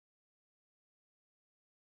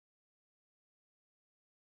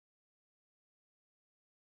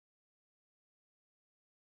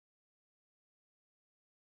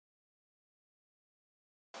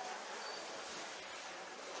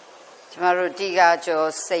ကျမတို့တိကကျော်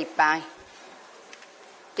စိတ်ပို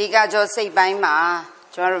င်းမှာ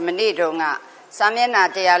ကျမတို့မနေ့တုန်းကစာမျက်နှာ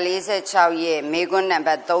146ရဲ့မေခွန်းနံ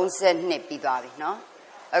ပါတ်32ပြီးသွားပြီနော်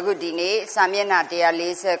အခုဒီနေ့စာမျက်နှာ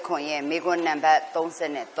149ရဲ့မေခွန်းနံပါတ်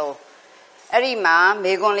33အဲ့ဒီမှာ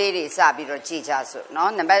မေခွန်းလေးတွေစပြီးတော့ကြည့်ကြစို့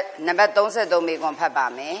နော်နံပါတ်33မေခွန်းဖတ်ပါ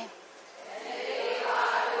မယ်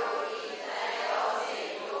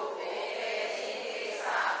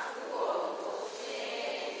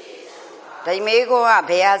ဒီမေခွန်းက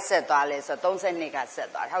ဘယ်ကဆက်သွားလဲဆိုတော့32ကဆက်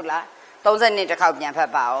သွားဟုတ်လား32တစ်ခေါက်ပြန်ဖ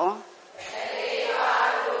တ်ပါအောင်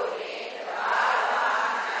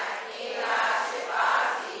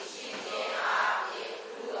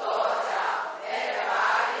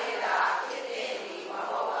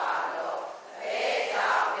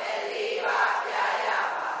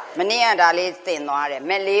မနေ့ကဒါလေးသင်သွားတယ်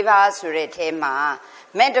မဲ့၄ပါးဆိုတဲ့အဲမှာ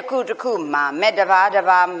မဲ့တစ်ခုတစ်ခုမှာမဲ့တစ်ပါးတစ်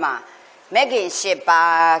ပါးမှာမဲ့ခင်၈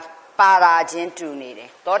ပါးပါရာချင်းတူနေတယ်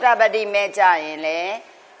သောတာပတိမဲ့ကြရင်လည်း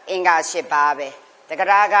အင်္ဂါ၈ပါးပဲတဂ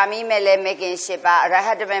ရဂါမိမဲ့လည်းမဲ့ခင်၈ပါးအရဟ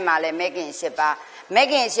တမဲ့မှာလည်းမဲ့ခင်၈ပါးမဲ့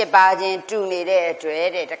ခင်၈ပါးချင်းတူနေတဲ့အတွက်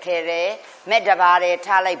တဲ့တခဲတဲ့မဲ့တစ်ပါးတည်း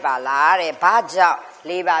ထားလိုက်ပါလားတဲ့ဘာကြောင့်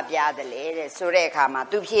၄ပါးပြားတယ်လေတဲ့ဆိုတဲ့အခါမှာ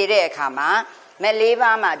သူဖြေတဲ့အခါမှာမဲ့၄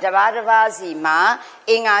ပါးမှာတစ်ပါးတစ်ပါးစီမှာ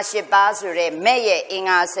အင်္ဂါ၈ပါးဆိုတဲ့မဲ့ရဲ့အင်္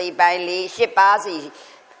ဂါစိတ်ပိုင်းလေး၈ပါးစီ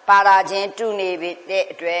ပါရာချင်းတူနေတဲ့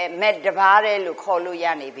အတွက်မဲ့တစ်ပါးတည်းလို့ခေါ်လို့ရ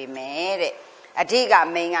နေပြီမဲ့တဲ့အဓိက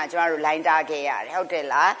မိန်ကကျမတို့လိုင်းတာခဲ့ရတယ်ဟုတ်တယ်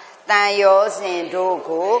လားတန်ရောစဉ်တို့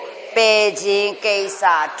ကိုပယ်ခြင်းကိစ္စ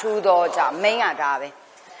ထူးသောကြောင့်မိန်ကဒါပဲ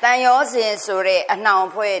တန်ရောစဉ်ဆိုတဲ့အနှောင်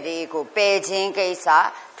ဖွဲ့တွေကိုပယ်ခြင်းကိစ္စ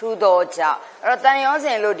ထူးသောကြောင့်အဲ့တော့တန်ရောစ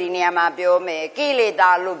ဉ်လို့ဒီနေရာမှာပြောမယ်ကိလေ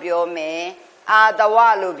သာလို့ပြောမယ်အာတဝ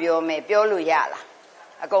လို့ပြောမယ်ပြောလို့ရလား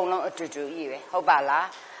အကုန်လုံးအတူတူကြီးပဲဟုတ်ပါလား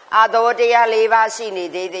အာတဝတရား၄ပါးရှိနေ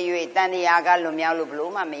သေးတဲ့၍တန်တရားကလွန်မြောက်လို့ဘ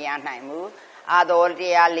လို့မှမရနိုင်ဘူးအာတဝတ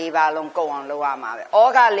ရား၄ပါးလုံးကုန်အောင်လုပ်ရမှာပဲဩ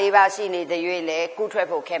ဃ၄ပါးရှိနေတဲ့၍လည်းကုထွက်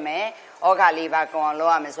ဖို့ခက်မယ်ဩဃ၄ပါးကုန်အောင်လု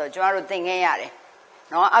ပ်ရမယ်ဆိုတော့ကျွန်တော်တို့သင်ခဲ့ရတယ်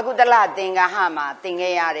နော်အကုတလသင်္ကဟမှာသင်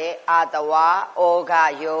ခဲ့ရတဲ့အာတဝဩဃ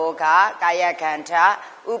ယောဂကာယကန္ထ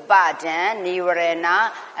ဥပါဒံနိဝရဏ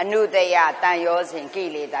အနုတယတန်ရောစဉ်ကိ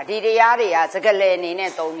လေသာဒီတရားတွေကစကလယ်အနေ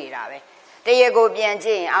နဲ့သုံးနေတာပဲတရားကိုပြန်ကြ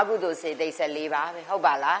ည့်ရင်အကုသိုလ်စေတိတ်14ပါးပဲဟုတ်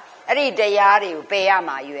ပါလားအဲ့ဒီတရားတွေကိုပယ်ရ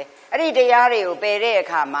မှာယူအဲ့ဒီတရားတွေကိုပယ်တဲ့အ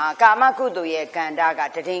ခါမှာကာမကုသိုလ်ရဲ့ကန္တာက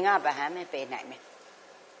တဒင်္ဂဗဟံပဲပယ်နိုင်မယ်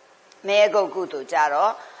မေဂုတ်ကုသိုလ်ကြ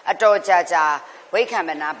တော့အတော်ကြာဝိက္ခမ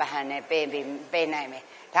နာဗဟံနဲ့ပယ်နိုင်မယ်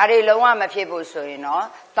ဒါတွေလုံးဝမဖြစ်ဖို့ဆိုရင်တော့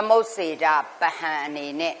သမုတ်စေတပဟံအနေ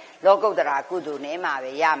နဲ့လောကုတ္တရာကုသိုလ်နဲ့မှာ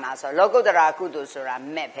ပဲရမှာဆိုလောကုတ္တရာကုသိုလ်ဆိုတာ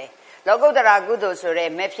မဲ့ပဲလောကုတ္တရာကုသိုလ်ဆိုတဲ့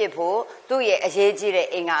မဲ့ဖြစ်ဖို့သူ့ရဲ့အရေးကြီးတဲ့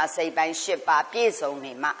အင်္ဂါအစိတ်ပိုင်း၈ပါးပြည့်စုံ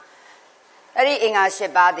နေမှအဲ့ဒီအင်္ဂါ၈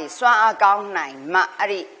ပါးဒီစွမ်းအားကောင်းနိုင်မှအဲ့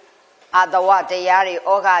ဒီအာတဝတရားတွေဩ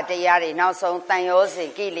ဃတရားတွေနောက်ဆုံးတန်ရောစဉ်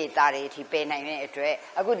ကိလေသာတွေအထိပယ်နိုင်တဲ့အတွက်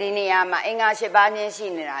အခုဒီနေရာမှာအင်္ဂါ၈ပါးချင်းရှိ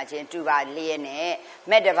နေတာချင်းတူပါလျက်နဲ့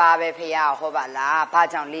မဲ့တစ်ပါးပဲဖရာဟောပါလားဘာ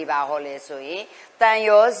ကြောင့်၄ပါးဟောလဲဆိုရင်တန်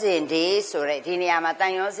ရောစဉ်တွေဆိုတဲ့ဒီနေရာမှာတ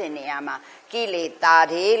န်ရောစဉ်နေရာမှာကိလေသာ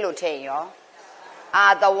တွေလို့ထည့်ရောအာ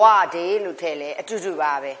တဝတွေလို့ထည့်လေအတူတူ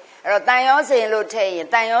ပါပဲအဲ့တော့တန်ရောစဉ်လို့ထည့်ရင်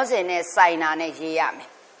တန်ရောစဉ်နဲ့စိုင်နာနဲ့ရေးရမယ်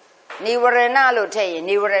နိဝရဏလို့ထည့်ရင်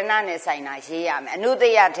နိဝရဏနဲ့ဆိုင်တာရေးရမယ်အနုတ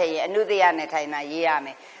ယထည့်ရင်အနုတယနဲ့ထိုင်တာရေးရမ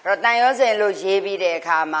ယ်အဲ့တော့တန်ရောစဉ်လို့ရေးပြီးတဲ့အ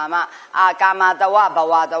ခါမှာမှအာကာမတဝဘ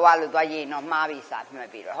ဝတဝလို့သွားရေးတော့မှားပြီစာမှတ်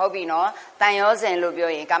ပြီးတော့ဟုတ်ပြီနော်တန်ရောစဉ်လို့ပြော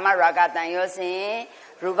ရင်ကာမရာဂတန်ရောစဉ်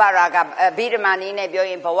ရူပရာဂဗိဓမာနီးနဲ့ပြော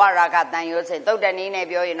ရင်ဘဝရာဂတန်ရောစဉ်သုတ်တနီးနဲ့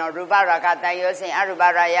ပြောရင်တော့ရူပရာဂတန်ရောစဉ်အရူပ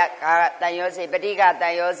ရာဂတန်ရောစဉ်ပဋိကတ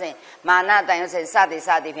န်ရောစဉ်မာနတန်ရောစဉ်စသည်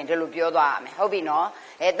ဖြင့်ဒီလိုပြောသွားရမယ်ဟုတ်ပြီနော်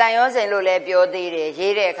တန်ရောစဉ်လို့လည်းပြောသေးတယ်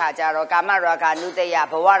ရေးတဲ့အခါကျတော့ကာမရာဂနုတယ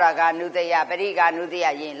ဘဝရာဂနုတယပဋိကနုတယ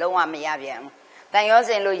ရင်လုံးဝမရပြန်ဘူးတန်ရောစ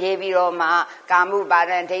ဉ်လို့ရေးပြီးတော့မှကာမှုပါ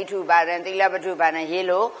ဒံဒိဋ္ဌုပါဒံသီလပတုပါဒံရေး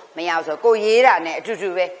လို့မရဆိုကိုရေးတာနဲ့အတူ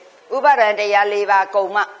တူပဲဥပါဒံတရား၄ပါးကုံ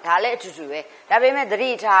မှဒါလည်းအတူတူပဲဒါပေမဲ့သတိ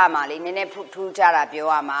ထားမှလေနည်းနည်းထူးခြားတာပြော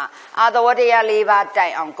ရမှာအာတဝတရား၄ပါးတို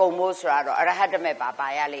င်အောင်ကုံမိုးဆိုတာတော့အရဟတမေပါ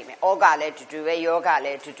ရလိမ့်မယ်ဩဃလည်းအတူတူပဲယောဂလ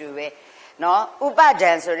ည်းအတူတူပဲနော်ဥပါ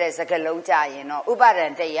ဒံဆိုတဲ့စကားလုံးကြရင်တော့ဥပါဒံ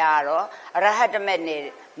တရားကတော့အရဟတမေနဲ့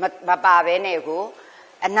မပါဘဲနဲ့ကို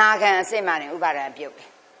အနာဂံအစစ်မှနဲ့ဥပါဒံပြုတ်တယ်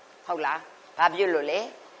ဟုတ်လားဘာပြုတ်လို့လဲ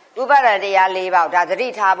ဥပါဒံတရား၄ပါးဒါသတိ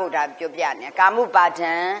ထားဖို့ဒါပြောပြနေကာမှုပါ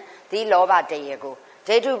ဒံဒီလောဘတရားကို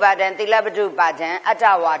ဒိဋ္ဌုပါဒံသီလပတုပါဒံအတ္တ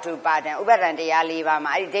ဝါထုပါဒံဥပါဒံတရား၄ပါး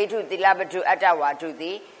မှာအဲ့ဒီဒိဋ္ဌုသီလပတုအတ္တဝါထုသ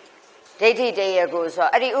ည်ဒိဋ္ဌိတရားကိုဆို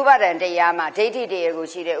အဲ့ဒီဥပါဒံတရားမှာဒိဋ္ဌိတရားကို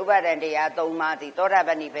ရှိတဲ့ဥပါဒံတရား၃ပါးသည်သောတာပ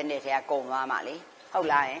တိဘယ်နဲ့တရားကုန်သွားမှာလေဟုတ်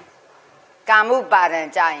လားယင်ကာမှုပါဒံ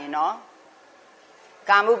ကြရင်နော်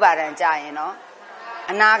ကာမှုပါဒံကြရင်နော်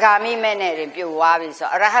အနာဂါမိမဲ့နဲ့တင်ပြုတ်သွားပြီဆို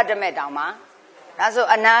အရဟတမေတောင်မှာ ဒါဆို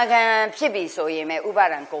အနာဂံဖြစ်ပြီဆိုရင်ပဲဥပါ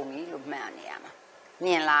ဒံကုန်ပြီလို့မှတ်နေရမှာမြ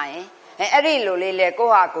င်လာရင်အဲ့ဒီလိုလေးလေကို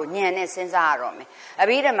ယ့်ဟာကိုညံနဲ့စဉ်းစားရတော့မယ်အ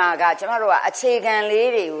ဘိဓမ္မာကကျမတို့ကအခြေခံလေး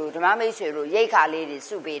တွေကိုဓမ္မမိတ်ဆွေတို့ရိတ်ခါလေးတွေ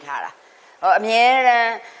စုပေးထားတာအမြဲတ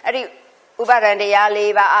မ်းအဲ့ဒီဥပါဒံတရား၄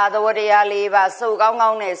ပါးအာသဝတရား၄ပါးစုကောင်းကော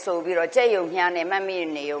င်းနဲ့ဆိုပြီးတော့ကြက်ယုံမြားနဲ့မှတ်မိ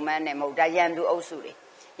နေုံမှန်းနဲ့မဟုတ်ဒါရန်သူအုပ်စုတွေ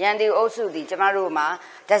ရန်သူအုပ်စုဒီကျမတို့မှာ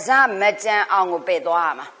တစမကြံအောင်ကိုပယ်သွား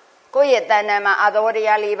ရမှာကိုယ့်ရဲ့တဏ္ဍာမှာအာသဝတ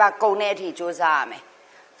ရား၄ပါးကုန်တဲ့အထိကြိုးစားရမယ်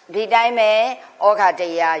ဒီတိုင်းပဲဩဃတ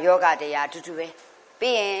ရားယောဂတရားတူတူပဲ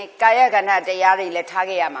ပြီးရင်ကာယကဏ္ဍတရားတွေလည်းထား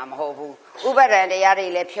ခဲ့ရမှာမဟုတ်ဘူးဥပါဒံတရားတွေ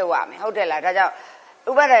လည်းဖြုတ်ရမယ်ဟုတ်တယ်လားဒါကြောင့်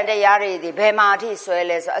ဥပါဒံတရားတွေဒီဘယ်မှာအထိဆွဲ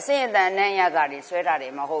လဲဆိုအစဉ်အတန်နဲ့ရတာတွေဆွဲတာတွေ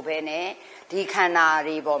မဟုတ်ဘဲနဲ့ဒီခန္ဓာ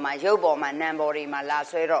တွေပေါ်မှာရုပ်ပေါ်မှာနာမ်ပေါ်တွေမှာလာ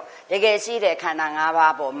ဆွဲတော့တကယ်ရှိတဲ့ခန္ဓာ၅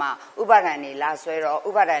ပါးပေါ်မှာဥပါဒံတွေလာဆွဲတော့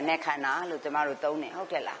ဥပါဒံနဲ့ခန္ဓာလို့ကျွန်တော်တို့သုံးတယ်ဟု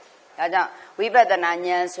တ်တယ်လားဒါကြောင့်ဝိပဿနာ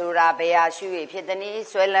ဉာဏ်ဆိုတာဘယ်ဟာရှုရဖြစ်သည်နည်း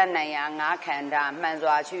ဆွဲလန်းနိုင်ရာငါးခန္ဓာမှန်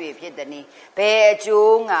စွာရှုရဖြစ်သည်နည်းဘယ်အ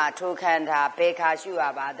ကျိုးငါထိုခန္ဓာဘယ်ခါရှုရ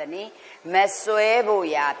ပါသည်နည်းမဆွဲဖို့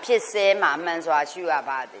ရာဖြစ်စေမှာမှန်စွာရှုရ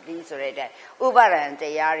ပါသည်ဆိုတဲ့ဥပါဒံတ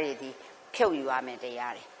ရားတွေဒီဖြုတ်ယူရမယ်တ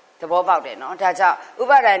ရားတွေသဘောပေါက်တယ်နော်ဒါကြောင့်ဥ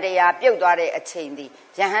ပါဒံတရားပြုတ်သွားတဲ့အချိန်ဒီ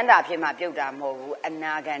ယဟန္တာဖြစ်မှပြုတ်တာမဟုတ်ဘူးအ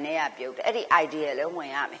နာဂံနဲ့ကပြုတ်တယ်အဲ့ဒီ idea လည်းဝ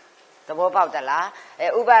င်ရမယ်သဘောပေါက်သလား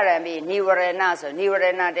ဥပါဒံပြီးနိဝရဏဆိုနိဝရ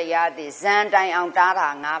ဏတရားဒီဇန်တိုင်အောင်တားတာ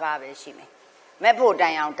၅ပါးပဲရှိမယ်မဲ့ဖို့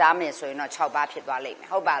တိုင်အောင်တားမယ်ဆိုရင်တော့6ပါးဖြစ်သွားလိမ့်မယ်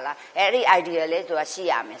ဟုတ်ပါလားအဲ့ဒီ idea လေးသူကရှိ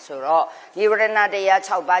ရမယ်ဆိုတော့နိဝရဏတရား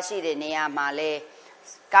6ပါးရှိတဲ့နေရာမှာလေ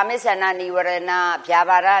ကာမိစ္ဆန္ဒနိဝရဏဗျာ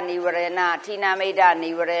ပါဒနိဝရဏဌိနမိတ်တနိ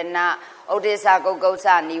ဝရဏဥဒိစ္စကုက္ကုစ္စ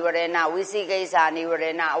နိဝရဏဝိသိကိစ္စနိဝရ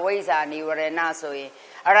ဏအဝိဇ္ဇာနိဝရဏဆိုရင်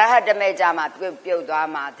အရဟတမေကြမှာပြုတ်သွား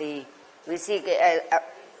မှာဒီဝိသိကိ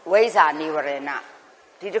ဝိဇ္ဇာနိဝရဏ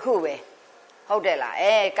ဒီတစ်ခုပဲဟုတ်တယ်လား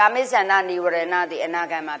ကာမိစ္ဆန္ဒနိဝရဏဒီအနာ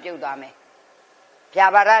ဂံမှာပြုတ်သွားမယ်ဗျာ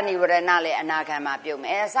ပါဒနိဝရဏလည်းအနာဂံမှာပြုတ်မ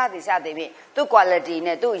ယ်စသည်ဖြင့်သူ့ quality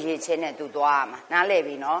နဲ့သူ့အရေးချင်းနဲ့သူသွားရမှာနားလည်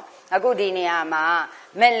ပြီနော်အခုဒီနေရာမှာ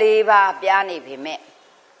မဲ့၄ပါးပြားနေပြီမဲ့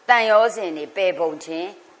တန်ရောစဉ်တွေပယ်ပုံချင်း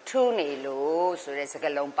ထူးနေလို့ဆိုတဲ့စ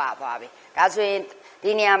ကားလုံးပါသွားပြီဒါဆိုရင်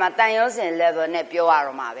ဒီနေရာမှာတန်ရောစဉ် level နဲ့ပြောရ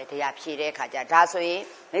တော့မှာပဲတရားဖြည့်တဲ့အခါကျဒါဆိုရင်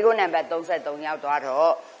မိကုနံပါတ်33ရောက်သွား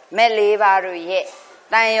တော့မဲ့၄ပါးတို့ရဲ့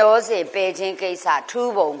တန်ရောစဉ်ပယ်ခြင်းကိစ္စ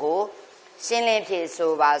ထူးပုံကိုရှင်းလင်းဖြည့်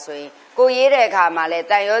ဆိုပါဆိုရင်ကိုရေးတဲ့အခါမှာလဲ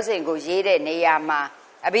တန်ရောစဉ်ကိုရေးတဲ့နေရာမှာ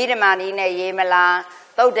အဘိဓမ္မာနည်းနဲ့ရေးမလား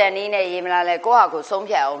သုတ်တန်နည်းနဲ့ရေးမလားလဲကိုယ့်ဟာကိုဆုံး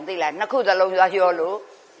ဖြတ်အောင်သိလားနှစ်ခုသလုံးရောလို့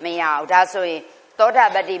မရအောင်ဒါဆိုရင်သောတာ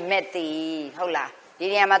ပတ္တိမေတ္တိဟုတ်လားဒီ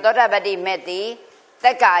နေရာမှာသောတာပတ္တိမေတ္တိတ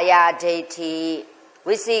က္ကာယဒိဋ္ဌိ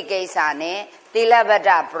ဝိသိကိစ္စနဲ့သီလဗတ္တ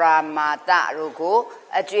ပရမာတတို့ကို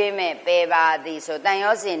အကျွေးမဲ့ပယ်ပါသည်ဆိုတန်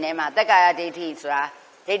ရောစဉ်ထဲမှာတက္ကာယဒိဋ္ဌိဆိုတာ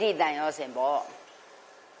ဒိဋ္ဌိတန်ရောစဉ်ပေါ့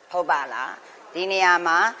ဟုတ်ပါလားဒီနေရာ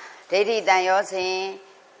မှာဒိဋ္ဌိတန်ရောစဉ်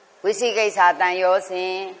ဝိသိကိစ္စတန်ရောစ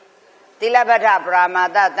ဉ်သီလဗတ္တပရမာ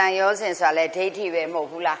တတန်ရောစဉ်ဆိုတာလေဒိဋ္ဌိပဲမဟုတ်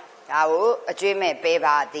ဘူးလားဒါကိုအကျွေးမဲ့ပေး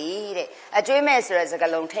ပါသည်တဲ့အကျွေးမဲ့ဆိုတဲ့စ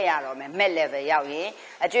ကားလုံးထည့်ရတော့မယ်မဲ့ level ရောက်ရင်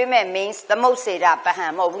အကျွေးမဲ့ means သမုတ်စေတာပဟံ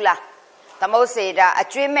မဟုတ်ဘူးလားသမုတ်စေတာအ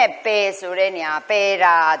ကျွေးမဲ့ပယ်ဆိုတဲ့နေရာပယ်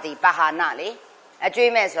တာဒီပဟာနလေအ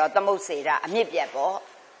ကျွေးမဲ့ဆိုတော့သမုတ်စေတာအမြင့်ပြတ်ပေါ့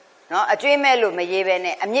နော်အကျွေးမဲ့လို့မရေးပဲ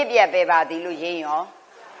နဲ့အမြင့်ပြတ်ပယ်ပါသည်လို့ရေးရော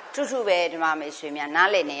ထုထုပဲဒီမှာမေရွှေများနား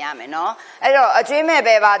လည်နေရမယ်နော်အဲ့တော့အကျွေးမဲ့ပ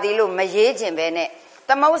ယ်ပါသည်လို့မရေးခြင်းပဲနဲ့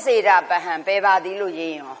သမုတ်စေတာပဟံပယ်ပါသည်လို့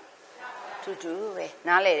ရေးရောတူတူပဲ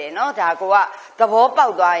နားလေတယ်နော်ဒါကိုကသဘောပေါ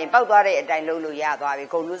က်သွားရင်ပေါက်သွားတဲ့အတိုင်းလုပ်လို့ရသွားပြီ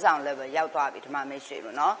ဂုံလူးဆောင် level ရောက်သွားပြီဓမ္မမေရွှေ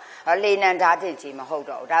ပေါ့နော်လေနံဓာတ်ထစ်ကြီးမဟုတ်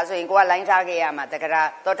တော့ဘူးဒါဆိုရင်ကိုကလိုင်းထားခဲ့ရမှာတက္ကရာ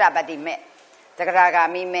သောတာပတ္တိမဲ့တက္ကရာဂာ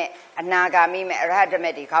မိမဲ့အနာဂာမိမဲ့အရဟတ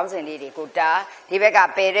မဲ့ဒီခေါင်းစဉ်လေးတွေကိုတားဒီဘက်က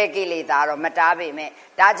ပယ်တဲ့ကိလေသာတော့မတားပေမဲ့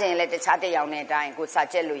တားခြင်းလည်းတခြားတစ်ယောက်နဲ့တားရင်ကိုစ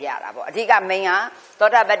ကြက်လို့ရတာပေါ့အဓိကမိန်ကသော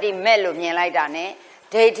တာပတ္တိမဲ့လို့မြင်လိုက်တာနဲ့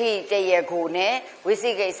ဒိဋ္ဌိတရေကိုနဲ့ဝိ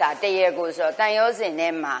သိကိစ္စတရေကိုဆိုတော့တန်ရောစဉ်ထဲ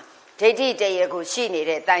မှာဒိဋ္ဌိတရေကိုရှိနေ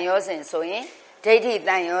တဲ့တန်ရောစဉ်ဆိုရင်ဒိဋ္ဌိတ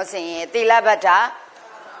န်ရောစဉ်ရဲ့သီလဗတ္တ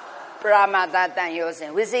ပရမတ္တတန်ရောစဉ်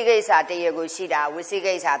ဝိသိကိစ္စတရေကိုရှိတာဝိသိ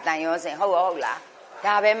ကိစ္စတန်ရောစဉ်ဟုတ်လား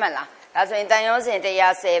ဒါပဲမလားဒါဆိုရင်တန်ရောစဉ်တ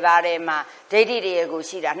ရား10ပါးထဲမှာဒိဋ္ဌိတရေကို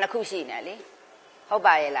ရှိတာ2ခုရှိနေလေဟုတ်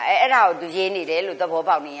ပါရဲ့လားအဲ့ဒါကိုသူရေးနေတယ်လို့သဘော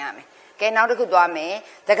ပေါက်နေရမယ်ကဲနောက်တစ်ခုသွားမယ်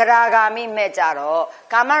တက္ကရာဂာမိမဲ့ကြတော့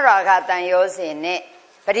ကာမရာဂတန်ရောစဉ်နဲ့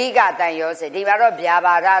ပရိကတန်ရောစေဒီမှာတော့ဗျာ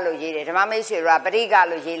ပါဒလို့ရေးတယ်ဓမ္မမိတ်ဆွေတို့ကပရိက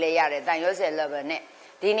လို့ရေးလဲရတယ်တန်ရောစေ level နဲ့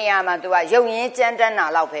ဒီနေရာမှာ तू ကရုပ်ရင်းကြမ်းတမ်းတာ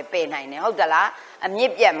လောက်ပဲပယ်နိုင်တယ်ဟုတ်သလားအမြ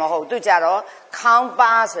င့်ပြတ်မဟုတ်သူကြတော့ခေါင်း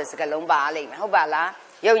ပါဆိုစကလုံးပါလိမ့်မယ်ဟုတ်ပါလား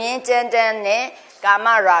ရုပ်ရင်းကြမ်းတမ်းနဲ့ကာမ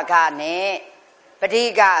ရာဂနဲ့ပရိ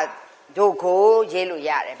ကတို့ကိုရေးလို့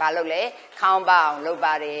ရတယ်ဘာလို့လဲခေါင်းပါအောင်လုပ်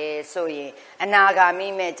ပါတယ်ဆိုရင်အနာဂါမိ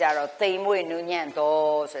မဲ့ကြတော့တိမ်မွေ့နူးညံ့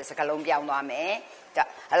တော်ဆိုစကလုံးပြောင်းသွားမယ်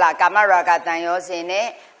hela kamaraga tan yo sin ne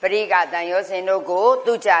parika tan yo sin do ko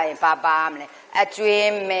tu ja yin ba pa mle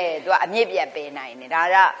atwin me tu a myit piat pe nai ne da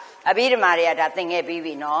da abhidhammaတွေကဒါသင်ခဲ့ပြီး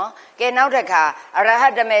ပြီနော်ကဲနောက်တစ်ခါအရဟ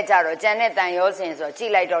တမေကြတော့ကျန်တဲ့တန်ရောစင်ဆိုကြ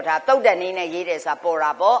ည့်လိုက်တော့ဒါတုတ်တန်နည်းနဲ့ရေးတယ်ဆိုတာပေါ်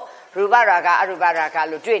တာပေါ့ရူပရာဂအရူပရာဂ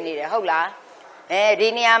လို့တွေ့နေတယ်ဟုတ်လားဒီ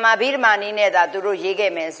နေရာမှာအဘိဓမ္မာနည်းနဲ့သာသူတို့ရေး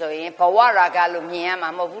ခဲ့မယ်ဆိုရင်ဘဝရာဂလို့မြင်ရမှာ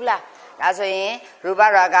မဟုတ်ဘူးလားဒါဆိုရင်ရူပ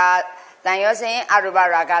ရာဂတန်ရောစင်အရူပ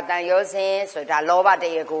ရာဂတန်ရောစင်ဆိုတာလောဘတ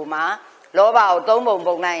ရေကိုမှာလောဘကိုသုံးပုံ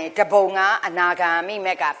ပုံလိုက်ရင်တပုံကအနာဂါမိမ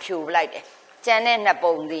က်ကဖြူလိုက်တယ်ကျန်တဲ့နှစ်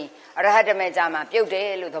ပုံသည်အရဟတမေကြမှာပြုတ်တယ်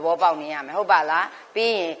လို့သဘောပေါက်နေရမယ်ဟုတ်ပါလား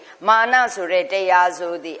ပြီးရင်မာနဆိုတဲ့တရား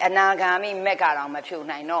ဆိုသည်အနာဂါမိမက်ကတော့မဖြူ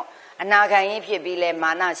နိုင်တော့အနာဂံရင်ဖြစ်ပြီးလဲ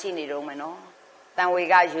မာနရှိနေတော့မယ်နော်တန်ဝေ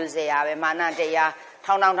ကယူเสียရပဲမာနတရား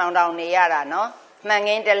ထောင်းနေရတာနော်မှန်င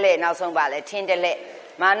င်းတလက်နောက်ဆုံးပါလဲထင်းတလက်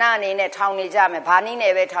မာနအနေနဲ့ထောင်နေကြမယ်ဘာနည်း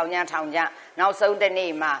နဲ့ပဲထောင်ကြနောက်ဆုံးတစ်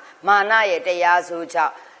နေ့မှာမာနရဲ့တရားဆိုကြော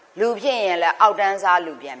င့်လူဖြစ်ရင်လည်းအောက်တန်းစား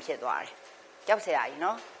လူပြန်ဖြစ်သွားတယ်ကြောက်เสียရည်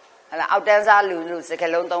နော်ဟလာအောက်တန်းစားလူစက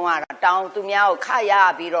လုံးသုံးရတာတောင်းသူများကိုခရ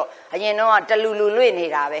ပြီးတော့အရင်တော့တလူလွင့်နေ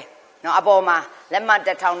တာပဲနော်အပေါ်မှာလက်မတ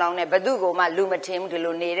စ်ထောင်နဲ့ဘသူ့ကိုမှလူမထင်ဘူးဒီ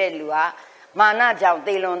လိုနေတဲ့လူဟာမာနကြောင့်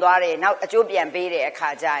သေလွန်သွားတယ်နောက်အကျိုးပြန်ပေးတဲ့အခါ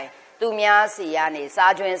ကျရင်သူများစီကနေ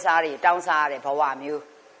စားကျွင်းစားတွေတောင်းစားရတဲ့ဘဝမျိုး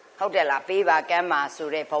ဟုတ်တယ်လားပေးပါကမ်းပါဆို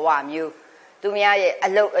တဲ့ဘဝမျိုးသူများရဲ့အ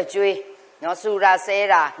လုတ်အကျွေးနော်စူတာဆဲ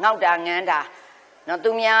တာငေါက်တာငန်းတာနော်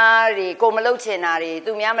သူများတွေကိုမလုတ်ချင်တာတွေ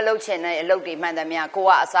သူများမလုတ်ချင်တဲ့အလုပ်တွေမှန်တယ်များကိုက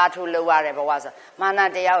အစားထိုးလုပ်ရတဲ့ဘဝဆိုမာန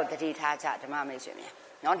တရားကိုတတိထားကြဓမ္မမိတ်ဆွေများ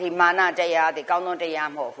နော်ဒီမာနတရားတွေကောင်းသောတရား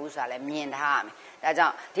မဟုတ်ဘူးဆိုတာလည်းမြင်ထားရမယ်ဒါကြော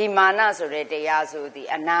င့်ဒီမာနဆိုတဲ့တရားဆိုသည်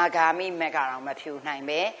အနာဂါမိမက်ကတော့မဖြူနိုင်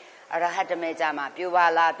ပဲအရဟတမေကြမှာပြိုပါ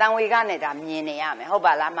လားတန်ဝေကနဲ့ဒါမြင်နေရမယ်ဟုတ်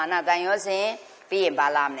ပါလားမာနတန်ရောစဉ်ပြီးရင်ပါ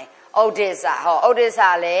လားမလဲဩဒိစ္စဟောဩဒိစ္စ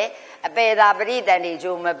လည်းအပေသာပရိတန်တွေ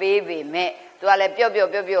ဂျိုမပေးပေမဲ့သူကလည်း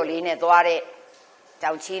ပျော့လေးနဲ့သွားတဲ့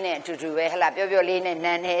ကြောင်ချီးနဲ့အတူတူပဲဟလာပျော့လေးနဲ့န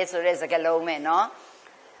န်းနေဆိုတဲ့စကားလုံးပဲနော်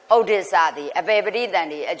ဩဒိစ္စသည်အပေပရိတန်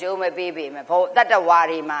တွေအကျိုးမပေးပေမဲ့ဘုတတ္တဝါ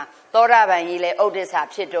တွေမှာသောတာပန်ကြီးလည်းဩဒိစ္စ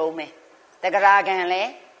ဖြစ်တုံးမယ်တဂရဂံလည်း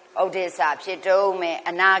ဩဒိစ္စဖြစ်တုံးမယ်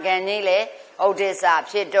အနာဂံကြီးလည်းဩဒိစ္စ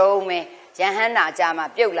ဖြစ်တုံးမယ်ယဟန္တာကြမှာ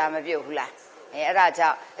ပြုတ်လားမပြုတ်ဘူးလားအဲ့ဒါကြော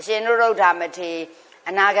င့်အရှင်နုရုဒ္ဓမထေ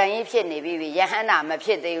အနာဂံကြီးဖြစ်နေပြီယဟန္တာမဖြ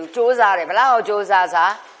စ်သေးဘူးစ조사တယ်ဘလောက်စ조사စာ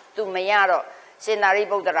သူမရတော့ရှင်သာရိ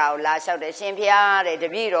ပုတ္တရာကိုလာလျှောက်တယ်ရှင်ဖျားတဲ့တ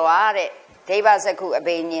ပည့်တော်ဟာတဲ့ဒိဗ္ဗစက္ခုအ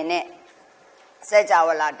ဘိညာဉ်နဲ့စัจ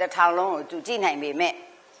java လာတစ်ထောင်လုံးကိုသူကြည့်နိုင်ပေမဲ့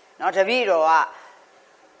နော်တပည့်တော်က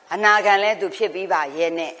အနာဂံလဲသူဖြစ်ပြီးပါ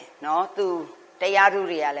ရဲ့နဲ့နော်သူတရားဓု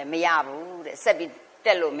တွေကလည်းမရဘူးတဲ့ဆက်ပြီးတ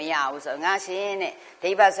က်လို့မရဘူးဆိုငါရှင်တဲ့ဒိ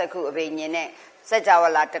ဗ္ဗစက္ခုအဘိညာဉ်နဲ့စัจ java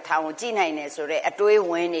လာတစ်ထောင်ကိုကြည့်နိုင်တယ်ဆိုတော့အတွေး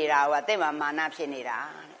ဝင်နေတာကတဲ့မှာမာနဖြစ်နေတာ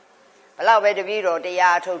ဘလောက်ပဲတပည့်တော်တ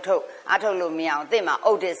ရားအထုတ်လို့မရအောင်တဲ့မှာ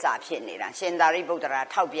ဥဒိစ္စဖြစ်နေတာရှင်သာရိပုတ္တရာ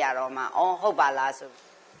ထောက်ပြတော့မှအော်ဟုတ်ပါလားဆို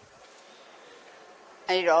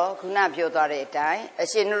အဲ့တော့ခုနပြောသွားတဲ့အတိုင်းအ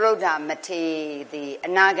ရှင်နုရုဒ္ဓမထေရသည်အ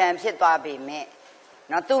နာဂံဖြစ်သွားပြီမဲ့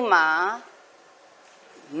နော်သူ့မှာ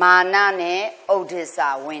မာနနဲ့ဥဒိစ္စ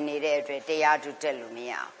ဝင်နေတဲ့အတွက်တရားထုတက်လို့မ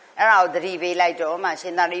ရအောင်အဲ့ဒါကိုသတိပေးလိုက်တော့မှရှ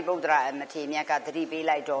င်သာရိပုတ္တရာမထေရမြတ်ကသတိပေး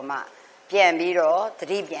လိုက်တော့မှပြန်ပြီးတော့သ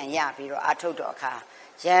တိပြန်ရပြီးတော့အထုတ်တော့အခါ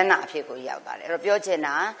ယန္နာအဖြစ်ကိုရောက်သွားတယ်အဲ့တော့ပြောချင်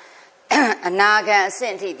တာအနာဂံအဆ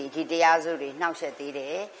င့်ထိဒီတရားစုတွေနှောက်ယှက်သေးတ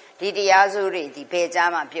ယ်ဒီတရားစုတွေဒီဘယ်ကြား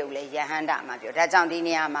မှာပြုတ်လဲယဟန္တာမှာပြောဒါကြောင့်ဒီ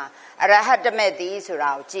နေရာမှာအရဟတမေတိဆို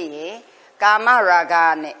တာကိုကြည့်ရင်ကာမရာဂ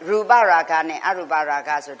နဲ့ရူပရာဂနဲ့အရူပရာဂ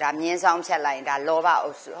ဆိုဒါမြင်းဆောင်ဖြတ်လိုက်ရင်ဒါလောဘအု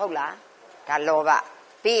ပ်စုဟုတ်လားဒါလောဘ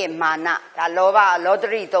ပြီးရင်မာနဒါလောဘလောတ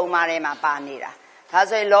ရိ၃ပါးထဲမှာပါနေတာဒါ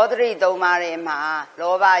ဆိုရင်လောတရိ၃ပါးထဲမှာ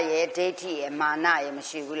လောဘရဲ့ဒိဋ္ဌိရဲ့မာနရဲ့မ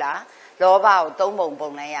ရှိဘူးလားလောဘကိုသုံး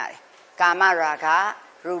ပုံလိုက်ရတယ်ကာမရာဂ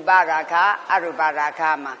ရူပရာဂအရူပရာဂ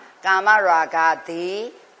မှာကာမရာဂသည်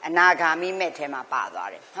အနာဂါမိမဲ့ထဲမှာပါသွား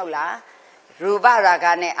တယ်ဟုတ်လားရူပရာဂ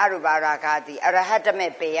နဲ့အရူပရာဂသည်အရဟတမေ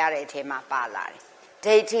ပေရတဲ့အထဲမှာပါလာတယ်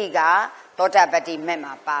ဒိဋ္ဌိကသောတာပတ္တိမဲ့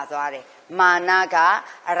မှာပါသွားတယ်မာနက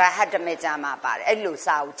အရဟတမေကြမှာပါတယ်အဲ့လို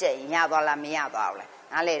စာအုပ်ကြည့်ရင်ရသွားလားမရသွားဘူးလား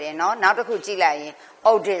နားလေတယ်နော်နောက်တစ်ခုကြည့်လိုက်ရင်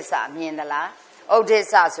ဩဒိစ္စမြင်သလားဩဒိစ္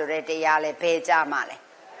စဆိုတဲ့တရားလဲဘယ်ကြမှာလဲ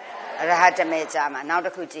အရဟတမေကြမှာနောက်တ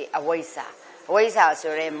စ်ခုကြည့်အဝိဇ္ဇာအဝိဇ္ဇာ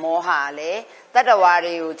ဆိုတဲ့မောဟလေတတ္တဝါ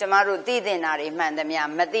တွေကိုကျမတို့သိသင့်တာတွေမှန်သမျှ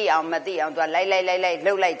မသိအောင်သူကလိုက်လှု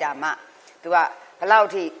ပ်လိုက်တာမှသူကဘလောက်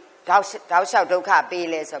ထိတောက်လျှောက်ဒုက္ခပေး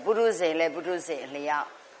လဲဆိုပုရုဇဉ်လဲပုရုဇဉ်လျောက်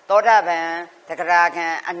သောတာပန်တဂရဂံ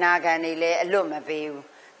အနာဂံတွေလည်းအလွတ်မပေးဘူး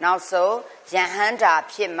နောက်ဆုံးယဟန္တာ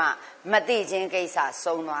ဖြစ်မှမသိခြင်းကိစ္စ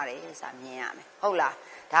ဆုံးသွားတယ်ဆိုတာမြင်ရမယ်ဟုတ်လား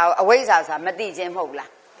ဒါအဝိဇ္ဇာဆိုတာမသိခြင်းမဟုတ်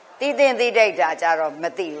လားသိသင့်သိတတ်တာကြတော့မ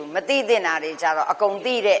သိဘူးမသိသင့်တာတွေကြတော့အကုန်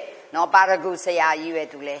သိတဲ့နော်ပါရဂုဆရာကြီးပဲ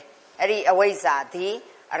သူလဲအဲ့ဒီအဝိဇ္ဇာဒီ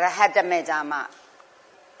အရဟတမေကြမှာ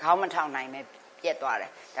ခေါင်းမထောင်နိုင်ပဲ ပြက်သွား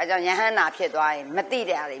တယ်ဒါကြောင့်ယဟန္တာဖြစ်သွားရင်မသိ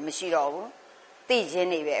တဲ့အရာတွေမရှိတော့ဘူးသိခြ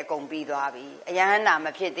င်းတွေပဲအကုန်ပြီးသွားပြီအယဟန္တာမ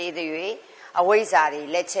ဖြစ်သေးသေး၍အဝိဇ္ဇာတွေ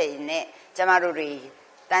လက်ချက်နဲ့ကျမတို့တွေ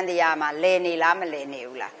တန်တရားမှာလဲနေလားမလဲနေ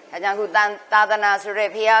ဘူးလားဒါကြောင့်အခုသာသနာဆို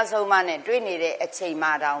တဲ့ဖျားဆုံးမနဲ့တွေ့နေတဲ့အချိန်မှ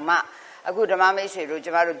တောင်မှအခုဓမ္မမိတ်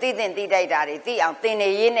ဆွေတို့ကျမတို့သိတိုက်တာတွေသိအောင်သင်နေ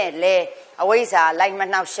ရင်းနဲ့လဲအဝိဇ္ဇာလိုက်မ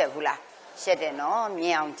နှောက်ရှက်ဘူးလားရှက်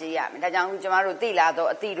တယ်နော်မြင်အောင်ကြည့်ရမယ်ဒါကြောင့်အခုကျမတို့သိလာတော့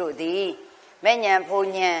အတိတို့သည်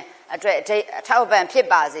မဲ့ညံဖုန်ညံအတွက်အထောက်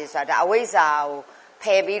ပံ့ဖြစ်ပါစေဆိုတာဒါအဝိဇ္ဇာကို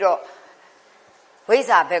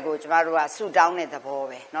ဖယ်ပြီးတော့ဝိဇ္ဇာဘက်ကိုကျမတို့ကဆုတောင်းတဲ့သဘော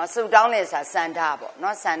ပဲเนาะဆုတောင်းတဲ့ဆိုတာစန္ဒပေါ့เน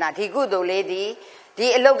าะစန္ဒဒီကုသိုလ်လေးဒီ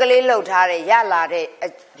အလုတ်ကလေးလှုပ်ထားတဲ့ရလာတဲ့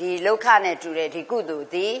ဒီလောက်ခနဲ့တူတဲ့ဒီကု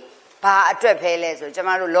သိုလ်ဒီဘာအတွက်ဖဲလဲဆိုကျမ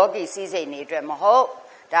တို့လောကီစည်းစိမ်နေအတွက်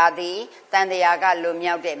မဟုတ်ဒါသည်တန်တရားကလွန်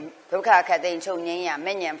မြောက်တဲ့ဒုက္ခခတ်သိမ်းချုပ်ငြိမ်းရ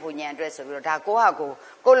မဲ့ညံဖူညံအတွက်ဆိုပြီးတော့ဒါကို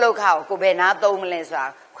ယ့်ဟာကိုလောက်ခကိုဘယ်နာသုံးမလဲဆိုတာ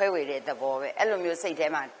ခွဲဝေတဲ့သဘောပဲအဲ့လို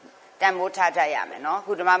မျိုးစိတ်ထဲမှာတန်ဖိုးထားတတ်ရမယ်เนา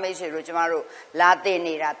ะခုဓမ္မမိတ်ဆွေတို့ကျမတို့လာတင်နေ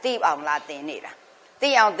တာသိအောင်လာတင်နေတာသိ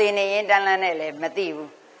အောင်တင်နေရင်တန်လန်းနဲ့လည်းမသိ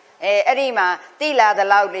ဘူးအဲ့ဒီမှာသိလာတဲ့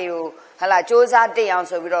လောက်တွေကိုဟလာစူးစမ်းတိအောင်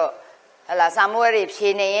ဆိုပြီးတော့ဟလာစာမွဲတွေ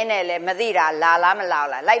ဖြေနေရင်းနဲ့လည်းမသိတာလာလား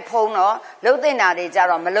မလာလားလိုက်ဖုံးတော့လှုပ်တင်တာတွေကြ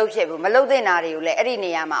တော့မလှုပ်ဖြစ်ဘူးမလှုပ်တင်တာတွေကိုလည်း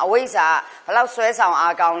အဲ့ဒီနေရာမှာအဝိဇ္ဇာဘလောက်ဆွဲ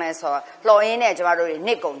ဆောင်အားကောင်းလဲဆိုလှော်ရင်းနဲ့ကျမတို့တွေန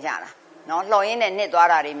စ်ကုန်ကြတာနော်လှော်ရင်းနဲ့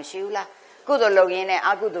နစ်သွားတာတွေမရှိဘူးလားကုသိုလ်လုပ်ရင်းနဲ့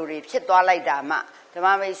အကုသိုလ်တွေဖြစ်သွားလိုက်တာမှဓမ္မ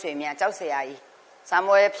မိတ်ဆွေများကြောက်စရာကြီးစာ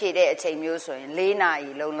မွဲဖြေတဲ့အချိန်မျိုးဆိုရင်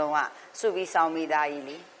၄နာရီလုံးလုံးကစုပြီးစောင်းမိ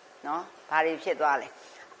သားကြီးလीနော်ဘာ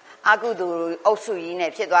တွေဖြစ်သွားလဲအကု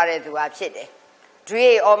သိုလ်အုပ်စုကြီးနဲ့ဖြစ်သွားတဲ့သူကဖြစ်တယ်ဒွေ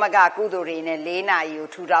ဩမကကုသိုလ်တွေနဲ့၄နာရီကို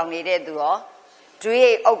ထူထောင်နေတဲ့သူရောဒွေ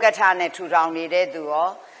ဥက္ကဋ္ဌနဲ့ထူထောင်နေတဲ့သူ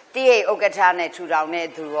ရောတိရိဥက္ကဋ္ဌနဲ့ထူထောင်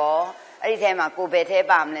တဲ့သူရောအဲ့ဒီထဲမှာ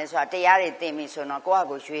ကိုယ်ပဲထဲပါမလဲဆိုတာတရားတွေသင်ပြီဆိုတော့ကို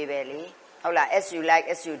ယ့်ဟာကိုရွှေပဲလေဟုတ်လား as you like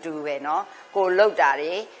as you do ပဲเนาะကိုလောက်တာ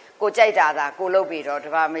တွေကိုကြိုက်တာသာကိုလုပ်ပြီးတော့ဓ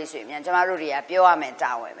မ္မမိတ်ဆွေများကျမတို့တွေကပြောရ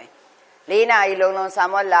မယ်တာဝန်ပဲ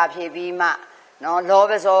၄နာရီလုံးလုံးစာမောလာဖြည့်ပြီးမှเนาะလော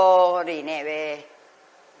ဘဇောတွေနဲ့ပဲ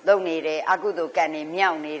လုံနေတယ်အကုသိုလ်ကံနေမြော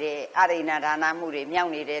က်နေတယ်အရိဏဒါနမှုတွေမြောက်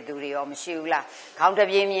နေတဲ့သူတွေရောမရှိဘူးလားခေါင်းတ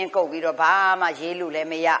ပြင်းပြင်းကုတ်ပြီးတော့ဘာမှရေးလို့လ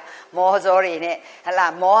ည်းမရမောဇောတွေနဲ့ဟ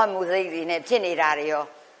လာမောဟမှုစိတ်တွေနဲ့ဖြစ်နေတာတွေ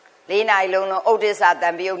ရော၄နာရီလုံးလုံးဥဒိစ္စတံ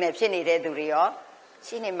ပြုတ်နဲ့ဖြစ်နေတဲ့သူတွေ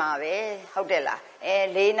ရောရှိနေမှာပဲဟုတ်တယ်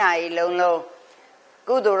လား၄နာရီလုံးလုံးကု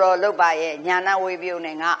သိုလ်တော်လုပ်ပါရဲ့ညာနာဝေ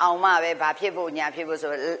ပြုတ်နဲ့ငါအောင်မပဲဘာဖြစ်ဖို့ညာဖြစ်ဖို့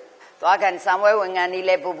ဆိုသွားကန်စံဝဲဝင်ကန်ဒီ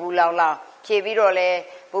လဲပူပူလောင်လောင်ဖြ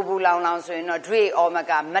ည့်ပြီးတော့လဲပူပူလောင်လောင်ဆိုရင်တော့ဒွေဩမ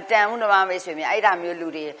ကမတန်ဘူးဓမ္မမိတ်ဆွေများအဲ့ဒါ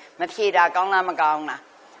မျိုးလူတွေမဖြည့်တာကောင်းလားမကောင်း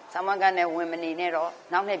လားဆမကနဲ့ဝင်မနေနဲ့တော့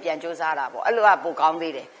နောက်နှစ်ပြန်ကြိုးစားတာပေါ့အဲ့လိုကပိုကော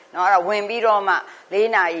င်းသေးတယ်နော်အဲ့ဒါဝင်ပြီးတော့မှ၄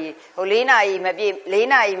နာရီ၄နာရီမပြည့်၄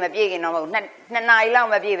နာရီမပြည့်ခင်တော့မဟုတ်2နာရီ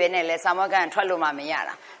လောက်မပြည့်ပဲနဲ့လဲဆမကထွက်လို့မှမ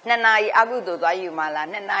ရတာ2နာရီအကုသိုလ်သွားယူမလား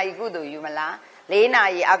2နာရီကုသိုလ်ယူမလား4နာ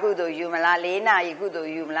ရီအကုသိုလ်ယူမလား4နာရီကု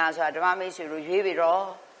သိုလ်ယူမလားဆိုတာဓမ္မမိတ်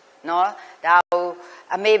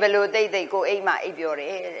ဆွေတို့ရွေးပြီးတော့နော်ဒါအမေဘလို့တိတ်ကိုအိမ်မှာအိပ်ပြောတ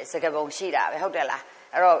ယ်စကပုံရှိတာပဲဟုတ်တယ်လား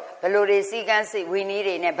အဲ့တော့ဘလို့တွေစီကန်းစိဝီနီး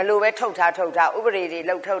တွေနဲ့ဘလို့ပဲထုတ်ထားဥပဒေ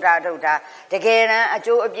တွေလှုပ်ထုတ်ထားတကယ်တမ်းအ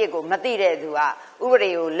ကျိုးအပြစ်ကိုမသိတဲ့သူကဥပဒေ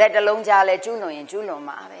ကိုလက်တလုံးကြားလဲကျူးလွန်ရင်ကျူးလွန်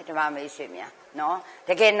မှာပဲဓမ္မမိတ်ဆွေများနော်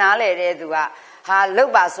တကယ်နားလေတဲ့သူကဟာလှု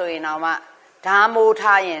ပ်ပါဆိုရင်တော့မှဓာမိုး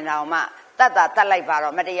ထားရင်တော့မှတတ်လိုက်ပါ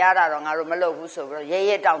တော့မတရားတာတော့ငါတို့မလုပ်ဘူးဆိုပြီးတော့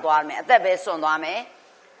ရဲတောင်းသွားမယ်အသက်ပဲစွန့်သွား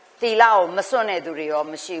မယ်တီလာကိုမစွန့်တဲ့သူတွေ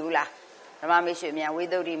ရောမရှိဘူးလားဓမ္မမိတ်ဆွေများဝိ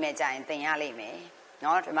သုဒ္ဓိမဲ့ကြရင်သင်ရလိမ့်မယ်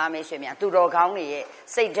နော်ဓမ္မမိတ်ဆွေများသူတော်ကောင်းတွေ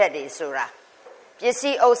ရဲ့စိတ်ဓာတ်တွေဆိုတာပစ္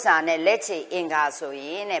စည်းဥစ္စာနဲ့လက်ချေအင်္ဂါဆိုရ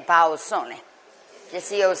င်နဲ့ဘာကိုစွန့်လဲပစ္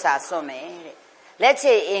စည်းဥစ္စာစွန့်မယ်တဲ့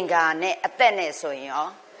လက်ချေအင်္ဂါနဲ့အသက်နဲ့ဆိုရင်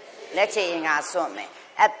ရောလက်ချေအင်္ဂါစွန့်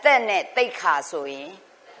မယ်အသက်နဲ့တိတ်ခါဆိုရင်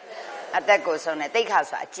အသက်ကိုစွန့်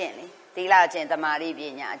တယ်တိတ်ခါဆိုတာအကျင့်လေသီလအကျင့်တမာတိ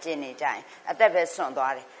ပညာအကျင့်တွေကြရင်အသက်ပဲစွန့်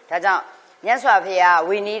သွားတယ်ဒါကြောင့်မြတ်စွာဘုရား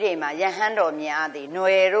ဝိနည်းတွေမှာယဟန်တော်များသည်ຫນွ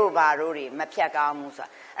ယ်တို့ဘာတို့တွေမဖြတ်ကောင်းဘူးဆိုတာ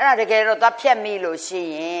အဲ့ဒါတကယ်တော့သွားဖြတ်မိလို့ရှိ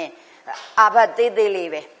ရင်အာဘတ်သေးသေး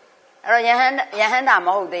လေးပဲအဲ့တော့ယဟန်တာ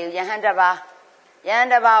မဟုတ်သေးဘူးယဟန်တစ်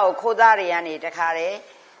ပါးကိုခိုးသားတွေကနေတခါ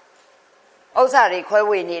တယ်ဥစ္စာတွေခွဲ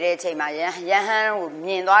ဝေနေတဲ့အချိန်မှာယဟန်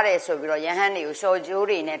ကိုမြင်သွားတယ်ဆိုပြီးတော့ယဟန်တွေကိုရှော်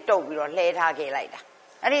ကြိုးတွေနဲ့တုပ်ပြီးတော့လှဲထားခဲ့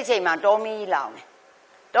လိုက်တာအဲ့ဒီအချိန်မှာတောမီးလော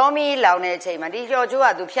င်တဲ့အချိန်မှာဒီရှော်ကြိုး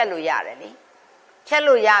ကသူဖြတ်လို့ရ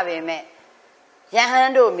တယ်လေဖြတ်လို့ရပေမဲ့ယ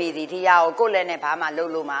ဟန်တို့မိသည်ဒီဟာကိုကိုယ်လက်နဲ့ဘာမှလုပ်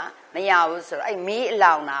လို့မှမရဘူးဆိုတော့အဲ့မီး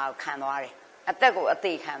အလောင်တာကိုခံသွားတယ်အသက်ကိုအ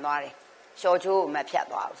သေးခံသွားတယ်ရှော်ချိုးကိုမဖြတ်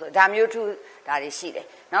သွားဘူးဆိုဒါမျိုးထုဒါတွေရှိတယ်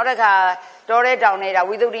နောက်တစ်ခါတော်တဲ့တောင်နေတာ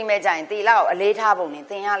ဝိသုဒ္ဓိမဲ့ကြရင်တီလာကိုအလေးထားပုံနဲ့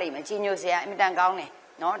သင်ရလိမ့်မယ်ကြီးညိုစရာအင်မတန်ကောင်းတယ်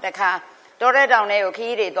နော်တခါတော်တဲ့တောင်တွေ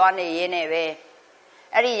ကိုခီးတွေသွားနေရင်းနဲ့ပဲ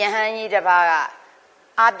အဲ့ဒီယဟန်ကြီးတစ်ပါးက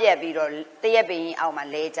အားပြက်ပြီးတော့တရက်ပင်ကြီးအောက်မှာ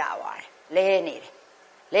လဲကျသွား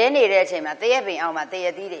တယ်လဲနေတဲ့အချိန်မှာတရက်ပင်အောက်မှာတရ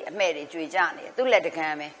က်သီးတွေအမှဲ့တွေကျွေကြနေတယ်သူ့လက်တ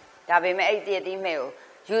ကမ်းပဲ ဒါပေမဲ့အဲ့တည့်တည်းမဲ့ကို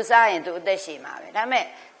ယူစားရင်သူအသက်ရှင်မှာပဲဒါပေမဲ့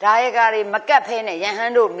ဒါရကာတွေမကတ်ဖဲနဲ့ယဟ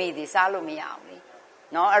န်တို့မိသည်စားလို့မရအောင်လေ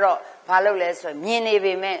နော်အဲ့တော့ဘာလုပ်လဲဆိုမြင်နေ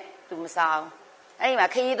ပေမဲ့သူမစားအောင်အဲ့ဒီမှာ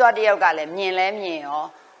ခရီးသွားတယောက်ကလည်းမြင်လဲမြင်ရော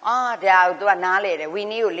ဒါကိုသူကနားလေတယ်ဝီ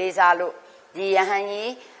နီးကိုလေးစားလို့ဒီယဟန်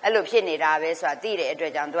ကြီးအဲ့လိုဖြစ်နေတာပဲဆိုတာသိတဲ့အတွ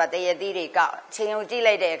က်ကြောင့်သူကတရသီးတွေကောက်ချိန်ုံကြည့်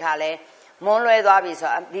လိုက်တဲ့အခါလဲမွန်းလွဲသွားပြီဆို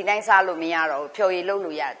တာဒီတိုင်းစားလို့မရတော့ဘူးဖြော်ရည်လုပ်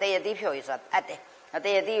လို့ရတယ်တရသီးဖြော်ရည်ဆိုတာအပ်တယ်တ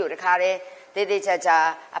ရသီးကိုတခါတည်းတေးသေးချာချာ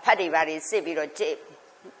အဖတ်တွေပါတွေစစ်ပြီးတော့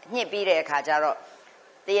ညှစ်ပြီးတဲ့အခါကျတော့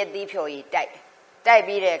တရသီးဖြော်ရည်တိုက်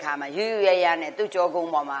ပြီးတဲ့အခါမှာယူရရနဲ့သူ့ကြောကု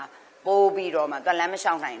န်းပေါ်မှာပိုးပြီးတော့မှသူလမ်းမ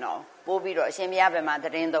လျှောက်နိုင်တော့ပိုးပြီးတော့အရှင်ဘုရားဘယ်မှာတ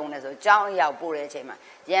ရင်သုံးလဲဆိုကြောင်းအရောက်ပို့တဲ့အချိန်မှာ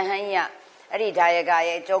ယဟန်ကြီးကအဲ့ဒီဒါယကာ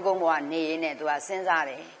ရဲ့ကြောကုန်းပေါ်ကနေရင်းနဲ့သူကစဉ်းစား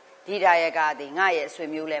တယ်ဒီဒါယကာသည်ငါရဲ့ဆွေ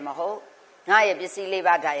မျိုးလည်းမဟုတ်ငါရဲ့ပစ္စည်းလေး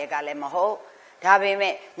ပါဒါယကာလည်းမဟုတ်ဒါပေ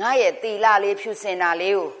မဲ့ငါရဲ့တီလာလေးဖြူစင်တာ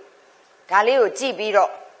လေးကိုဒါလေးကိုကြည့်ပြီး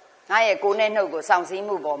တော့ငါရဲ့ကိုယ်နဲ့နှုတ်ကိုစောင့်စည်း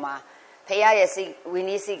မှုပေါ်မှာဖခင်ရဲ့ဝီ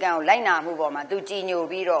နီးစီကံကိုလိုက်နာမှုပေါ်မှာသူကြည်ညို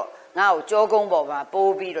ပြီးတော့ငါ့ကိုကြောကုန်းပေါ်မှာ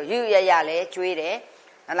ပိုးပြီးတော့ယူရလဲကျွေးတယ်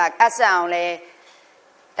ဟလာအဆက်အောင်လဲ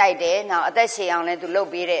တိုက်တယ်နောက်အသက်ရှင်အောင်လဲသူလှုပ်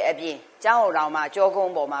ပေးတဲ့အပြင်ကျောင်းတော်မှာကြောကု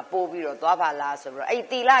န်းပေါ်မှာပိုးပြီးတော့သွားပါလားဆိုပြီးတော့အဲ့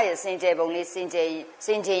တီလာရဲ့စင်ကြယ်ပုံလေးစင်ကြယ်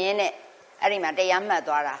ရင်းနဲ့အဲ့ဒီမှာတရားမှတ်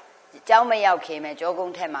သွားတာကျောင်းမရောက်ခင်မဲ့ကြောကု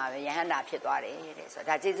န်းထက်မှာပဲယဟန္တာဖြစ်သွားတယ်တဲ့ဆို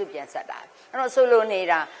တော့ဒါကျေးဇူးပြန်ဆက်တာအဲ့တော့ဆိုလိုနေ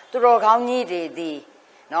တာသူတော်ကောင်းကြီးတွေဒီ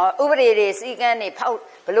နော်ဥပဒေတွေစီကံတွေဖောက်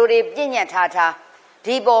ဘလို့တွေပြည့်ညတ်ထား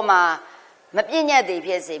ဒီပေါ်မှာမပြည့်ညတ်သည်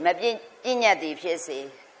ဖြစ်စေမပြည့်ညတ်သည်ဖြစ်စေ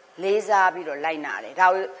လေးစားပြီးတော့လိုက်နာတယ်ဒါ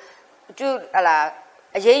သူဟလာ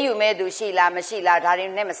အရေးယူမဲ့သူရှိလားမရှိလားဒါတွေ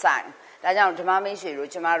နဲ့မဆိုင်ဒါကြောင့်ဓမ္မမိတ်ဆွေတို့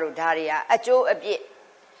ကျမတို့ဒါတွေကအကျိုးအပြစ်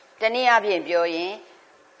တနည်းအားဖြင့်ပြောရင်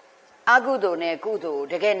အကုသိုလ်နဲ့ကုသိုလ်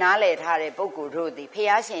တကယ်နားလည်ထားတဲ့ပုဂ္ဂိုလ်တို့သည်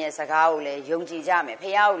ဖះရှင်ရဲ့စကားကိုလည်းယုံကြည်ကြမယ်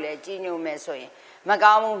ဖះကိုလည်းကြည်ညိုမယ်ဆိုရင်မ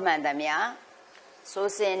ကောင်းမှုမှန်သမျှ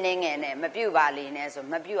စိုးစင်းနေငယ်နဲ့မပြုတ်ပါလေနဲ့ဆို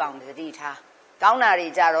မပြုတ်အောင်သတိထားကောင်းတာတွေ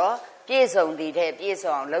ကြတော့ပြည့်စုံတည်တဲ့ပြည့်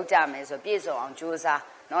စုံအောင်လုပ်ကြမယ်ဆိုပြည့်စုံအောင်ကြိုးစား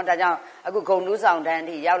နော်ဒါကြောင့်အခုဂုံတူးဆောင်တန်း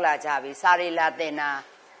ထိရောက်လာကြပြီစာရီလာတင်တာ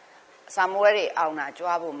စာမွဲတွေအောင်တာ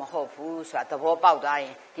ကြွားဖို့မဟုတ်ဘူးဆိုတာသဘောပေါက်သွားရ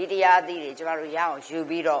င်ဒီတရားအသီးတွေကျမတို့ရအောင်ယူ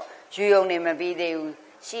ပြီးတော့ယူုံနေမပြီးသေးဘူး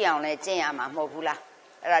ရှိအောင်လဲကျင့်ရမှာမဟုတ်ဘူးလား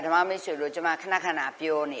အဲ့ဒါဓမ္မမိတ်ဆွေတို့ကျမခဏ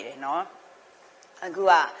ပြောနေတယ်နော်အခု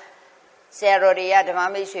ကဆရာတော်တွေကဓမ္မ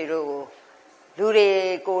မိတ်ဆွေတို့ကိုလူတွေ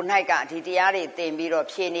ကို၌ကဒီတရားတွေသင်ပြီးတော့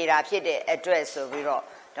ဖြေနေတာဖြစ်တဲ့အတွက်ဆိုပြီးတော့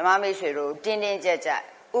ဓမ္မမိတ်ဆွေတို့တင်းကြပ်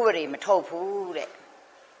ဥပဒေမထုတ်ဘူးတဲ့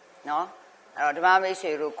နော်အဲ့တော့ဓမ္မမိတ်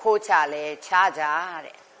ဆွေတို့ခိုးချလဲချကြ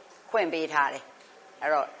တဲ့ခွင့်ပေးထားတယ်အဲ့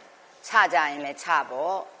တော့ချကြရင်လဲချ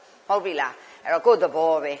ပေါ့ဟုတ်ပြီလားအဲ့တော့ကိုယ့်သ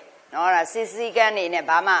ဘောပဲနော်အဲ့ဒါစီကန်းနေနဲ့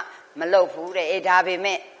ဘာမှမလုပ်ဘူးတဲ့အေးဒါပေ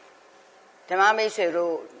မဲ့ဓမ္မမိတ်ဆွေ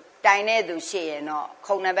တို့တိုင်တဲ့သူရှိရင်တော့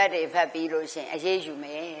ခုံနံပါတ်တွေဖတ်ပြီးလို့ရှိရင်အရေးယူမ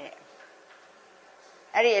ယ်တဲ့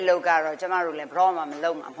အဲ့ဒီအလုပ်ကတော့ကျမတို့လည်းဘရောမှမ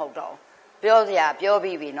လုပ်မှာမဟုတ်တော့ပြောစရာပြော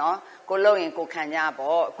ပြီးပြီနော်ကိုလုပ်ရင်ကိုခံကြ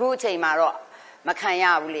ပေါ့အခုအချိန်မှာတော့မခံရ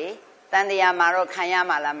ဘူးလေတန်တရားမှာတော့ခံရ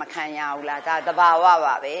မှာလားမခံရဘူးလားဒါသဘာဝ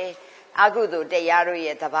ပါပဲအကုသိုလ်တရားတို့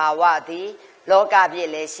ရဲ့သဘာဝသည်လောကပြည့်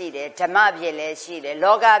လည်းရှိတယ်ဓမ္မပြည့်လည်းရှိတယ်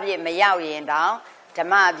လောကပြည့်မရောက်ရင်တောင်ဓမ္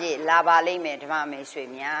မပြည့်လာပါလိမ့်မယ်ဓမ္မမေဆွေ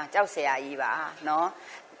များကြောက်เสียကြီးပါနော်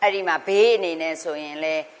အဲ့ဒီမှာဘေးအနေနဲ့ဆိုရင်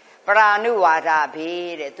လေပရာနုဝါဒ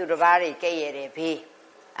ဘေးတဲ့သူတစ်ပါးတွေကဲ့ရဲ့တယ်ဘေး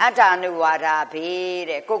အတ္တနုဝါဒဘေး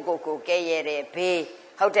တဲ့ကိုကဲ့ရဲ့တယ်ဘေး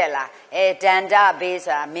ဟုတ်တယ်လားဒန္တဘေး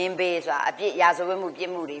ဆိုတာမင်းဘေးဆိုတာအပြစ်ရာဇဝတ်မှုပြ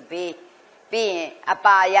စ်မှုတွေဘေးပြီးရင်အ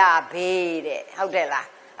ပါယဘေးတဲ့ဟုတ်တယ်လား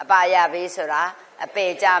အပါယဘေးဆိုတာအပေ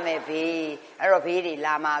ကြမဲ့ဘေးအဲ့တော့ဘေးတွေ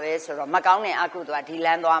လာမှာပဲဆိုတော့မကောင်းတဲ့အကုသိုလ်ကဒီလ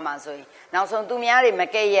န်းသွားမှာဆိုရင်နောက်ဆုံးသူများတွေမ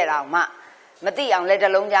ကဲ့ရဲ့တောင်မှမသိအောင်လက်တ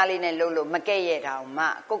လုံးကြားလေးနဲ့လို့မကဲ့ရဲ့တောင်မှ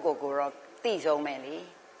ကိုတော့သိဆုံးမယ်လေ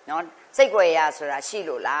နော်စိတ်ွယ်ရဆိုတာရှိ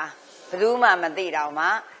လို့လားဘယ်သူမှမသိတော့မှ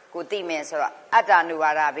ကိုသိမယ်ဆိုတော့အတ္တနု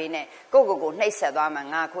ဝါဒဘေးနဲ့ကိုနှိပ်ဆက်သွားမှ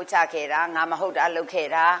ငါခိုးချခဲ့တာငါမဟုတ်တာလုပ်ခဲ့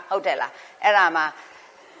တာဟုတ်တယ်လားအဲ့ဒါမှ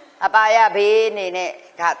အပါယဘေးအနေနဲ့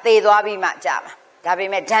ကသေသွားပြီးမှကြာမှာဒါပေ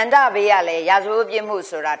မဲ့ဒန္တဘေးကလည်းရာဇဝတ်ပြစ်မှု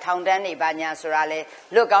ဆိုတာထောင်တန်းနေပါညာဆိုတာလေ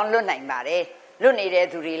လွတ်ကောင်းလွတ်နိုင်ပါတယ်လွတ်နေတဲ့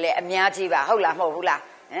သူတွေလည်းအများကြီးပါဟုတ်လားမဟုတ်ဘူးလား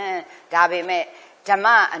ဒါပေမဲ့ဓမ္မ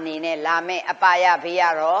အနေနဲ့လာမဲ့အပါယဘေးက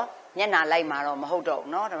တော့မျက်နှာလိုက်မှာတော့မဟုတ်တော့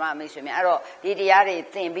ဘူးเนาะဓမ္မမိတ်ဆွေများအဲ့တော့ဒီတရားတွေ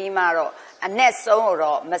သင်ပြီးမှတော့အ내ဆုံး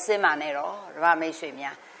တော့မစင်ပါနဲ့တော့ဓမ္မမိတ်ဆွေ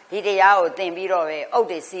များဒီတရားကိုသင်ပြီးတော့ပဲအုတ်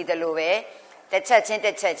တွေစီးတယ်လို့ပဲတစ်ချက်ချ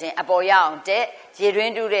င်းအပေါ်ရအောင်တက်ရေတွ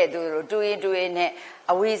င်းတူးတဲ့သူတို့တူရင်နဲ့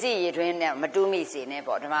အဝီစီရေတွင်းနဲ့မတူးမိစေနဲ့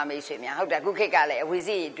ပေါ့ဓမ္မမိတ်ဆွေများဟုတ်တယ်ခုခေတ်ကလည်းအဝီ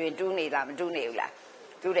စီရေတွင်းတူးနေလားမတူးနေဘူးလား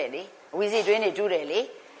တူးတယ်လေအဝီစီတွင်းနေတူးတယ်လေ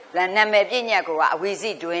နာမည်ပြည့်ညက်ကအဝီစီ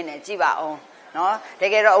တွင်းနဲ့ကြည့်ပါအောင်နော်တ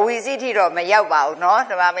ကယ်တော့အဝီစီထိတော့မရောက်ပါဘူးနော်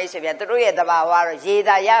ဓမ္မမိတ်ဆွေများတို့ရဲ့သဘာဝတော့ရေ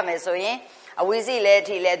သာရမယ်ဆိုရင်အဝီစီလည်းအ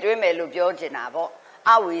ထိလည်းတွင်းမယ်လို့ပြောချင်တာပေါ့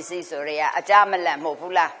အဝီစီဆိုရဲအကြမလန့်မဟုတ်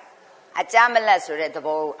ဘူးလား အကြမလက်ဆိုတဲ့သ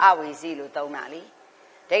ဘောကိုအဝီစီလို့သုံးတာလေ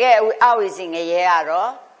တကယ်အဝီစီငရဲက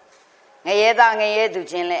တော့ငရဲသားငရဲသူ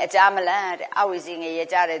ချင်းလဲအကြမလက်တဲ့အဝီစီငရဲ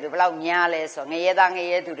ကြတဲ့သူဘလောက်များလဲဆိုငရဲသားင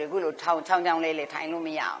ရဲသူတွေခုလိုထောင်ချောင်းချောင်းလေးထိုင်လို့မ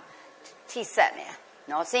ရအောင်ထိဆက်နေတာ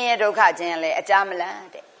နော်ဆင်းရဲဒုက္ခချင်းလဲအကြမလက်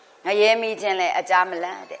တဲ့ငရဲမိချင်းလဲအကြမလ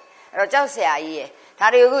က်တဲ့အဲ့တော့ကြောက်เสียကြီးရဲ့ဒါ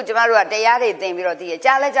တွေကိုကျမတို့ကတရားတွေသင်ပြီးတော့သိရ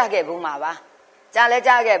ကြားလဲကြားခဲ့ဘူးမှာပါကြားလဲ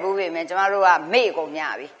ကြားခဲ့ဘူးပြီမယ်ကျမတို့ကမေ့ကုန်ည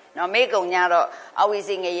ပြီနော်မေ့ကုန်ညတော့အဝီ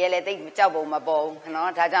စီငရဲလဲတိတ်ကြောက်ပုံမပေါ်ဘူး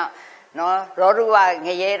နော်ဒါကြောင့်နော်ရောဒုကင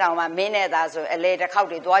ရဲတောင်မှမင်းနဲ့သားဆိုအလေတစ်ခေါက်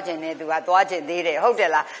တွေသွားကျင်နေသူကသွားကျင်သေးတယ်ဟုတ်တ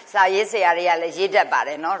ယ်လားစာရေးဆရာတွေကလည်းရေးတတ်ပါတ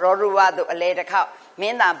ယ်နော်ရောဒုကသူအလေတစ်ခေါက်မ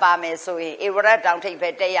င်းသာပါမယ်ဆိုရင်ဧဝရတောင်ထိပ်ပဲ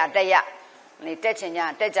တက်ရနေတက်ချင်ကြ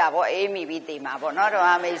တက်ကြပေါ့အေးမိပြီးတည်မှာပေါ့နော်တော်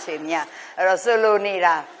မိတ်ဆွေများအဲ့တော့ဆိုလိုနေ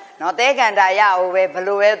တာနော်တဲကန်တာရအောင်ပဲဘ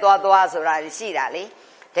လို့ပဲသွားဆိုတာရှိတာလေ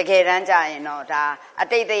တကယ်တမ်းကြရင်တော့ဒါအ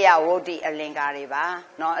တိတ်တရဝုဒ္ဓိအလင်္ကာတွေပါ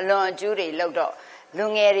နော်အလွန်အကျူးတွေလောက်တော့လူ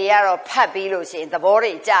ငယ်တွေကတော့ဖတ်ပြီးလို့ရှိရင်သဘော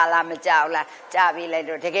တွေကြလားမကြဘူးလားကြပြီးလိုက်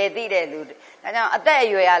တော့တကယ်သိတဲ့လူဒါကြောင့်အသက်အ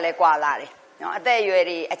ရွယ်ကလည်းကွာလာတယ်နော်အသက်အရွယ်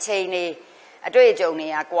တွေအချိန်တွေအတွေ့အကြုံတွေ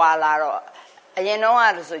ကကွာလာတော့အရင်တော့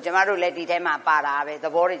ကဆိုကျမတို့လည်းဒီထဲမှာပါတာပဲသ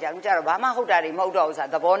ဘောတွေကြအခုကျတော့ဘာမှဟုတ်တာတွေမဟုတ်တော့ဘူးဆို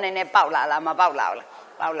တာသဘောနည်းနည်းပေါက်လာလားမပေါက်လာဘူးလား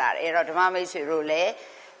ပေါက်လာတယ်အဲ့တော့ဓမ္မမိတ်ဆွေတို့လည်း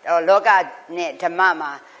လောကနဲ့ဓမ္မ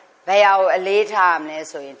မှာဘယ်ဟာကိုအလေးထားမလဲ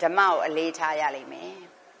ဆိုရင်ဓမ္မကိုအလေးထားရလိမ့်မယ်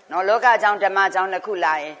နော်လောကကြောင့်ဓမ္မကြောင့်တစ်ခု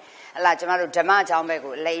လာရင်ဟလာကျမတို့ဓမ္မကြောင့်ပဲ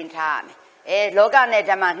ကိုလိန်ထားရမယ်လောကနဲ့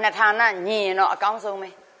ဓမ္မနှစ်ဌာနညင်ရင်တော့အကောင်းဆုံးပဲ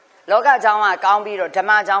လောကကြောင့်ကကောင်းပြီးတော့ဓမ္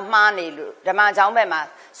မကြောင့်မှားနေလို့ဓမ္မကြောင့်ဘက်မှာ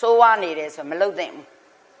စိုးဝါနေတယ်ဆိုမလုပ်သင့်ဘူး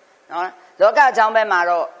နော်လောကကြောင့်ဘက်မှာ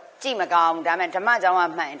တော့ကြည့်မကောင်းဘူးဒါပေမဲ့ဓမ္မကြောင့်က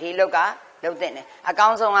မှန်ဒီလောကလုပ်သင့်တယ်အကော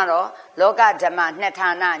င်းဆုံးကတော့လောကဓမ္မနှစ်ဌာ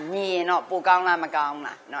နညင်ရင်တော့ပိုကောင်းလားမကောင်း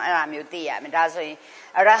လားနော်အဲ့ဒါမျိုးသိရမယ်ဒါဆိုရင်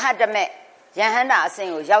အရဟတမေယဟန္တာအစဉ်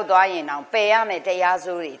ကိုရောက်သွားရင်တော့ပယ်ရမယ်တရား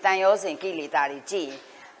စိုးတွေတန်ရောစဉ်ကိလေသာတွေကြည့်ရင်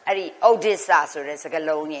အဲ့ဒီဩဒိစ္စဆိုတဲ့စကား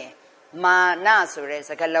လုံးရဲ့မာနဆိုတဲ့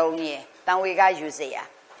စကားလုံးရဲ့တန်ဝေကယူเสีย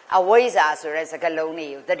အဝိဇ္ဇာဆိုတဲ့စကားလုံးတွေ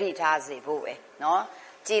ကိုသတိထားစေဖို့ပဲနော်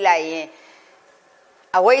ကြည့်လိုက်ရင်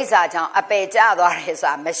အဝိဇ္ဇာကြောင့်အပယ်ကျသွားတယ်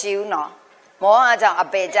ဆိုတာမရှိဘူးနော်မောဟကြောင့်အ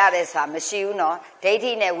ပယ်ကျတယ်ဆိုတာမရှိဘူးနော်ဒိဋ္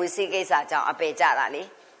ဌိနဲ့ဝိသိကိစ္စကြောင့်အပယ်ကျတာလေ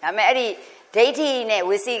ဒါပေမဲ့အဲ့ဒီဒိဋ္ဌိနဲ့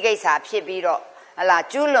ဝိသိကိစ္စဖြစ်ပြီးတော့ဟလာ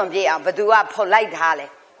ကျူးလွန်ပြည့်အောင်ဘသူကဖုတ်လိုက်ထားလဲ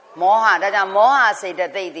မောဟဒါကြောင့်မောဟစိတ်တ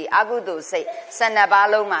သိက်ဒီအကုသိုလ်စိတ်12ပါး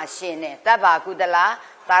လုံးမှာရှင်နေတဗ္ဗကုတလာ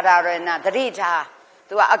သာဒရဏသတိထား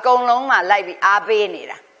သူကအကုန်လုံးမှာလိုက်ပြီးအားပေးနေ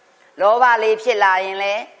တာလောဘလေးဖြစ်လာရင်လ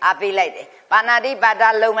ည်းအားပေးလိုက်တယ်ပါဏာတိပါဒ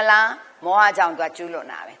လုံးမလားမောဟကြောင့်သူကကျူးလွန်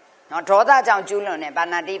တာပဲနော်ဒေါသကြောင့်ကျူးလွန်တယ်ပါ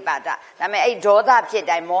ဏာတိပါဒဒါပေမဲ့အဲ့ဒေါသဖြစ်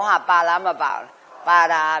တိုင်းမောဟပါလားမပါဘူးပါ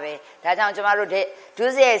တာပဲဒါကြောင့်ကျမတို့ဒု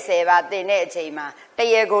စရိုက်10ပါးသင်တဲ့အချိန်မှာတ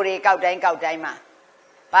ရေကိုတွေကောက်တိုင်းမှာ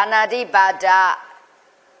ပါဏာတိပါဒ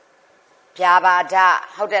ဗျာပါဒ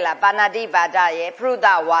ဟုတ်တယ်လားပါဏာတိပါဒရဲ့ပရုဒ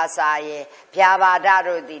ဝါစာရဲ့ဗျာပါဒ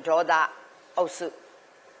တို့သည်ဒေါသအုပ်စု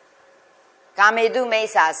ကာမေတုမိ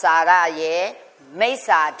စ္ဆာစာရရဲ့မိစ္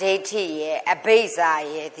ဆာဒိဋ္ဌိရဲ့အဘိဇ္ဇာ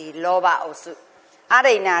ရဲ့ဒီလောဘအုပ်စုအ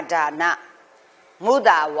ရိဏဒါနမုဒ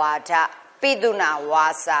ဝါဒပိတုနာဝါ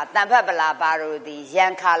စာတံဖတ်ပလာပါတို့သည်ယံ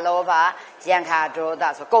ခါလောဘယံခါဒေါသ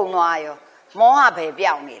ဆိုကုံသွားရောမောဟပဲ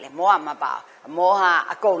ပြောင်းနေလေမောဟမပါမောဟ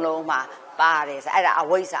အကုန်လုံးမှာပါတယ်ဆိုအဲ့ဒါအ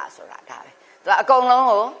ဝိဇ္ဇာဆိုတာဒါပဲသူကအကုန်လုံး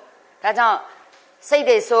ကိုဒါကြောင့်စိတ်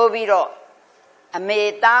တွေဆိုးပြီးတော့အမေ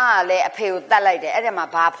သားကလည်းအဖေကိုတတ်လိုက်တယ်အဲ့ဒါမှ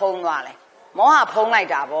ဘာဖုံးသွားလဲမောဟဖုံးလိုက်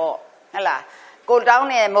တာပေါ့ဟုတ်လားကိုတောင်း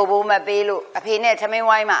နေမဟုတ်ဘူးမပေးလို့အဖေနဲ့ထမင်း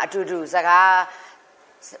ဝိုင်းမှာအတူတူစ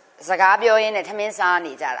ကားပြောရင်းနဲ့ထမင်းစား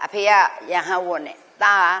နေကြတာအဖေကရဟန်းဝတ်နဲ့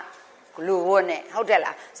သားကလူဝတ်နဲ့ဟုတ်တယ်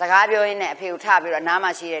လားစကားပြောရင်းနဲ့အဖေကိုထပြီးတော့နား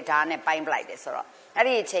မှာရှိတဲ့ဓာတ်နဲ့ပိုင်းပလိုက်တယ်ဆိုတော့အဲ့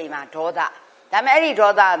ဒီအချိန်မှာဒေါသဒါပေမဲ့အဲ့ဒီ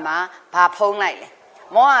ဒေါသမှာဘာဖုံးလိုက်လဲ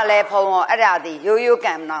မောဟလည်းဖုံးရောအဲ့ဒါဒီရိုးရိုး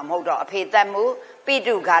ကံတော့မဟုတ်တော့အဖေတတ်မှုပိ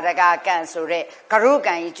တုဃာတကကံဆိုတဲ့ဂရု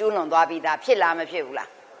ကံကြီးကျူးလွန်သွားပြီးသားဖြစ်လားမဖြစ်ဘူးလား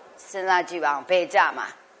စဉ်းစားကြည့်ပါအောင်ဘယ်ကြမှာ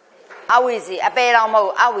အဝိဇ္ဇီအပေတော်မဟု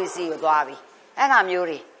တ်အဝိဇ္ဇီကိုသွားပြီအဲ့ဒါမျိုး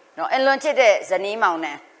တွေနော်အလွန်ချစ်တဲ့ဇနီးမောင်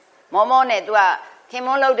နှံမောမောနဲ့ तू ကခင်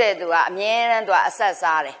မွန်းလုပ်တဲ့ तू ကအမြဲတမ်း तू ကအဆက်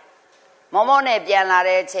စားတယ်မောမောနဲ့ပြန်လာ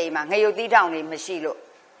တဲ့အချိန်မှာငရုတ်သီးတောင်လေးမရှိလို့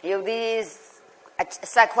ငရုတ်သီးအ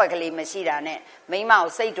ဆက်ခွက်ကလေးမရှိတာနဲ့မိမကို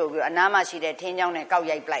စိတ်တူပြီးအနားမှာရှိတဲ့ထင်းချောင်းနဲ့ကောက်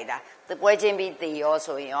ရိုက်ပလိုက်တာသူပွဲချင်းပြီးတည်ရော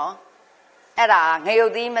ဆိုရင်ရောအဲ့ဒါငရု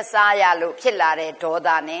တ်သီးမစားရလို့ဖြစ်လာတဲ့ဒေါသ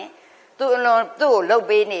နဲ့သူ့အလွန်သူ့ကိုလှုပ်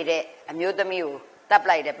ပေးနေတဲ့အမျိုးသမီးကိုတပ်ပ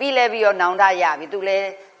လိုက်တယ်ပြီးလဲပြီးတော့နောင်တရပြီသူလည်း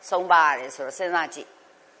ဆုံးပါရတယ်ဆိုတော့စဉ်းစားကြည့်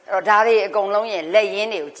အဲ့တော့ဒါတွေအကုန်လုံးရဲ့လက်ရင်း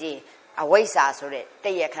တွေကိုကြည့်အဝိဇ္ဇာဆိုတဲ့တ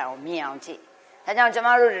ည့်ရခံကိုမြင်အောင်ကြည့်ဒါကြောင့်ကျမ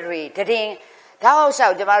တို့တွေတည်တောက်လျှော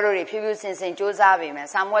က်ကျမတို့တွေဖြူဖြူစင်စင်စူးစမ်းပေမဲ့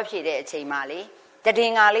စာမွက်ဖြည့်တဲ့အချိန်မှလေတ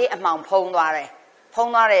ည်ငါလေးအမှောင်ဖုံးသွားတယ်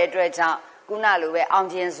ဖုံးသွားတဲ့အတွက်ကြောင့်ခုနလိုပဲအောင်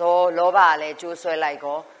ကျင်စောလောဘလည်းကျိုးဆွဲလိုက်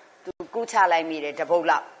ကောသူကူးချလိုက်မိတယ်တပုတ်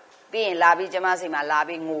လောက် ပြီးရင်လာပြီးကျမစီမှာလာ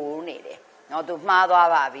ပြီးငိုနေတယ်နော်သူမှားသွား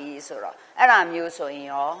ပါပြီဆိုတော့အဲ့ဒါမျိုးဆိုရင်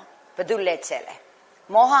ရောဘယ်သူလက်ချက်လဲ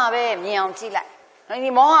မောဟပဲမြင်အောင်ကြည့်လိုက်နော်ဒီ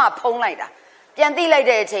မောဟဖုံးလိုက်တာပြန်သိလိုက်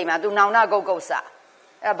တဲ့အချိန်မှာသူနောင်နာကုတ်ကုတ်စ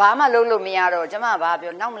အဲ့ဘာမှလုပ်လို့မရတော့ကျမဘာ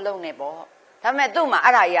ပြောနောက်မလုပ်နဲ့ပေါ့ဒါပေမဲ့သူ့မှာ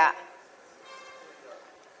အဲ့ဒါကြီးက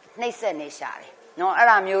နှိမ့်ဆက်နေရှာတယ်နော်အဲ့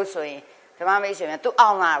ဒါမျိုးဆိုရင်ဓမ္မမိတ်ဆွေများသူအော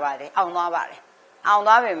င်လာပါတယ်အောင်သွားပါတယ်အောင်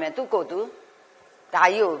သွားပေမဲ့သူ့ကိုယ်သူဒါ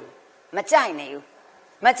ကြီးကိုမကြိုက်နေဘူး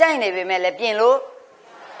မကြိုက်နေပေမဲ့လည်းပြင်လို့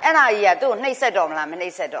အဲ့ဒါကြီးကသူ့ကိုနှိမ့်ဆက်တော့မလားမနှိ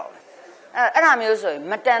မ့်ဆက်တော့ဘူးအဲ့ဒါမျိုးဆိုရင်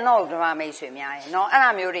မတန်တော့ဓမ္မမိတ်ဆွေများရဲ့နော်အဲ့ဒါ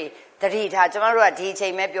မျိုးတွေတတိထားကျမတို့ကဒီအချိ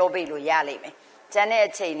န်ပဲပြောပြလို့ရလိမ့်မယ်ကျန်တဲ့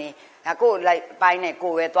အချိန်နေကိုယ်လိုက်ပိုင်းနဲ့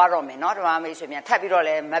ကိုယ်ပဲသွားတော့မယ်နော်ဓမ္မမိတ်ဆွေများထပ်ပြီးတော့လ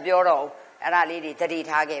ည်းမပြောတော့ဘူးအဲ့ဒါလေးတွေတတိ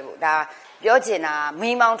ထားခဲ့ဖို့ဒါပြောချင်တာမိ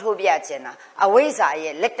မောင်းထိုးပြချင်တာအဝိဇ္ဇာ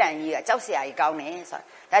ရဲ့လက်တန်ကြီးကကြောက်စရာကြီးကောင်းတယ်ဆို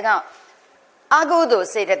တာဒါကြောင့်အကုသိုလ်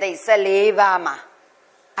စေတသိက်14ပါးမှာ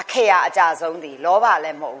အခရာအကြဆုံးသည်လောဘလ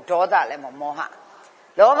ည်းမဟုတ်ဘူးဒေါသလည်းမဟုတ်မောဟ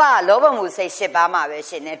လောဘမှုစိတ်10ပါးမှာပဲ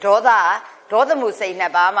ရှင်နေဒေါသမှုစိတ်2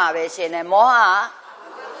ပါးမှာပဲရှင်နေမောဟ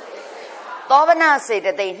သောဗနာစေတ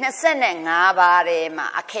သိက်25ပါးထဲမှာ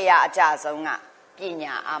အခရာအကြဆုံးကပ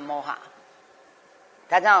ညာအမောဟ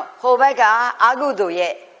ဒါကြောင့်ဟိုဘက်ကအကုသိုလ်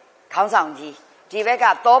ရဲ့ခေါင်းဆောင်ကြီးဒီဘက်က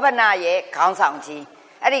သောဗနာရဲ့ခေါင်းဆောင်ကြီး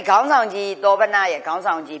အဲ့ဒီခေါင်းဆောင်ကြီးသောဗနာရဲ့ခေါင်း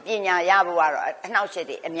ဆောင်ကြီးပညာရဖို့ကတော့အနှောက်အယှက်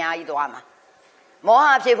တွေအများကြီးသွားမှာမောဟ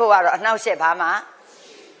ဖြစ်ဖို့ကတော့အနှောက်အယှက်ဘာမှ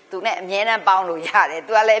သူနဲ့အမြဲတမ်းပေါင်းလို့ရတယ်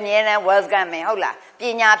သူကလည်းအမြဲတမ်း welcome မယ်ဟုတ်လားပ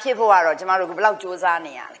ညာဖြစ်ဖို့ကတော့ကျမတို့ကဘယ်လောက်စူးစမ်း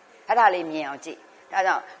နေရလဲအဲ့ဒါလေးမြင်အောင်ကြည့်ဒါ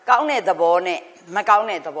ကြောင့်ကောင်းတဲ့သဘောနဲ့မကောင်း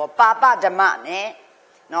တဲ့သဘောပါပဓမ္မနဲ့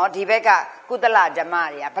နော်ဒီဘက်ကကုသလဓမ္မ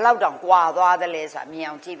တွေကဘယ်လောက်တောင်ကွာသွားသလဲဆိုတာမြင်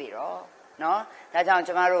အောင်ကြည့်ပြီတော့နော်ဒါကြောင့်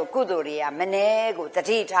ကျမတို့ကုသိုလ်တွေကမနှဲကိုတ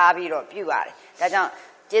တိထားပြီးတော့ပြုရတယ်ဒါကြောင့်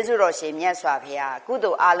ကျေးဇူးတော်ရှင်မြတ်စွာဘုရားကု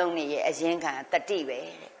သိုလ်အလုံးတွေရဲ့အရင်ခံတတိပဲ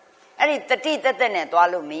တဲ့အဲ့ဒီတတိတက်တက်နဲ့သွား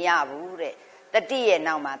လို့မရဘူးတဲ့တတိရဲ့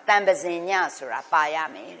နောက်မှာတန်ပစင်ညဆိုတာပါရ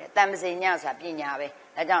မယ်တဲ့တန်ပစင်ညဆိုတာပညာပဲ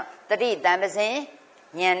ဒါကြောင့်တတိတန်ပစင်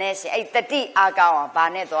ဉာဏ်နဲ့ရှင်အဲ့တတိအားကောင်းအောင်ဘာ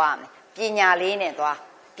နဲ့သွားရမလဲပညာလေးနဲ့သွား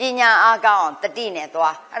ပညာအားကောင်းအောင်တတိနဲ့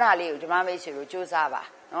သွားအဲ့ဒါလေးကိုဓမ္မမိတ်ဆွေတို့စူးစမ်းပါ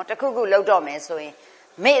နော်တခုခုလောက်တော့မယ်ဆိုရင်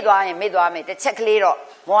မေ့သွားရင်မေ့သွားမယ်တစ်ချက်ကလေးတော့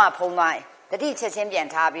မောဟဖုံးသွားရင်တတိချက်ချင်းပြန်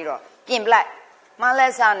ထားပြီးတော့ပြင်ပလိုက်မှန်းလ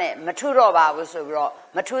က်စနဲ့မထုတော့ပါဘူးဆိုပြီးတော့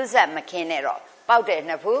မထုဆက်မခင်းနဲ့တော့ပေါက်တဲ့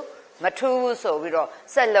နှစ်ဖူးမထူးဘူးဆိုပြီးတော့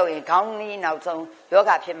ဆက်လို့ရင်ခေါင်းကြီးနောက်ဆုံးယော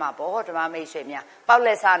ဂဖြစ်မှာပေါ့ဓမ္မမိတ်ဆွေများပေါက်လ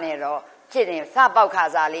က်စနဲ့တော့ဖြစ်ရင်စပေါက်ခါ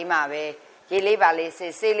စားလေးမှပဲရေလေးပါလေး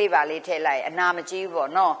ဆေးလေးပါလေးထည့်လိုက်အနာမကြီးဘူး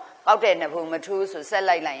ပေါ့နော်ပေါက်တဲ့နှစ်ဖူးမထူးဆိုဆက်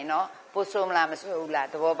လိုက်ရင်နော်ပို့ဆိုးမလားမဆိုးဘူးလား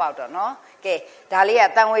သဘောပေါက်တော့နော်ကဲဒါလေးက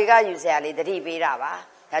တန်ဝေကယူစရာလေးတတိပေးတာပါ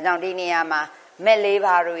ဒါကြောင့်ဒီနေရာမှာမက်လေး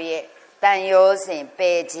ပါတို့ရဲ့တန်ရောစဉ်ပ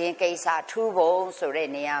ယ်ခြင်းကိစ္စထူးပုံဆိုတဲ့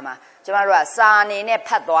နေရာမှာကျမတို့ကစာအနေနဲ့ဖ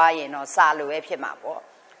တ်သွားရင်တော့စာလိုပဲဖြစ်မှာပေါ့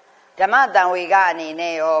ဓမ္မတန်ဝေကအနေ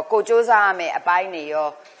နဲ့ရောကိုစူးစမ်းရမယ်အပိုင်းတွေရော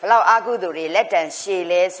ဘလောက်အကုသိုလ်တွေလက်တန်ရှည်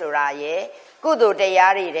လဲဆိုတာရဲ့ကုသိုလ်တ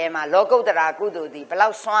ရားတွေထဲမှာလောကုတ္တရာကုသိုလ်သည်ဘလော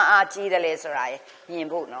က်ဆွမ်းအားကြီးတယ်လဲဆိုတာရဲ့မြင်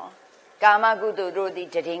ဖို့နော်ကာမကုသိုလ်တို့သည်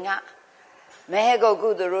တည်ငါမဟေကုတ်ကု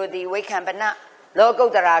သိုလ်တို့သည်ဝိခံပနလောကု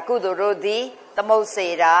တ္တရာကုသိုလ်တို့သည်သမုတ်စေ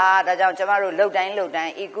တာဒါကြောင့်ကျမတို့လှုပ်တိုင်း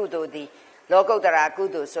ဤကုသိုလ်သည်လောကုတ္တရာကု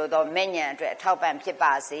သိုလ်ဆိုတော့မဲ့ညာအတွက်အထောက်ပံ့ဖြစ်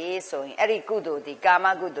ပါစေဆိုရင်အဲ့ဒီကုသိုလ်သည်ကာမ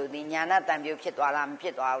ကုသိုလ်သည်ညာဏတံပြုဖြစ်သွားလားမဖြ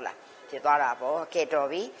စ်သွားဘူးလားဖြစ်သွားတာပေါ့ကဲတော်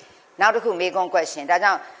ပြီနောက်တစ်ခုမေကွန် question ဒါ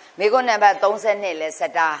ကြောင့်မေကွန်နံပါတ်32လဲစ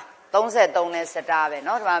တာ33လဲစတာပဲเน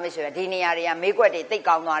าะဒီမှာမရှိဘူးဒီနေရာတွေကမေကွက်တွေတိတ်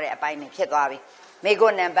ကောင်းသွားတဲ့အပိုင်းတွေဖြစ်သွားပြီမေကွ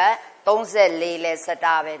န်နံပါတ်34လဲစ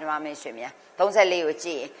တာပဲဒီမှာမရှိများ34ကိုကြ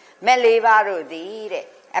ည့်ရင်မက်လေးပါးတို့သည်တဲ့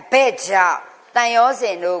အဘက်ကြောင့်တန်ရောစ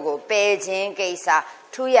င်တို့ကိုပယ်ခြင်းကိစ္စ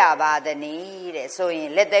ထူးရပါသည်နီတဲ့ဆိုရင်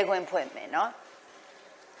လက်သေးခွင့်ဖွင့်မယ်เนาะ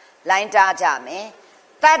လိုင်းတားကြမယ်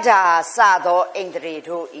တတ္ထာစသောဣန္ဒြေ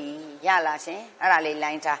တို့ဤရလားရှင်အဲ့ဒါလေး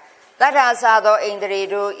လိုင်းတာတတ္ထာစသောဣန္ဒြေ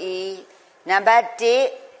တို့ဤနံပါတ်1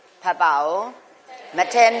ဖတ်ပါဦးမ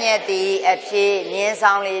ထဲမြက်သည်အဖြစ်မြင်း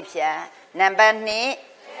ဆောင်လေးဖြတ်နံပါတ်2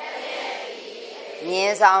မြ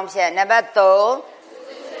င်းဆောင်ဖြတ်နံပါတ်3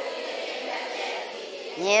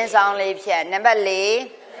မြင်းဆောင်လေးဖြတ်နံပါတ်4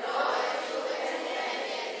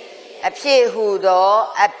အဖြစ်ဟူသော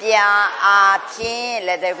အပြာအားဖြင့်လ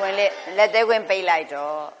က်သေးခွင်းပိတ်လိုက်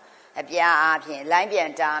တော့အပြာအားဖြင့်လိုင်းပြ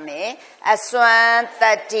န်တားမယ်အစွမ်းတ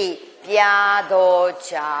တ္တိပြာသော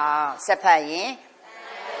ကြောင့်ဆက်ဖတ်ရင်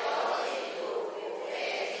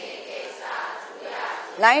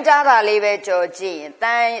လိုင်းတားတာလေးပဲကြော်ကြည့်ရင်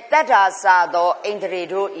တတ္ထာစာသောဣန္ဒြေ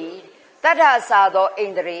တို့ဤတတ္ထာစာသောဣ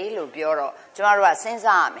န္ဒြေလို့ပြောတော့ကျမတို့ကစဉ်း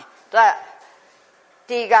စားရမယ်သူက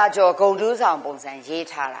တီကာကျော်ဂုံတူးဆောင်ပုံစံရေး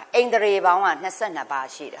ထားတာဣန္ဒြေပေါင်းက22ပါး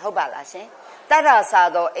ရှိတယ်ဟုတ်ပါလားရှင်တတ္ထာစာ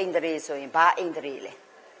သောဣန္ဒြေဆိုရင်ဘာဣန္ဒြေလဲ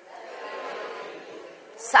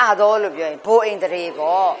စာသောလို့ပြောရင်ဘိုးဣန္ဒြေ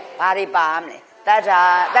ပေါ့ဘာတွေပါမလဲ တ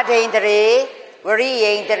တိန်တရေဝရိ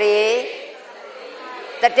ယိန်တရေ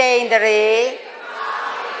တတိန်တရေ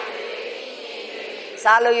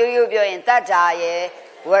စာလို့ရိုးပြောရင်တတ္ထာရဲ့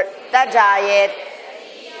တတ္ထာ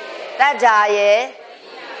ရဲ့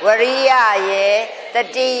ဝရိယရဲ့တ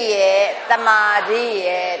တိရဲ့တမာတိ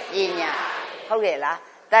ရဲ့ပညာဟုတ်ရဲ့လား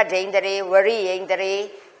တတ္ထိန်တရေဝရိယိန်တရေ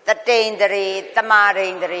တတိန်တရေတမာရိ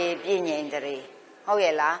န်တရေပညာတရေဟုတ်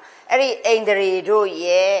ရဲ့လားအဲ့ဒီအိန္ဒြေတို့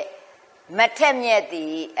ရဲ့မထက်မြက်သ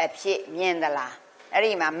ည်အဖြစ်မြင်သလားအဲ့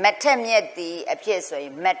ဒီမှာမထက်မြက်သည်အဖြစ်ဆိုရ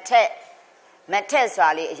င်မထက်စွာ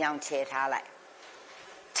လေးအယောင်ချဲထားလိုက်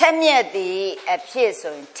ထက်မြက်သည်အဖြစ်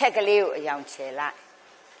ဆိုရင်ထက်ကလေးကိုအယောင်ချဲလိုက်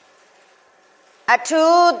အ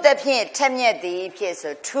ထူးသဖြင့်ထက်မြက်သည်ဖြစ်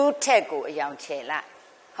ဆိုထူးထက်ကိုအယောင်ချဲလိုက်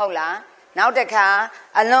ဟုတ်လားနောက်တစ်ခါ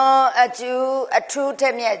အလွန်အကျူးအထူးထ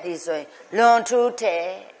က်မြက်သည်ဆိုရင်လွန်ထူးထက်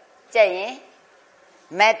ကြည့်ရင်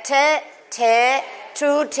မထက်ထဲ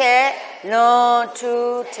ထူးထဲလွန်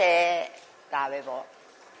ထူးထဲဒါပဲပေါ့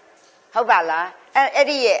ဟုတ်ပါလားအဲ့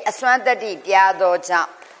ဒီရဲ့အစွမ်းတတ္တိပြသောကြော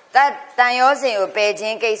င့်တန်ရောစဉ်ကိုပယ်ခြ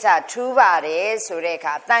င်းကိစ္စထူးပါတယ်ဆိုတဲ့အ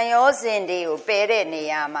ခါတန်ရောစဉ်တွေကိုပယ်တဲ့နေ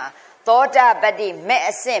ရာမှာသောတာပတ္တိမဲ့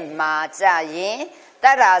အစစ်မှာကြရင်တ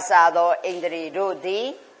တ္ထာစာသောဣန္ဒြေတို့သည်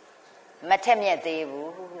မထက်မြက်သေး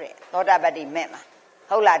ဘူးတဲ့သောတာပတ္တိမဲ့မှာ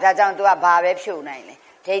ဟုတ်လားဒါကြောင့် तू ကဘာပဲဖြုတ်နိုင်လဲ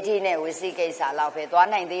ဒိဋ္ဌိနဲ့ဝစီကိစ္စလောက်ပဲသွား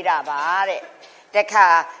နိုင်သေးတာပါတဲ့တခါ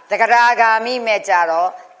တဂရာဂာမိမဲ့ကြတော့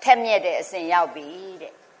ထက်မြက်တဲ့အစဉ်ရောက်ပြီ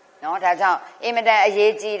တဲ့နော်ဒါကြောင့်အင်မတန်အ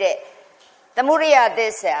ရေးကြီးတဲ့သမုဒိယသ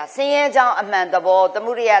စ္စာဆင်းရဲကြောင်းအမှန်သဘောသ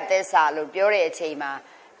မုဒိယသစ္စာလို့ပြောတဲ့အချိန်မှာ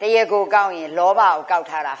တရေကိုကောက်ရင်လောဘကိုကောက်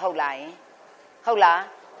ထားတာဟုတ်လားယင်ဟုတ်လား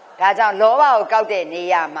ဒါကြောင့်လောဘကိုကောက်တဲ့နေ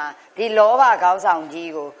ရာမှာဒီလောဘခေါင်းဆောင်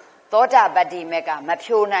ကြီးကိုသောတာပတ္တိမက်ကမ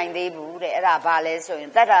ဖြိုနိုင်သေးဘူးတဲ့အဲ့ဒါဘာလဲဆိုရ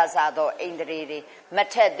င်တတ္ထာစာသောဣန္ဒြေတွေမ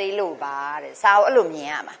ထက်သေးလို့ပါတဲ့စာကိုအဲ့လိုမြင်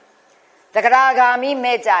ရမှာတဂရာဂာမိ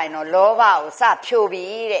မဲ့ကြရင်တော့လောဘကိုစဖြို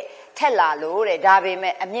ပြီးတဲ့ထက်လာလို့တဲ့ဒါပေ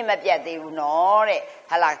မဲ့အမြင့်မပြတ်သေးဘူးနော်တဲ့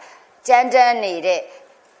ဟာလားကြမ်းတမ်းနေတဲ့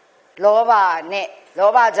လောဘနဲ့လော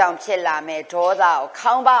ဘကြောင့်ဖြစ်လာမဲ့ဒေါသကို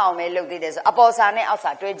ခေါင်းပအောင်ပဲလုပ်သေးတယ်ဆိုအပေါ်စာနဲ့အောက်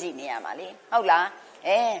စာတွဲကြည့်နေရမှာလေဟုတ်လား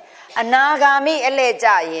အနာဂါမိအလဲကြ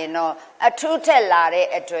ရင်တော့အထုထက်လာတဲ့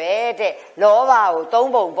အတွေ့တဲ့လောဘကို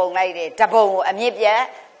သုံးပုံပုံလိုက်တဲ့တပုံကိုအမြင့်ပြတ်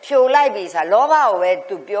ဖြိုလိုက်ပြီဆိုလောဘကိုပဲ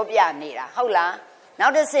သူပြောပြနေတာဟုတ်လားနော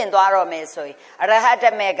က်တစ်ဆင့်သွားတော့မယ်ဆိုရင်အရဟတ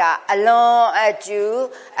မေကအလွန်အကျူ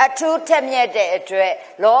အထုထက်မြက်တဲ့အတွက်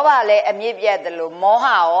လောဘလည်းအမြင့်ပြတ်တယ်လို့မောဟ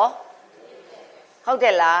ရောဟုတ်တ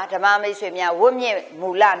ယ်လားဓမ္မမိတ်ဆွေများဝိမြင့်မူ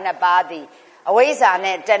လနှစ်ပါးသည်အဝိဇ္ဇာ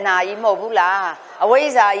နဲ့တဏှာကြီးမဟုတ်ဘူးလားအဝိ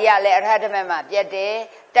ဇ္ဇာကြီးကလည်းအရဟတမေမှာပြတ်တယ်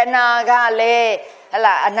တဏှာကလည်းဟ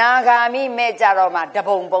လာအနာဂါမိမဲ့ကြတော့မှတ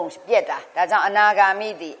ပုံပုံပြတ်တာဒါကြောင့်အနာဂါမိ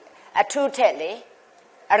သည်အထုထက်လေ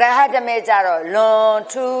အရဟတမေကြတော့လွန်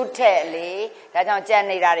ထူးထက်လေဒါကြောင့်ကြံ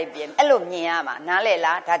နေတာတွေပြင်အဲ့လိုမြင်ရမှာနားလေ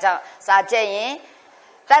လားဒါကြောင့်စာကြက်ရင်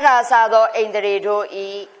တတ္ထာစာသောဣန္ဒြေတို့ဤ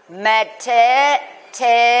မထက်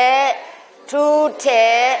ထဲထူးထဲ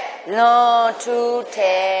လွန်ထူး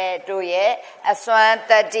ထဲတို့ရဲ့အစွမ်း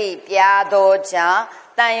တတ္တိပြားသောကြောင့်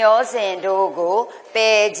တန်ရောစဉ်တို့ကိုပ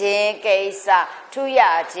ယ်ခြင်းကိစ္စထူးရ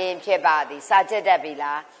ခြင်းဖြစ်ပါသည်စာကြက်တတ်ပြီ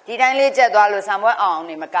လားဒီတိုင်းလေးကြက်သွားလို့ဆံပွဲအောင်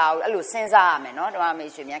နေမကဘူးအဲ့လိုစဉ်းစားရမယ်နော်ဓမ္မမိ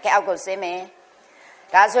တ်ဆွေများခဲအောက်ကိုဆင်းမယ်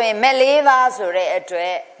ဒါဆိုရင်မဲ့၄ပါးဆိုတဲ့အတွ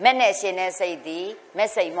က်မဲ့နဲ့ရှင်တဲ့စိတ်သည်မဲ့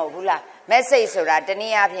စိတ်မဟုတ်ဘူးလားမဲ့စိတ်ဆိုတာတန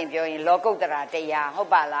ည်းအားဖြင့်ပြောရင်လောကုတ္တရာတရားဟု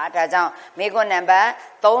တ်ပါလားဒါကြောင့်မိခွန်းနံပါတ်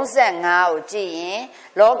35ကိုကြည့်ရင်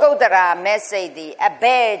လောကုတ္တရာမဲ့စိတ်သည်အ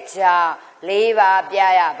ဘဲ့ကြောင့်၄ပါးပြ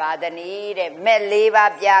ရပါသနည်းတဲ့မဲ့၄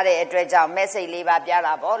ပါးပြတဲ့အတွက်ကြောင့်မဲ့စိတ်၄ပါးပြ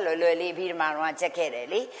တာပေါ့လွယ်လွယ်လေးအပြီးဓမ္မတော်ကချက်ခဲ့တယ်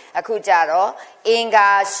လေအခုကြတော့အင်္ဂါ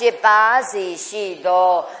၈ပါးစီရှိ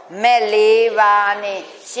သောမဲ့၄ပါးနဲ့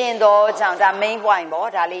ရှင်သောကြောင့်ဒါ main point ပေါ့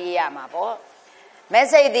ဒါလေးရေးရမှာပေါ့မဲ့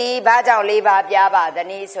စိတ်သည်ဘာကြောင့်၄ပါးပြပါသ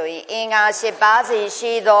နည်းဆိုရင်အင်္ဂါ၈ပါးစီ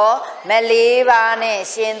ရှိသောမဲ့၄ပါးနဲ့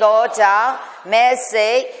ရှင်သောကြောင့်မဲ့စိ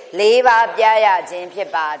တ်၄ပါးပြရခြင်းဖြစ်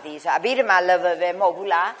ပါသည်ဆိုအဘိဓမ္မာ level ပဲမဟုတ်ဘူး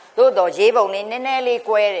လားသို့တော်ရေးပုံလေးနည်းနည်းလေး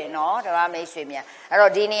ကွဲတယ်နော်ဓမ္မမိတ်ဆွေများအဲ့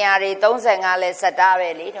တော့ဒီနေရာတွေ35လဲစက်တာပဲ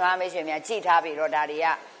လေဓမ္မမိတ်ဆွေများကြည့်ထားပြီတော့ဒါတွေက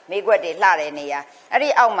မိကွက်တွေလှတဲ့နေရာအဲ့ဒီ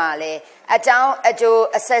အောက်မှာလဲအကြောင်းအကျိုး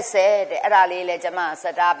အဆက်ဆက်တဲ့အဲ့ဒါလေးလဲကျွန်မစ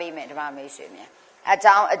က်တာပေးမယ်ဓမ္မမိတ်ဆွေများအ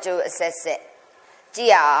ကြောင်းအကျိုးအဆက်ဆက်ကြ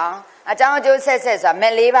ည့်အောင်အကြောင်းအကျိုးဆက်ဆက်ဆိုတာ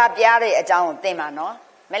မဲ့၄ပါးပြတဲ့အကြောင်းကိုသင်ပါနော်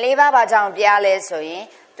မဲ့၄ပါးဘာကြောင့်ပြလဲဆိုရင်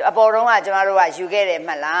အပေါ်တုန်းကကျမတို့ကယူခဲ့တယ်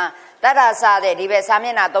မှတ်လားတတ္ထာစတဲ့ဒီဘက်စာမျ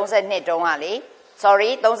က်နှာ32တုန်းကလေ sorry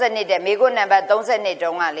 32တဲ့မိခွန်းနံပါတ်32တု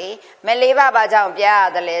န်းကလေမဲ့၄ပါးဘာကြောင့်ပြရ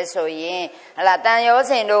တယ်လဲဆိုရင်ဟလာတန်ရော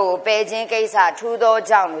စဉ်တို့ကိုပယ်ခြင်းကိစ္စထူးသော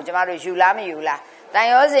ကြောင့်လို့ကျမတို့ယူလားမယူလား တန်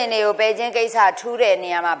ရောစဉ်တွေကိုပယ်ခြင်းကိစ္စထူးတဲ့နေ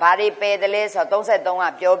ရာမှာဘာတွေပယ်တယ်လဲဆိုတော့33က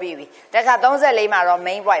ပြောပြီးပြီတခါ34မှာတော့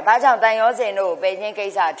main point ဘာကြောင့်တန်ရောစဉ်တို့ကိုပယ်ခြင်းကိ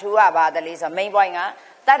စ္စထူးရပါတယ်လဲဆိုတော့ main point က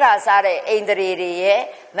တတ္တာစားတဲ့အိန္ဒြေတွေရဲ့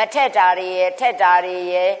မထက်တာတွေရဲ့ထက်တာတွေ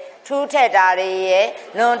ရဲ့ထူးထက်တာတွေရဲ့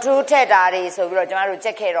လွန်ထူးထက်တာတွေဆိုပြီးတော့ကျွန်တော်တို့ချ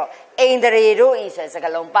က်ခဲ့တော့အိန္ဒြေတို့ဤဆိုစ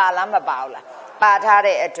ကားလုံးပါလားမပါဘူးလားပါထား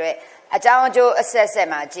တဲ့အတွက်အကြောင်းအကျိုးအဆက်ဆက်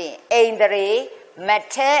မှာကြည့်အိန္ဒြေမ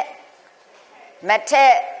ထက်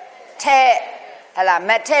ထက်ဟလာ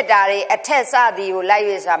မထက်တာတွေအထက်စသည်ကိုလိုက်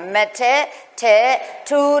ရဆိုတာမထက်ထက်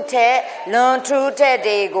ထူးထက်လွန်ထူးထက်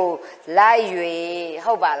တွေကိုလိုက်၍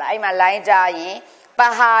ဟုတ်ပါလားအဲ့မှာလိုင်းကြရင်ပ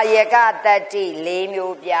ဟာယကတတ္တိ၄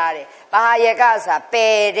မျိုးပြားတယ်ပဟာယကဆိုတာပ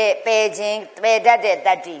ယ်တဲ့ပယ်ခြင်းပယ်တတ်တဲ့တ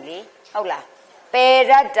တ္တိလေဟုတ်လားပယ်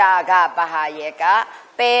ရတ္တာကပဟာယက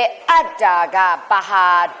ပယ်အတ္တာကပဟာ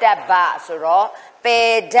တပ္ပဆိုတော့ပ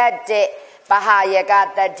ယ်တတ်တဲ့ပဟာယက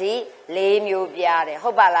တတ္တိ၄မျိုးပြားတယ်ဟု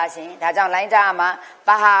တ်ပါလားရှင်ဒါကြောင့်လိုင်းတာမှာပ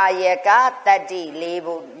ဟာယကတတ္တိ၄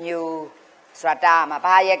မျိုးဆိုတာမှာပ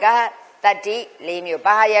ဟာယကတတ္တိ၄မျိုးပ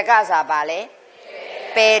ဟာယကဆိုတာဘာလဲ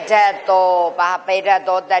ပေတတ်တော်ဘာပေတတ်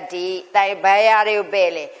တော်တတ္တိတိုင်ဘယ်ရာတွေကိုပယ်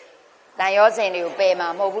လေတန်ရောစဉ်တွေကိုပယ်မှာ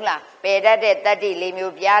မဟုတ်ဘူးလားပယ်တတ်တဲ့တတ္တိ၄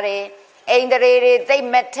မျိုးပြားတယ်အိန္ဒြေတွေသိ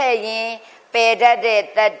မထက်ရင်ပယ်တတ်တဲ့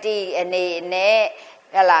တတ္တိအနေနဲ့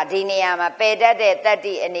ဟလာဒီနေရာမှာပယ်တတ်တဲ့တတ္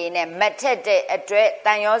တိအနေနဲ့မထက်တဲ့အတွက်တ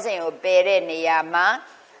န်ရောစဉ်ကိုပယ်တဲ့နေရာမှာ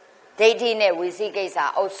ဒိဋ္ဌိနဲ့ဝိသိကိစ္စ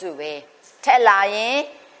အုပ်စုပဲထက်လာရင်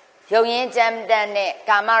ယုံရင်ကြမ်းတမ်းတဲ့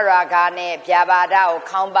ကာမရာဂနဲ့ဗျာပါဒကို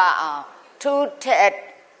ခေါင်းပါအောင်ထူးထက်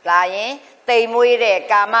လာရင်တိမ်မွေးတဲ့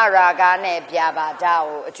ကာမရာဂနဲ့ဗျာပါဒကို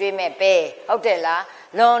အကျွေးမဲ့ပဲဟုတ်တယ်လား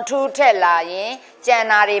လွန်ထူးထက်လာရင်ကြံ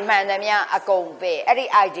နာတွေမှန်သမျှအကုန်ပဲအဲ့ဒီ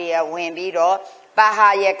idea ဝင်ပြီးတော့ပဟာ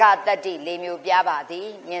ယကတတ္တိ၄မျိုးပြပါသည်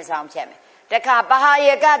မြင်ဆောင်ချက်မယ်တခါပဟာယ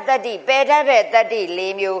ကတတ္တိပယ်တတ်တဲ့တတ္တိ၄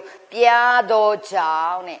မျိုးပြားသောကြော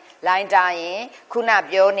င့်နဲ့လိုင်းတာရင်ခုန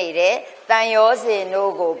ပြောနေတဲ့တန်ရောစဉ်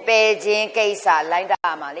တို့ကိုပယ်ခြင်းကိစ္စလိုင်း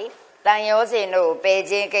တာမှာလေတန်ရောစဉ်တို့ပယ်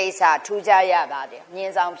ခြင်းကိစ္စထူးခြားရပါတယ်မြ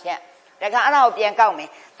င်ဆောင်ဖြတ်တခါအဲ့ဒါကိုပြန်ကောက်မယ်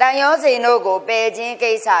တန်ရောစဉ်တို့ကိုပယ်ခြင်း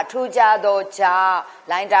ကိစ္စထူးခြားသောကြောင့်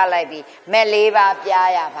လိုင်းတာလိုက်ပြီးမဲ့၄ပါးပြား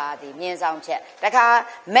ရပါသည်မြင်ဆောင်ချက်တခါ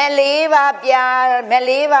မဲ့၄ပါးပြားမဲ့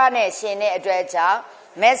၄ပါးနဲ့ရှင်တဲ့အတွက်ကြောင့်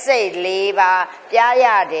မဲ့စိတ်၄ပါးပြားရ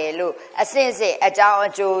တယ်လို့အစစ်စစ်အကြောင်းအ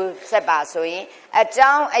ကျိုးဆက်ပါဆိုရင်အ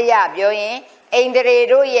ကြောင်းအရာပြောရင်အိန္ဒြေ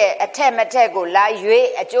တို့ရဲ့အထက်မထက်ကိုလာ၍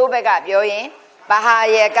အကျိုးဘက်ကပြောရင်ပဟာ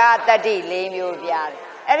ယကတတ္တိ၄မျိုးပြားတ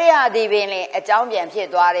ယ်အဲ့ဒီဟာဒီပင်လင်အကြောင်းပြန်ဖြစ်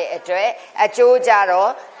သွားတဲ့အတွက်အကျိုးကြ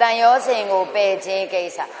တော့တန်ရောစဉ်ကိုပယ်ခြင်းကိ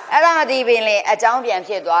စ္စအဲ့ဒါဒီပင်လင်အကြောင်းပြန်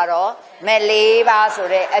ဖြစ်သွားတော့မဲ့၄ပါးဆို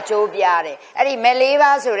တဲ့အကျိုးပြတယ်အဲ့ဒီမဲ့၄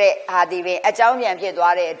ပါးဆိုတဲ့ဟာဒီပင်အကြောင်းပြန်ဖြစ်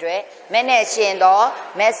သွားတဲ့အတွက်မဲ့နဲ့ရှင်တော့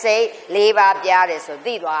မဲ့စိတ်၄ပါးပြတယ်ဆို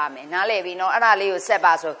သိသွားရမယ်နားလည်ပြီနော်အဲ့ဒါလေးကိုဆက်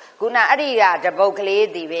ပါဆိုခုနအဲ့ဒီကတပုတ်ကလေး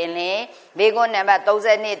ဒီပင်လင်မိကွန်းနံပါတ်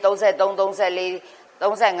32 33 34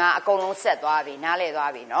 35အကုန်လုံးဆက်သွားပြီနားလည်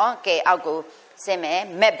သွားပြီနော်ကဲအောက်ကိုစင်မယ်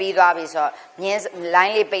မက်ပြီးသွားပြီဆိုတော့မြင်းလို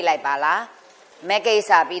င်းလေးပိတ်လိုက်ပါလားမက်ကိစ္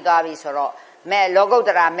စပြီးသွားပြီဆိုတော့မက်လောကုတ္တ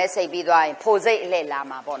ရာမက်စိတ်ပြီးသွားရင်ဖိုစိတ်အလှည့်လာ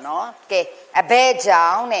မှာပေါ့နော်ကဲအဘဲကြော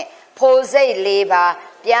င့်နဲ့ဖိုစိတ်၄ပါး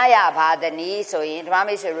ပြားရပါသနည်းဆိုရင်ဓမ္မ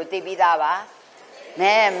မိတ်ဆွေတို့သိပြီးသားပါ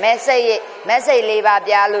မက်စိတ်၄ပါး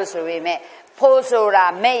ပြားလို့ဆိုပေမဲ့ဖိုဆိုတာ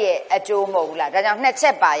မက်ရဲ့အကျိုးမဟုတ်ဘူးလားဒါကြောင့်နှစ်ချ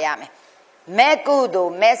က်ပါရမယ်မက်ကုသို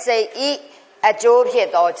လ်မက်စိတ်ဤအကျိုးဖြစ်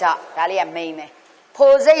သောကြောင့်ဒါလေးကမိန်မယ်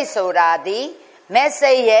ဖိုစိတ်ဆိုတာဒီမက်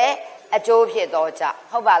စိတ်ရဲ့အကျိုးဖြစ်သောကြောင့်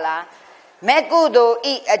ဟုတ်ပါလားမက်ကုသိုလ်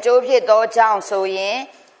ဤအကျိုးဖြစ်သောကြောင့်ဆိုရင်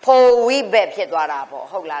ဖိုဝိဘက်ဖြစ်သွားတာပေါ့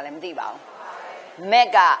ဟုတ်လားလည်းမသိပါဘူးမက်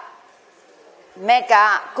က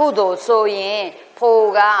ကုသိုလ်ဆိုရင်ဖို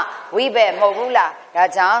ကဝိဘက်မဟုတ်ဘူးလားဒါ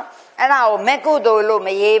ကြောင့်အဲ့ဒါကိုမက်ကုသိုလ်လို့မ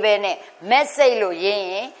ရေးဘဲနဲ့မက်စိတ်လို့ရေး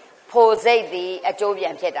ရင်ဖိုစိတ်ဒီအကျိုးပြ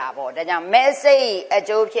န်ဖြစ်တာပေါ့ဒါကြောင့်မက်စိတ်အ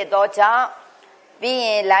ကျိုးဖြစ်သောကြောင့်ပြီးရ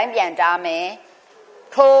င်လိုင်းပြန်တားမယ်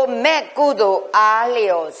ထိုမက်ကုသိုလ်အား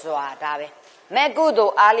လျော်စွာဒါပဲမက်ကုသို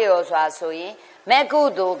လ်အားလျော်စွာဆိုရင်မက်ကု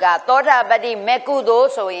သိုလ်ကသောတာပတ္တိမက်ကုသိုလ်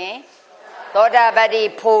ဆိုရင်သောတာပတ္တိ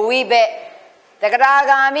ဖိုဝိဘက်တဂရ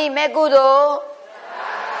ဂါမိမက်ကုသိုလ်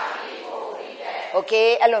โอเค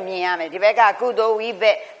အဲ့လိုမြင်ရမယ်ဒီဘက်ကကုသိုလ်ဝိဘ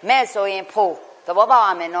က်မက်ဆိုရင်ဖိုသဘောပေါက်ရ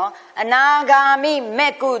မယ်နော်အနာဂါမိမ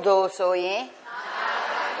က်ကုသိုလ်ဆိုရင်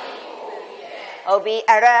ဟုတ်ပြီ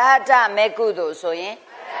အရဟတမက်ကုသိုလ်ဆိုရင်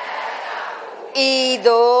ဤ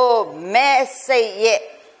သို့မဲ့စိတ်ရဲ့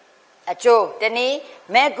အကျိုးတနည်း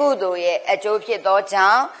မဲ့ကုသိုလ်ရဲ့အကျိုးဖြစ်သောကြော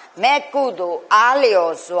င့်မဲ့ကုသိုလ်အား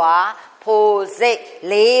လျော်စွာဖိုစိတ်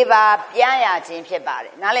၄ပါးပြရခြင်းဖြစ်ပါတ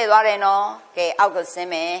ယ်နားလည်သွားတယ်နော်ကဲအောက်ကဆ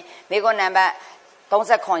င်းမယ်မိကွန်းနံပါတ်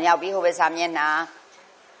30ခွန်ရောက်ပြီဟိုဘက်စာမျက်နှာ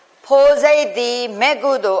ဖိုစိတ်သည်မဲ့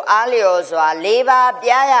ကုသိုလ်အားလျော်စွာ၄ပါး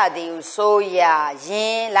ပြားရသည်ဟုဆိုရာယ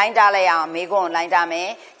င်လိုင်းတားလိုက်အောင်မိကွန်းလိုင်းတားမယ်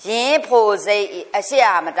ယင်ဖိုစိတ်အရှိ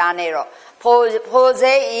အမတားနဲ့တော့ဖို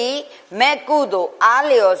စိတ်ဤမဲ့ကုသိုလ်အား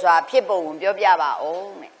လျော်စွာဖြစ်ပုံပြောပြပါ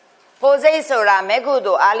ဦးတဲ့ဖိုစိတ်ဆိုတာမဲ့ကု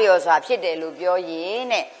သိုလ်အားလျော်စွာဖြစ်တယ်လို့ပြောရင်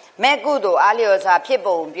တဲ့မဲ့ကုသိုလ်အားလျော်စွာဖြစ်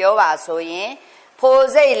ပုံပြောပါဆိုရင်ဖို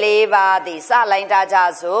စိတ်၄ပါးသည်စလိုင်းတားကြ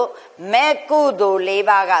စို့မဲ့ကုသိုလ်၄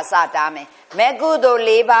ပါးကစတားမယ်မဲ့ကုသိုလ်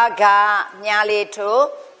၄ပါးကညာလေးထို့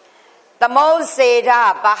သမုတ်စေတ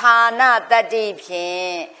ဗဟာနတတ္တိဖြ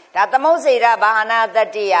င့်ဒါသမုတ်စေတဗဟာနတ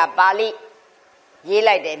တ္တိကပါဠိရေး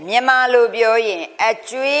လိုက်တယ်မြန်မာလိုပြောရင်အ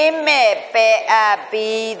ကျွေးမဲ့ပယ်အပ်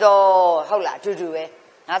ပြီးတော့ဟုတ်လားအတူတူပဲ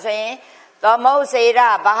ဒါဆိုရင်သမုတ်စေတ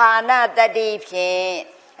ဗဟာနတတ္တိဖြင့်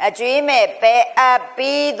အကျွေးမဲ့ပယ်အပ်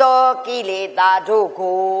ပြီးသောကိလေသာတို့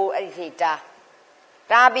ကိုအဲ့ဒီတာ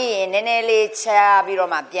တားပြီးရင်နည်းနည်းလေးချပြီး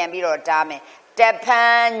တော့မှပြန်ပြီးတော့တားမယ်တဖ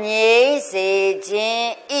န်ငြိမ့်စေခြင်း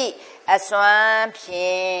ဤအစွမ်းဖြ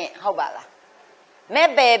င့်ဟုတ်ပါလားမဲ့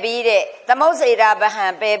ပယ်ပြီးတဲ့သမုတ်စေတာဗဟံ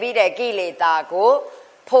ပယ်ပြီးတဲ့ကိလေသာကို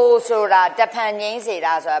ဖိုဆိုတာတဖန်ငြိမ့်စေ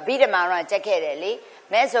တာဆိုတာဗိဓမာရကြက်ခဲ့တယ်လေ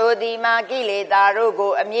မဲ့ဆိုဒီမှာကိလေသာတို့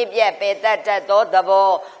ကိုအမြင့်ပြတ်ပယ်တတ်တတ်သောသ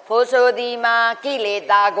ဘောဖိုဆိုဒီမှာကိလေ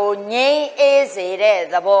သာကိုငြိမ့်အေးစေတဲ့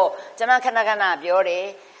သဘောကျွန်မခဏခဏပြောတယ်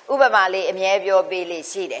ဥပမာလေးအမြဲပြောပေးလေး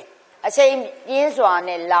ရှိတယ်အချိန်ပြင်းစွာ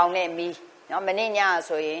နဲ့လောင်တဲ့မီးနော်မနေ့ည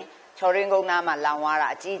ဆိုရင်ချော်ရင်းကုန်းနားမှာလောင်သွားတာ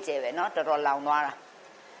အကြီးကျယ်ပဲနော်တော်တော်လောင်သွားတာ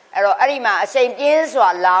အဲ့တော့အဲ့ဒီမှာအချိန်ပြင်းစွာ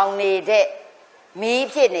လောင်နေတဲ့မီး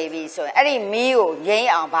ဖြစ်နေပြီဆိုရင်အဲ့ဒီမီးကိုငြိမ်း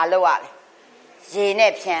အောင်မလုပ်ရလဲရေ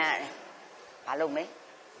နဲ့ဖြန်းရတယ်မလုပ်မယ်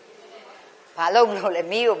ဘာလို့မလို့လဲ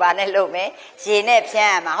မီးကိုဘာနဲ့လုပ်မယ်ရေနဲ့ဖြ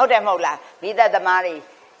န်းရမှာဟုတ်တယ်မဟုတ်လားမိသက်သမားတွေ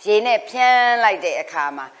ရေနဲ့ဖြန်းလိုက်တဲ့အခါ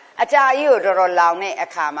မှာအကြာကြီးကိုတော်တော်လောင်တဲ့အ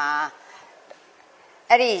ခါမှာ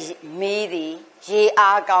အဲ့ဒီမီးသည်ရေ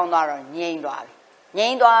အားကောင်းသွားတော့ငြိမ်းသွားပြီငြိ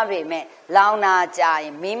မ်းသွားပေမဲ့လောင်နာကြာရ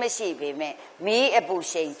င်မီးမရှိပေမဲ့မီးအပူ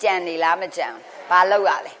ရှိန်ကြံနေလားမကြံဘာလုပ်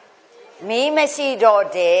ရလဲမီးမရှိတော့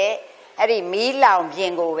တဲ့အဲ့ဒီမီးလောင်ပြ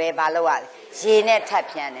င်ကိုပဲဘာလုပ်ရလဲရေနဲ့ထပ်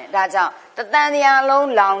ဖြန်းတယ်ဒါကြောင့်တသံတရားလုံး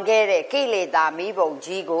လောင်ခဲ့တဲ့ကိလေသာမီးပုံ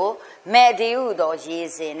ကြီးကိုမဲ့ဒီဟုသောရေ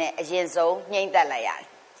စင်နဲ့အရင်ဆုံးနှိမ့်သက်လိုက်ရတ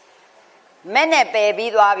ယ်မဲ့နဲ့ပယ်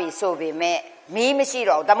ပြီးသွားပြီဆိုပေမဲ့မီးမရှိ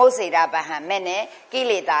တော့သမုတ်စေတာဗဟံမဲ့နဲ့ကိ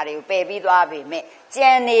လေသာတွေကိုပယ်ပြီးသွားပေမဲ့ကြံ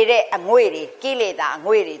နေတဲ့အငွေ့တွေကိလေသာအ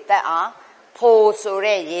ငွေ့တွေတက်အောင်ဖိုဆို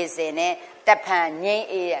တဲ့ရေစင်နဲ့တဖန်ငိမ့်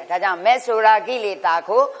အေးရဒါကြောင့်မဲ့ဆိုတာကိလေသာ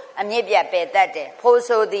ကိုအမြင့်ပြတ်ပယ်တတ်တယ်ဖို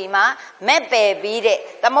ဆိုဒီမှာမဲ့ပယ်ပြီးတဲ့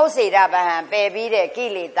သမုတ်စေတာဗဟံပယ်ပြီးတဲ့ကိ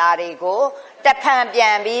လေသာတွေကိုတဖန်ပြ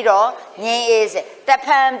န်ပြီးတော့ငိမ့်အေးစေတဖ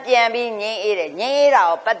န်ပြန်ပြီးငိမ့်အေးတယ်ငိမ့်အေးတာ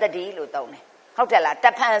ကိုပတ္တိလို့သုံးတယ်ဟုတ်တယ်လားတ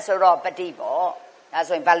ဖန်ဆိုတော့ပတိပေါ့ဒါ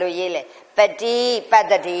ဆိုရင်ဘာလို့ရေးလဲပတိပတ္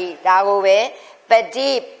တိဒါကိုပဲပတိ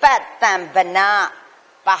ပတ္တံဗနာ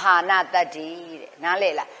ပဟာနာတတ္တိတဲ့နားလေ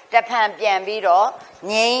လားတဖန်ပြန်ပြီးတော့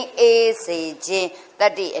ငြိမ်းအေးစေခြင်းတ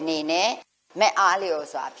တ္တိအနေနဲ့မဲ့အားလျော်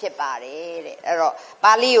စွာဖြစ်ပါတယ်တဲ့အဲ့တော့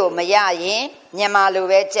ပါဠိကိုမရရင်မြန်မာလို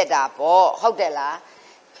ပဲကြက်တာပေါ့ဟုတ်တယ်လား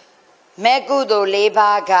မဲ့ကုသိုလ်၄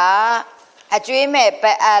ပါးကအကျွေးမဲ့ပ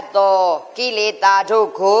အပ်သောကိလေသာတို့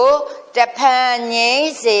ကိုတဖန်ငြိ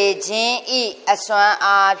မ်းစေခြင်းဤအစွမ်း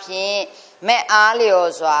အားဖြင့်မဲ့အား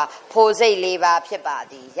လျော်စွာဖိုစိတ်၄ပါးဖြစ်ပါ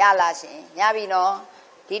သည်ရလားရှင်ရပြီနော်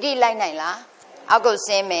ဒီတိလိုက်နိုင်လားအောက်ကိုဆ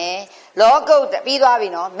င်းမယ်လောကုတ်ပြီးသွားပြီ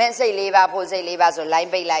နော်မဲ့စိတ်၄ပါးဖိုစိတ်၄ပါးဆိုလိုင်း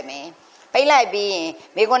ပိတ်လိုက်မယ်ပိတ်လိုက်ပြီးရင်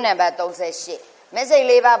မိခွန်းနံပါတ်38မဲ့စိတ်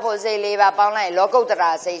၄ပါးဖိုစိတ်၄ပါးပေါင်းလိုက်လောကုတ္တ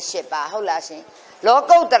ရာစိတ်၈ပါးဟုတ်လားရှင်လော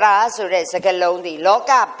ကုတ္တရာဆိုတဲ့စကားလုံးဒီလော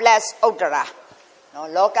က plus ဥတ္တရာနော်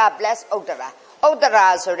လောက plus ဥတ္တရာဥတ္တရာ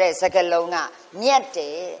ဆိုတဲ့စကားလုံးကမြတ်တ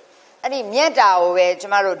ယ်အဲ့ဒီမြတ်တာကိုပဲကျ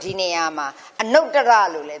မတို့ဒီနေရာမှာအနုတ္တရ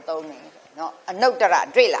လို့လည်းသုံးတယ်နော်အနုတ္တရ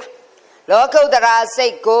တွေ့လားလောကုတ္တရာစိ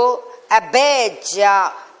တ်ကိုအဘဲကြော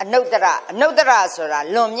င့်အနုတ္တရဆိုတာ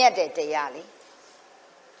လွန်မြတ်တဲ့တရားလေ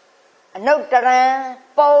အနုတ္တရံ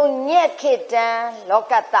ပုံညက်ခေတံလော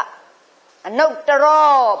ကတအနုတ္တ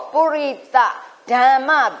ရောပုရိသဓမ္မ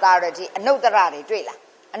တာရတိအနုတ္တရတွေတွေ့လား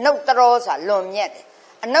အနုတ္တရောဆိုတာလွန်မြတ်တယ်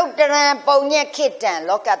အနုတ္တရံပုံညက်ခေတံ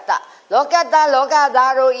လောကတလောက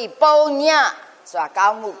သားတို့ဤပုံညဆိုတာကော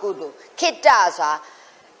င်းမှုကုသိုလ်ခေတ္တဆိုတာ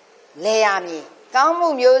လေယာမြေကောင်းမှု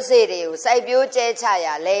မျိုးစေ့တွေကိုစိုက်ပျိုးကျဲချ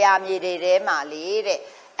ရာလေယာမြေတွေထဲမှာလေတဲ့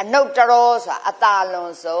အနုတ္တရောဆိုတာအတာလွ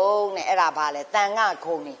န်ဆုံးတဲ့အဲ့ဒါဘာလဲတန်ခ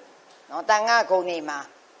ခုံနေနော်တန်ခခုံနေမှာ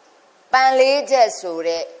ပန်၄ချက်ဆို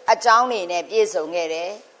တဲ့အကြောင်းတွေနဲ့ပြည့်စုံခဲ့တ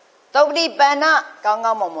ယ်သုပ္ပတိပဏ္ဏကောင်း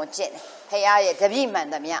ကောင်းမွန်မွန်ကျင့်တယ်ဖခင်ရဲ့တပည့်မှန်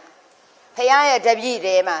သမျှဖခင်ရဲ့တပည့်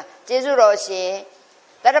တွေမှာကျေးဇူးတော်ရှင်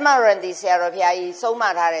တတ္တမရန္တိဆရာတော်ဖခင်ကြီးဆုံးမ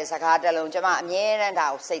ထားတဲ့စကားတစ်လုံးကျွန်မအမြဲတမ်းဒါ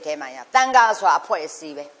ကိုစိတ်ထဲမှာရတန်ခါဆိုတာအဖွဲ့အစ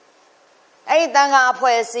ည်းပဲအဲ့ဒီတန်ခါအ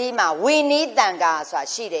ဖွဲ့အစည်းမှာဝိနည်းတန်ခါဆိုတာ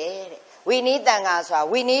ရှိတယ်တဲ့ ဝီနီးတန်ခါဆိုတာ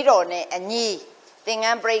ဝီနီးတော်နဲ့အညီသင်္က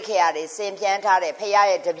န်းပရိခေယတွေဆင်ဖြန်းထားတဲ့ဖရာ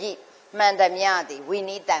ရဲ့တပည့်မှန်သမျှသည်ဝီ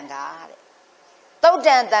နီးတန်ခါတဲ့သုတ်တ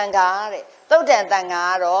န်တန်ခါတဲ့သုတ်တန်တန်ခါ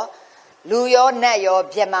ကတော့လူရောနတ်ရော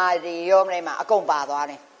မြမာတွေရောမမှာအကုန်ပါသွား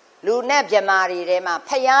တယ်လူနဲ့မြမာတွေထဲမှာဖ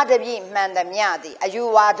ရာတပည့်မှန်သမျှသည်အယူ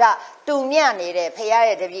ဝါဒတူမျှနေတဲ့ဖရာ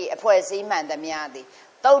ရဲ့တပည့်အဖွဲ့အစည်းမှန်သမျှသည်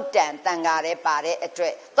သုတ်တန်တန်ခါတဲ့ပါတဲ့အတွ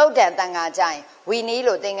က်သုတ်တန်တန်ခါကြရင်ဝီနီး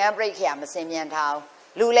လို့သင်္ကန်းပရိခေယမစင်မြန်ထားအောင်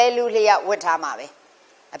လူလဲလူလျက်ဝတ်ထားမှာပဲ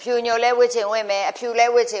အဖြူညိုလဲဝတ်ချင်ဝတ်မယ်အဖြူလဲ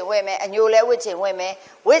ဝတ်ချင်ဝတ်မယ်အညိုလဲဝတ်ချင်ဝတ်မယ်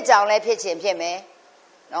ဝတ်ကြောင်လဲဖြစ်ချင်ဖြစ်မယ်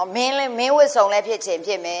နော်မင်းဝတ်ဆောင်လဲဖြစ်ချင်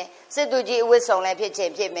ဖြစ်မယ်စစ်သူကြီးအဝတ်ဆောင်လဲဖြစ်ချင်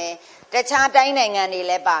ဖြစ်မယ်တခြားတိုင်းနိုင်ငံတွေ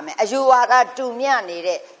လည်းပါမယ်အယူဝါဒတူမျှနေ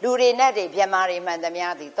တဲ့လူတွေနဲ့တွေမြမာတွေမှန်သမျှ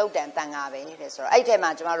သည်သုတ်တန်တန်ခါပဲတဲ့ဆိုတော့အဲ့ထဲမှာ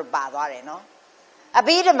ကျမတို့ပါသွားတယ်နော်အ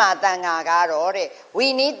ဘိဓမ္မာတန်ခါကတော့တဲ့ဝီ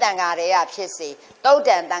နီးတန်ခါတွေကဖြစ်စေသုတ်တ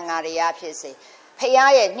န်တန်ခါတွေကဖြစ်စေဖရာ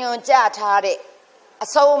ရဲ့ညွှန်ကြားထားတဲ့အ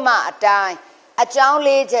ဆုံးအမအတိုင်းအကြောင်း၄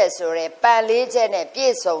ချက်ဆိုရဲပန်၄ချက်နဲ့ပြ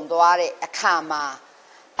ည့်စုံသွားတဲ့အခါမှာ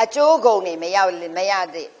အကျိုးကုန်တွေမရ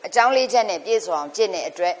တဲ့အကြောင်း၄ချက်နဲ့ပြည့်စုံအောင်ကျင့်တဲ့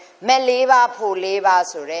အတွက်မက်၄ပါးဖို့၄ပါး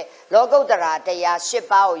ဆိုရဲလောကုတ္တရာတရား၈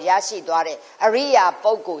ပါးကိုရရှိသွားတဲ့အရိယာ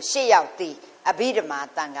ပုဂ္ဂိုလ်၈ယောက်တည်အဘိဓမ္မာ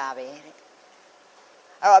တန်ခါပဲတဲ့အဲ့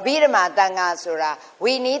တော့အဘိဓမ္မာတန်ခါဆိုတာ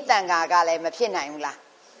ဝီနီးတန်ခါကလည်းမဖြစ်နိုင်ဘူးလား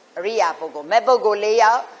အရိယာပုဂ္ဂိုလ်မက်ပုဂ္ဂိုလ်၄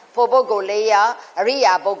ယောက်ဖို့ပုဂ္ဂိုလ်၄ယောက်အရိ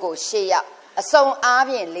ယာပုဂ္ဂိုလ်၈ယောက်အစုံအား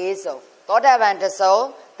ဖြင့်၄စုံသောတာပန်တစ်စုံ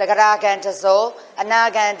သဂရာဂံတစ်စုံအနာ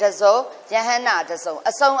ဂံတစ်စုံယဟန္တာတစ်စုံ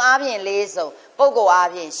အစုံအားဖြင့်၄စုံပုဂ္ဂိုလ်အား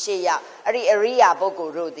ဖြင့်၈ယောက်အဲ့ဒီအရိယာပုဂ္ဂို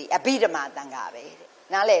လ်တို့သည်အဘိဓမ္မာတန်ခါပဲတဲ့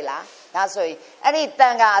နားလည်လားဒါဆိုရင်အဲ့ဒီတ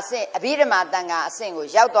န်ခါအဆင့်အဘိဓမ္မာတန်ခါအဆင့်ကို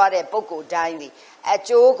ရောက်သွားတဲ့ပုဂ္ဂိုလ်တိုင်းသည်အ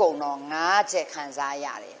ကျိုးကုန်တော့၅ချက်ခံစားရ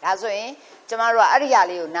တယ်ဒါဆိုရင်ကျမတို့ကအဲ့ဒီဟာ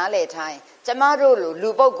လေးကိုနားလည်ထားရင်ကျမတို့လိုလူ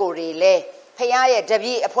ပုဂ္ဂိုလ်တွေလည်းဖရာရဲ့တပ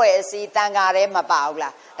ည့်အဖွဲ့အစည်းတန်ခါထဲမပါဘူး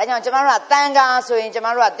လားဒါကြောင့်ကျမတို့ကတန်ခါဆိုရင်ကျမ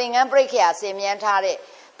တို့ကသင်္ကန်းပရိခေယဆင်မြန်းထားတဲ့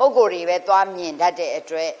ပုဂ္ဂိုလ်တွေပဲသွားမြင်တတ်တဲ့အ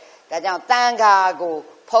တွက်ဒါကြောင့်တန်ခါကို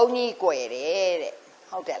ဘုန်းကြီးကွယ်တယ်တဲ့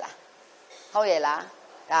ဟုတ်တယ်လားဟုတ်ရဲ့လား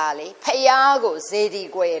ဒါလေဖရာကိုဇေဒီ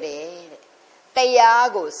ကွယ်တယ်တဲ့တရား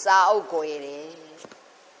ကိုစာအုပ်ကွယ်တယ်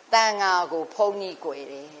တန်ခါကိုဘုန်းကြီးကွယ်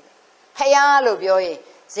တယ်ဖရာလို့ပြောရင်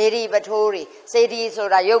ဇေဒီပထိုးတွေဇေဒီဆို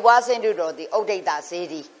တာရုပ်ပွားဆင်းတုတော်ဒီဥဒိဋ္ဌဇေ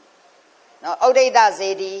ဒီနော်ဥဒိဋ္ဌဇေ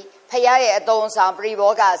ဒီဖရာရဲ့အတုံးဆောင်ပရိ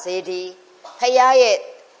ဘောဂဇေဒီဖရာရဲ့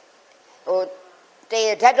ဟိုတေ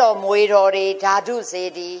ဓာတ်တော်မွေတော်တွေဓာတုဇေ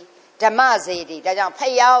ဒီဓမ္မဇေဒီဒါကြောင့်ဖ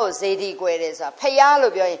ရာကိုဇေဒီကွယ်တယ်ဆိုတာဖရာ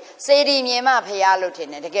လို့ပြောရင်ဇေဒီမြင်မှဖရာလို့ထင်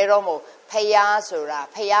တယ်တကယ်တော့မဟုတ်ဖရာဆိုတာ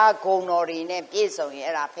ဖရာဂုဏ်တော်တွေနဲ့ပြည့်စုံရင်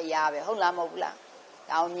အဲ့ဒါဖရာပဲဟုတ်လားမဟုတ်ဘူးလား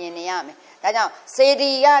ဒါအောင်မြင်နေရမယ်ဒါကြောင့်ဇေ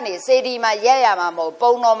ဒီကနေဇေဒီမှာရက်ရမှာမဟုတ်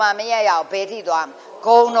ပုံတော်မှာမရက်ရအောင်ဘယ်ထိသွား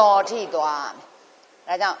ဂုဏ်တော်ထိသွား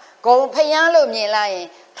ဒါကြောင့်ဂုံဖျားလို့မြင်လိုက်ရင်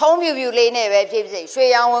ထုံးပြူပြူလေးနဲ့ပဲဖြစ်စေရွှေ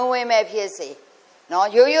ရောင်ဝင်းဝင်းပဲဖြစ်စေနော်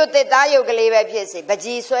ရိုးရိုးတစ်သားရုပ်ကလေးပဲဖြစ်စေပ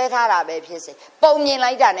ကြီးဆွဲထားတာပဲဖြစ်စေပုံမြင်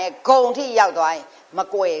လိုက်တာနဲ့ဂုံထိရောက်သွားရင်မ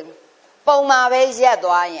ကွယ်ဘူးပုံမှာပဲရက်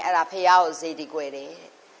သွားရင်အဲ့ဒါဖျားကိုဇေဒီကွယ်တယ်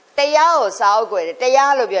တရားကိုစာအုပ်ကွယ်တယ်တ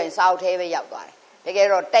ရားလို့ပြောရင်စာအုပ်ထဲပဲရောက်သွားတယ်တကယ်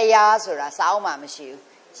တော့တရားဆိုတာစာအုပ်မှာမရှိဘူး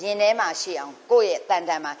ရင်ထဲမှာရှိအောင်ကိုယ့်ရဲ့တန်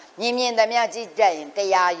တန်မှာမြင်သမျှကြည့်တတ်ရင်တ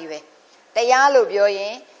ရားကြီးပဲတရားလို့ပြောရ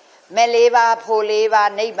င်မက်၄ပါးဖို့၄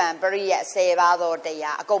ပါးနိဗ္ဗာန်ပရိယတ်10ပါးသောတ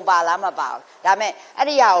ရားအကုန်ပါလားမပါဘူးဒါမဲ့အဲ့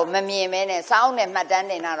ဒီဟာကိုမမြင်မဲနဲ့စာအုပ်နဲ့မှတ်တမ်း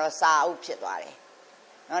တင်တာတော့စာအုပ်ဖြစ်သွားတယ်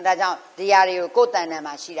နော်ဒါကြောင့်ဒီဟာတွေကိုကိုယ်တန်တန်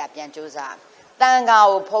မှာရှိတာပြန်ကြိုးစားတန်ခါ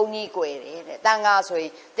ကိုဘုံကြီးကွယ်တယ်တဲ့တန်ခါဆိုရ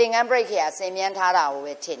င်သင်္ကန်းပရိခေယဆင်မြန်းထားတာကို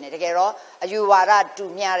ပဲထင်တယ်တကယ်တော့အယူဝါဒတူ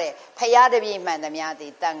မျှတဲ့ဖရာတပည့်မှန်သမျှသ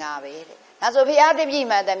ည်တန်ခါပဲတဲ့ဒါဆိုဖရာတပည့်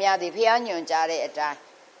မှန်သမျှသည်ဖရာညွှန်ကြားတဲ့အတိုင်း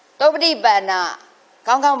သုပ္ပတိပန္န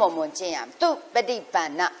ကောင်းကောင်းမွန်မွန်ကျင့်ရမယ်သူပฏิပ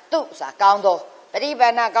န္နသူဆိုတာကောင်းသောပฏิပ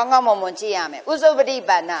န္နကောင်းကောင်းမွန်မွန်ကျင့်ရမယ်ဥစုပฏิ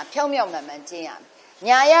ပန္နဖြောင်းဖြောင်းမှန်မှန်ကျင့်ရမယ်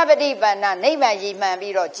ညာယပฏิပန္နနိဗ္ဗာန်ရည်မှန်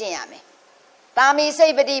ပြီးတော့ကျင့်ရမယ်တာမီစိ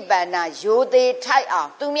တ်ပฏิပန္နယိုသေးထိုက်အောင်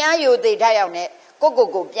သူများယိုသေးထိုက်အောင်နဲ့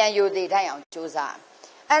ကိုပြန်ယိုသေးထိုက်အောင်ကြိုးစား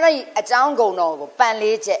အဲ့ဒါအကြောင်းကုန်တော်ကိုပန်၄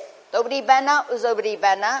ချက်သုပฏิပန္နဥစုပฏิပ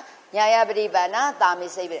န္နညာယပฏิပန္နတာမီ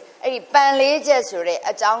စိတ်ပฏิအဲ့ဒီပန်၄ချက်ဆိုတဲ့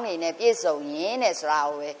အကြောင်းတွေနဲ့ပြည့်စုံရင်တဲ့ဆိုတာ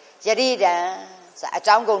ကိုပဲယတိတံအ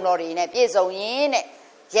ကြောင်းဂုဏ်တော်တွေနဲ့ပြည့်စုံရင်တဲ့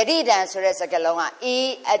ယတိတံဆိုတဲ့စကားလုံးကဤ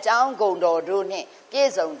အကြောင်းဂုဏ်တော်တို့နဲ့ပြ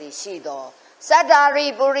ည့်စုံသည်ရှိသောစတ္တာရိ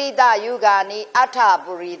ပုရိသယုဂာနိအထ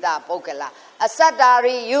ပုရိသပုဂ္ဂလအစတ္တာ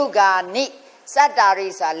ရိယုဂာနိစတ္တာရိ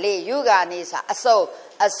ဆိုလေယုဂာနိဆိုအ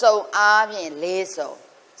စုံအားဖြင့်၄စုံ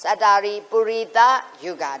စတ္တာရိပုရိသ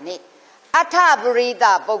ယုဂာနိအထပုရိသ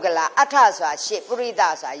ပုဂ္ဂလအထဆိုတာရှစ်ပုရိသ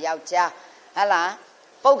ဆိုတာယောက်ျားဟလား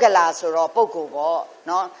ပုဂ္ဂလဆိုတော့ပုဂ္ဂိုလ်ပေါ့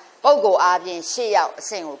နော်ပုဂ္ဂိုလ်အားဖြင့်ရှစ်ယောက်အ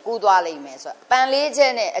ဆင့်ကိုကူးသွားလိမ့်မယ်ဆိုပန်၄ချ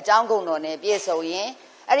က်နဲ့အကြောင်းဂုဏ်တော်နဲ့ပြည့်စုံရင်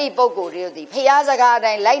အဲ့ဒီပုဂ္ဂိုလ်တွေသည်ဖျားစကားအ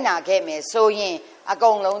တိုင်းလိုက်နာခဲ့မယ်ဆိုရင်အကု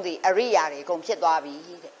န်လုံးသည်အရိယာတွေအကုန်ဖြစ်သွားပြီ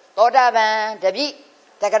တဲ့ သောတာပန်တပိ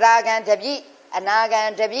တဂရဂံတပိအနာဂံ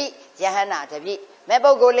တပိယဟနာတပိမဲ့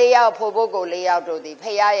ပုဂ္ဂိုလ်၄ယောက်ဖို့ပုဂ္ဂိုလ်၄ယောက်တို့သည်ဖ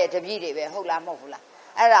ရာရဲ့တပိတွေပဲဟုတ်လားမဟုတ်ဘူးလား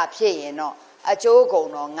အဲ့ဒါဖြစ်ရင်တော့အကျိုးကုန်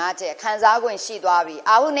တော့၅ချက်ခံစား권ရှိသွားပြီ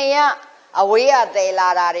အာဟုနေယအဝေးရတည်လာ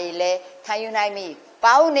တာတွေလည်းခံယူနိုင်ပြီ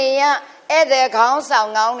ပါဟုနေယဧည့်သည်ခေါင်းဆော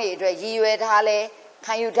င်ကောင်းတွေအတွက်ရည်ရွယ်ထားလဲ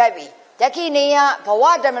ခံယူတတ်ပြီဒက္ခိနေယဘဝ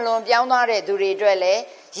တမလွန်ပြောင်းသွားတဲ့သူတွေအတွက်လည်း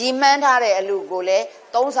ရည်မှန်းထားတဲ့အလူကိုလည်း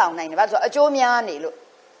သုံးဆောင်နိုင်တယ်ဘာလို့ဆိုအကျိုးများနေလို့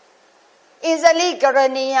အစ္စလိကရ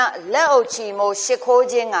ဏီယလက်အုပ်ချီမို့ရှ िख ိုး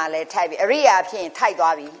ခြင်းကလည်းထိုက်ပြီအရိယာဖြစ်ရင်ထိုက်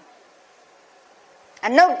သွားပြီအ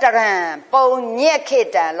နုတ္တရံပုံညက်ခေ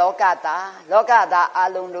တ္တလောကသားအ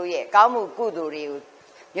လုံးတို့ရဲ့ကောင်းမှုကုသိုလ်တွေကို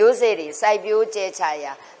မျိုးစေ့တွေစိုက်ပျိုးကျဲချ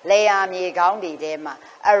ရာလေယာမြေကောင်းတွေထဲမှာ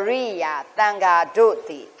အရိယာတန်ဃာတို့သ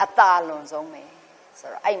ည်အသာလွန်ဆုံးပဲဆို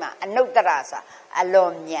တော့အဲ့မှာအနုတ္တရဆိုအလွ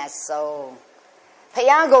န်မြတ်ဆုံးဖ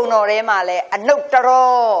ယားကုံတော်ထဲမှာလဲအနုတ္တ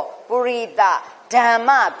ရောပုရိသဓမ္မ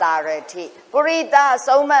တာရတိပုရိသ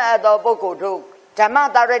ဆုံးမအပ်သောပုဂ္ဂိုလ်တို့ဓမ္မ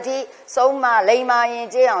တာရတိဆုံးမလိမ္မာရင်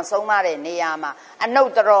ကျေးအောင်ဆုံးမတဲ့နေရာမှာအနု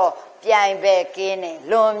တ္တရောပြိုင်ပဲ့ကင်းတယ်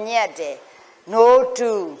လွန်မြတ်တယ် no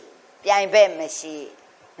to ပြိုင်ပဲ့မရှိ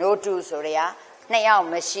no to ဆိုရနှစ်ယောက်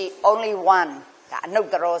မရှိ only one ဒါအနုတ္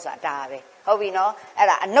တရောဆိုတာဒါပဲဟုတ်ပြီနော်အဲ့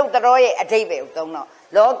ဒါအနုတ္တရောရဲ့အဓိပ္ပာယ်ကိုသုံးတော့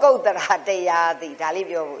လောကုတ္တရာတရားသည်ဒါလေး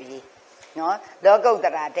ပြောဖို့အရေးနော်လောကုတ္တ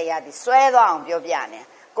ရာတရားသည်စွဲသွားအောင်ပြောပြနေ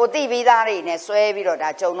ကိုသိပြီးသားတွေနဲ့စွဲပြီးတော့ဒါ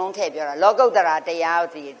ဂျုံလုံးထည့်ပြောတာလောကုတ္တရာတရား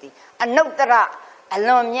သည်အနုတ္တရအ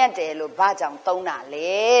လွန်မြတ်တယ်လို့ဘာကြောင့်သုံးတာ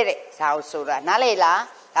လဲတဲ့ဒါကိုဆိုတာနားလေလား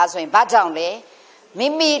ဒါဆိုရင်ဘာကြောင့်လဲမိ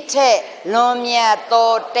မိထက်လွန်မြတ်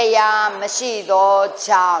သောတရားမရှိသော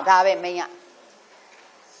ကြောင့်ဒါပဲမင်းက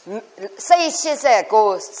စိတ်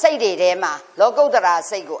89စိတ်တွေထဲမှာလောကုတ္တရာ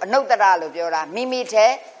စိတ်ကိုအနုတ္တရလို့ပြောတာမိမိထ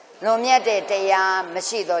က်လွန်မြတ်တဲ့တရားမ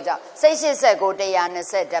ရှိသောကြောင့်စိတ်89တရား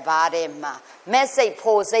21ပါးထဲမှာမဲ့စိတ်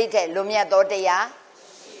ဖို့စိတ်တဲ့လွန်မြတ်သောတရား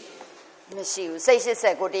မရှိဘူးစိတ်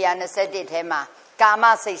89တရား21ထဲမှာကာမ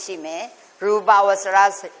စိတ်ရှိမယ်ရူပဝဆရာ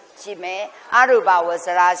ရှိမယ်အရူပဝဆ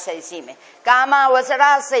ရာစိတ်ရှိမယ်ကာမဝဆ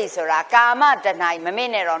ရာစိတ်ဆိုတာကာမတဏှာမမေ့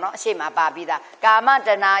နဲ့တော့နော်အရှိမပါပြီးသားကာမတ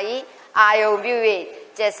ဏှာဤအာယုံပြု၍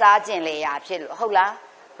ကျက်စားခြင်းလေရာဖြစ်လို့ဟုတ်လား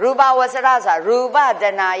ရူပဝဆရာဆိုတာရူပတ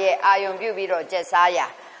ဏှာရဲ့အာယုံပြုပြီးတော့ကျက်စားရာ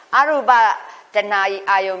အရူပတဏှာဤ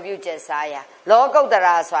အာယုံပြုကျက်စားရာလောကုတ္တ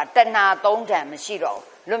ရာဆိုတာတဏှာ၃ဓာတ်မရှိတော့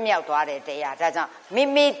လွတ်မြောက်သွားတဲ့တရားဒါကြောင့်မိ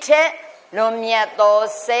မိထက်လွန်မြတ်သော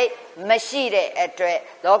စိတ်မရှိတဲ့အတွက်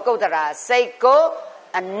လောကုတ္တရာစိတ်ကို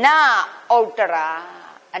အနဥတ္တရာ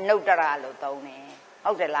အနုတ္တရာလို့သုံးတယ်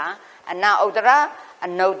ဟုတ်တယ်လားအနဥတ္တရာအ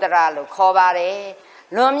နုတ္တရာလို့ခေါ်ပါတယ်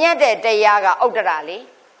လွန်မြတ်တဲ့တရားကဥတ္တရာလေ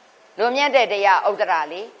လွန်မြတ်တဲ့တရားဥတ္တရာ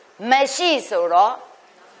လေမရှိဆိုတော့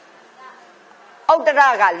ဥတ္တရာ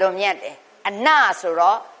ကလွန်မြတ်တယ်အနဆို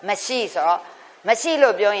တော့မရှိဆိုတော့မရှိ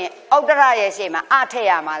လို့ပြောရင်ဥတ္တရာရဲ့ရှေ့မှာအထည့်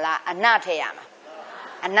ရမှာလားအနထည့်ရမှာ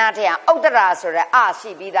အနထည့်ရဥတ္တရာဆိုတဲ့အ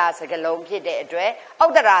ရှိပြီးသားစကားလုံးဖြစ်တဲ့အတွက်ဥ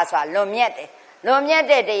တ္တရာဆိုတာလွန်မြတ်တယ်လွန်မြတ်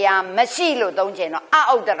တဲ့တရားမရှိလို့သုံးချင်တော့အ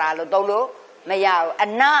ဥတ္တရာလို့သုံးလို့မရဘူးအ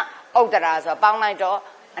နဥတ္တရာဆိုပေါင်းလိုက်တော့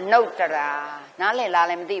အနုတ္တရာနားလည်လား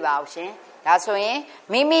လည်းမသိပါဘူးရှင်ဒါဆိုရင်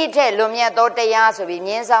မိမိထက်လွန်မြတ်သောတရားဆိုပြီး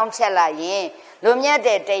မြင်းဆောင်ချက်လိုက်ရင်လွန်မြတ်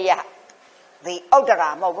တဲ့တရားဒီဥတ္တရာ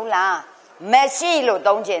မဟုတ်ဘူးလားမရှိလို့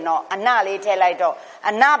သုံးချင်တော့အနလေးထည့်လိုက်တော့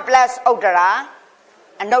အန plus ဥတ္တရာ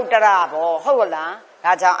အနုတ္တရာပေါ့ဟုတ်လား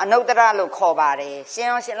ဒါကြောင့်အနုတ္တရလို့ခေါ်ပါတယ်ရှင်း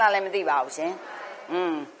အောင်ရှင်းလားလည်းမသိပါဘူးရှင်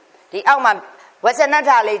ဒီအောက်မှာဝဇ္ဇနထ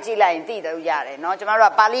လေးကြည့်လိုက်ရင်သိတယ်ရတယ်เนาะကျမ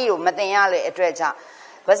တို့ကပါဠိကိုမသင်ရလေအတွက်ကြောင့်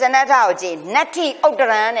ဝဇ္ဇနထကိုကြည့်နတ္ထိဥတ္တ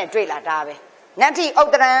ရံနဲ့တွေ့လာတာပဲနတ္ထိဥ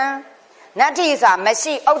တ္တရံနတ္ထိဆိုတာမ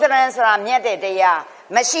ရှိဥတ္တရံဆိုတာမြတ်တဲ့တရား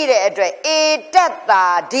မရှိတဲ့အတွက်ဧတတ္တာ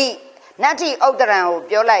ဓိနတ္ထိဥတ္တရံကို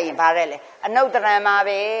ပြောလိုက်ရင်ဗါရဲလေအနုတ္တရံမှာ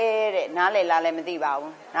ပဲတဲ့နားလည်လားလည်းမသိပါ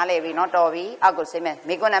ဘူးနားလည်ပြီเนาะတော်ပြီအောက်ကိုစိမ့်မယ်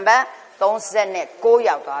မိကွန်းနံပါတ်39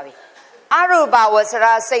ရောက်သွားပြီအရူပဝဆ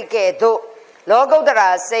ရာစိတ်ကဲ့သို့လောကုတ္တရာ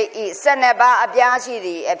စိတ်ဤ12ပါးအပြားရှိသ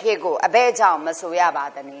ည့်အဖြစ်ကိုအဘဲကြောင့်မဆိုရပါ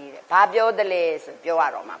သနည်းတဲ့ဘာပြောတယ်လဲဆိုပြောရ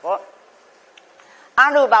တော့မှာပေါ့အ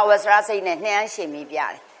ရူပဝဆရာစိတ်နဲ့နှမ်းရှင်ပြီးပြတ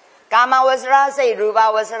ယ်ကာမဝဆရာစိတ်ရူပ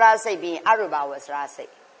ဝဆရာစိတ်ပြီးအရူပဝဆရာစိ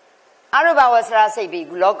တ်အရူပဝဆရာစိတ်ပြီး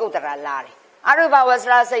လောကုတ္တရာလာတယ်အရူပဝဆ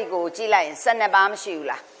ရာစိတ်ကိုကြည့်လိုက်ရင်12ပါးမရှိဘူး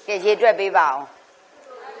လားကဲရေတွက်ပေးပါအောင်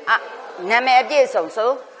နာမည်အပြည့်စုံ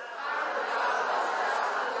ဆို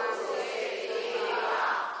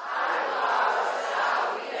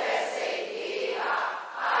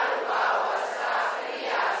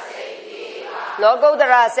လောကုတ္တ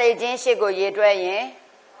ရာစိတ်ချင်းရှိကိုရေတွဲရင်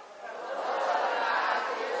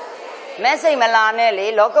မဲ့စိတ်မလာနဲ့လေ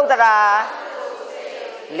လောကုတ္တရာ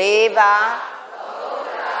၄ပါး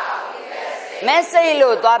မဲ့စိတ်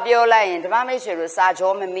လို့သွားပြောလိုက်ရင်ဓမ္မမိတ်ဆွေတို့စာ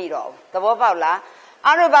ကြောမမိတော့ဘူးသဘောပေါက်လား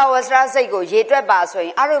အရူပဝဆရာစိတ်ကိုရေတွက်ပါဆိုရ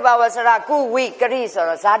င်အရူပဝဆရာကုဝိကရိဆို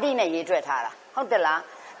တော့ဇာတိနဲ့ရေတွက်ထားတာဟုတ်တယ်လား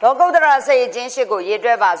လောကုတ္တရာစိတ်အချင်းရှိကိုရေတွ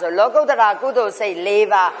က်ပါဆိုလောကုတ္တရာကုသိုလ်စိတ်၄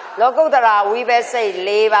ပါးလောကုတ္တရာဝိဘစိတ်၄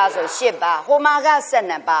ပါးဆို၈ပါးဟိုမှာက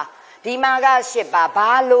12ပါးဒီမှာက8ပါးဘာ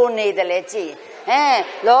လို့နေတယ်လဲကြည့်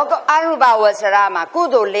လောကအရူပဝဆရာမှာကု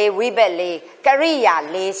သိုလ်၄ဝိဘ၄ကရိယာ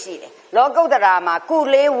၄ရှိတယ်လောကုတ္တရာမှာကု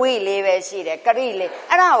၄ဝိ၄ပဲရှိတယ်ကရိ၄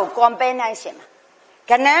အဲ့ဒါကို compare နိုင်ရှင်မှာ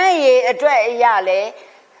ကဏ္ဍရေအတွက်အရာလဲ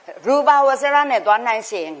ရူပဝဆရာနဲ့သွားနိုင်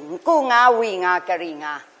ရှင်ကု9ဝိ9ကရိ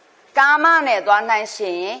9ကာမနဲ့သွားနိုင်ရှ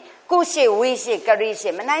င်ကု8ဝိ8ကရိ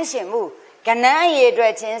8မနိုင်ရှင်ဘူးကဏ္ဍရေအတွ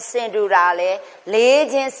က်ချင်းစင်တူတာလဲ၄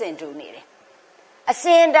ချင်းစင်တူနေတယ်အစ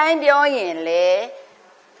ဉ်တိုင်းပြောရင်လေ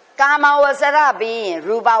ကာမဝဆရပြီးရင်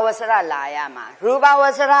ရူပဝဆရလာရမှာရူပဝ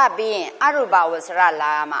ဆရပြီးရင်အရူပဝဆရလာ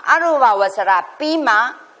ရမှာအရူပဝဆရပြီးမှ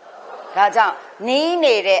ဒါကြောင့်နီး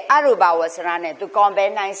နေတဲ့အရူပဝဆရနဲ့သူ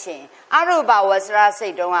compare နိုင်ရှင်အရူပဝဆရစိ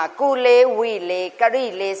တ်တုံးကကုလေးဝိလေးကရိ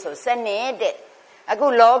လေးဆိုစနစ်တဲ့အခု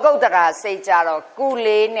လောကုတ္တရာစိတ်ကြတော့ကု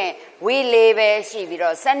လေးနဲ့ဝိလေးပဲရှိပြီး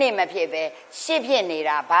တော့စနစ်မဖြစ်ပဲရှစ်ဖြစ်နေ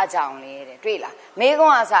တာဘာကြောင့်လဲတဲ့တွေ့လားမိ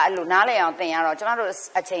ကုံးအစားအဲ့လိုနားလည်အောင်သင်ရတော့ကျမတို့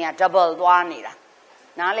အချိန်က double သွားနေတာ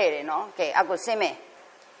နားလေတယ်နော်ကဲအခုဆင်းမယ်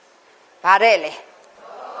ဗါတဲ့လေ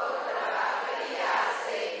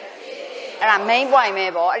အဲ့ဒါ main point ပဲ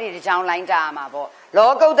ပေါ့အဲ့ဒီတစ်ချောင်းလိုင်းတာမှာပေါ့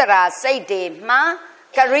လောကုတ္တရာစိတ်တွေမှာ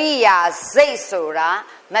ကရိယာစိတ်ဆိုတာ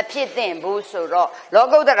မဖြစ်သင့်ဘူးဆိုတော့လော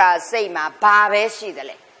ကုတ္တရာစိတ်မှာဘာပဲရှိတယ်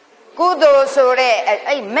လေကုသိုလ်ဆိုတဲ့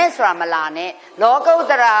အဲ့မဲ့ဆိုတာမလာနဲ့လောကုတ္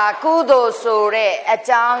တရာကုသိုလ်ဆိုတဲ့အ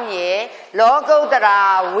ကြောင်းရယ်လောကုတ္တရာ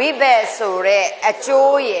ဝိဘက်ဆိုတဲ့အ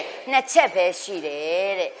ကျိုးရယ်နှစ်ချက်ပဲရှိတ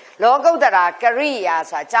ယ်တဲ့လောကုတ္တရာကရိယာ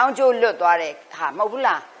ဆိုတာအကြောင်းကျိုးလွတ်သွားတဲ့ဟာမဟုတ်ဘူး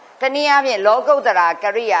လားတနည်းအားဖြင့်လောကုတ္တရာက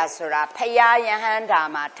ရိယာဆိုတာဖယားယဟန္တာ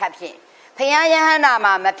မှာထပ်ဖြစ်ဖယားယဟန္တာ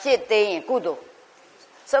မှာမဖြစ်သေးရင်ကုသိုလ်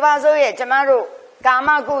ဆိုပါစို့ရဲ့ကျမတို့ကာမ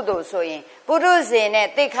ကုသိုလ်ဆိုရင်ပုရုဇဉ်နဲ့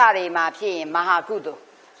တိခါတွေမှာဖြစ်ရင်မဟာကုသိုလ်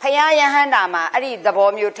ဖယားယဟန္တာမှာအဲ့ဒီသဘော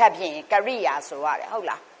မျိုးထပ်ဖြစ်ရင်ကရိယာဆိုရတယ်ဟုတ်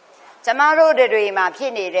လားကျမတို့တွေမှာဖြ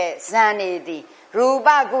စ်နေတဲ့ဇန်နေသည်ရူပ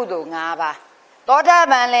ကုသိုလ်၅ပါးသောတာ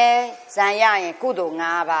ပန်လဲဇန်ရရင်ကုသိုလ်၅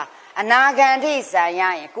ပါးအနာဂန္ထိဇန်ရ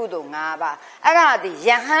ရင်ကုသိုလ်၅ပါးအဲ့ဒါဒီယ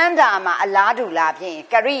ဟန္တာမှာအလားတူလားဖြစ်ရင်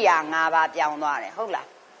ကရိယာ၅ပါးပြောင်းသွားတယ်ဟုတ်လား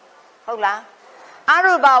ဟုတ်လားအ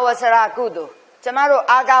ရူပဝဆရာကုသိုလ်ကျမတို့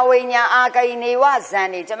အာဂဝိညာအာဂိနေဝဇန်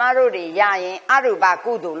နေကျမတို့တွေရရင်အရူပ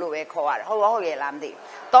ကုသိုလ်လို့ပဲခေါ်ရတယ်ဟုတ်ရဲ့လားမသိဘူး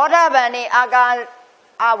သောတာပန်နေ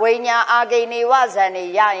အာဝိညာအာဂိနေဝဇန်နေ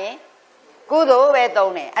ရရင်ကုသိုလ်ပဲ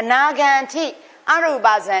သုံးတယ်အနာဂန္ထိအရူပ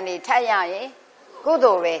ဇန်နေထပ်ရရင်ကု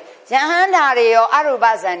သိုလ်ပဲယဟန္တာတွေရောအရူပ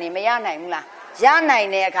ဇန်နေမရနိုင်ဘူးလားရနိုင်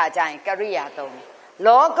တဲ့အခါကျရင်ကရိယာသုံးတယ်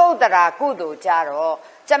လောကုတ္တရာကုသိုလ်ကြတော့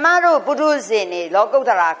ကျမတို့ပုထုဇဉ်နေလောကုတ္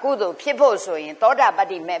တရာကုသိုလ်ဖြစ်ဖို့ဆိုရင်သောတာပတ္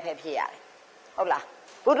တိမဲ့ပဲဖြစ်ရတယ်ဟုတ်လား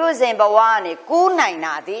ပုထုဇဉ်ဘဝကနေကူးနိုင်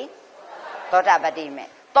တာဒီသောတာပတ္တိမဲ့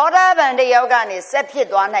သောတာပန်တယောက်ကနေဆက်ဖြစ်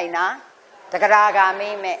သွားနိုင်တာတဂရဂါမိ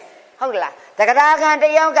မဲ့ဟုတ်လားတဂရဂံတ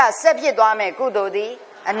ယောက်ကဆက်ဖြစ်သွားမဲ့ကုသိုလ်သည်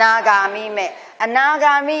အနာဂါမိမဲ့အနာ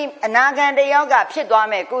ဂံတယောက်ကဖြစ်သွား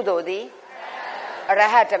မဲ့ကုသိုလ်သည်အရ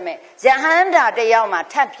ဟတမဲ့ယဟန္တာတယောက်မှာ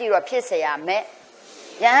ထပ်ပြီးတော့ဖြစ်เสียမဲ့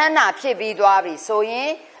ယဟန္တာဖြစ်ပြီးသွားပြီဆိုရ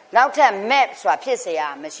င်နောက်ထပ်မဲ့ဆိုတာဖြစ်เสีย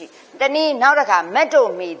မရှိတနည်းနောက်တစ်ခါမက်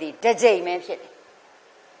တို့မိသည်တစ်ကြိမ်ပဲဖြစ်တယ်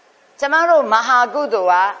ကျမတို့မဟာကုသို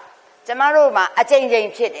လ်ကကျမတို့မှာအကြိမ်ကြိမ်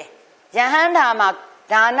ဖြစ်တယ်ယဟန္တာမှာ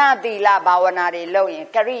ဒါနသီလဘာဝနာတွေလုပ်ရင်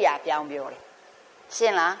ကရိယာပြောင်းပြောတယ်ရှ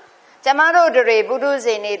င်းလားကျမတို့တွေပုထုဇ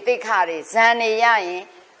ဉ်တွေတိခါတွေဇန်နေရရင်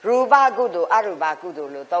ရူပကုသိုလ်အရူပကုသို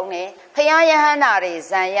လ်လို့သုံးတယ်ဖယားယဟန္တာတွေ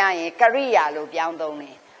ဇန်ရရင်ကရိယာလို့ပြောင်းသုံးတ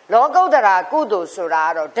ယ်လောကုတ္တရာကုသိုလ်ဆိုတာက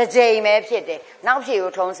တော့တစ်ကြိမ်ပဲဖြစ်တယ်နောက်ဖြစ်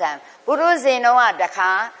ကိုထုံးစံပုထုဇဉ်တော့ကတခါ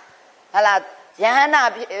ဟလာယဟန္တာ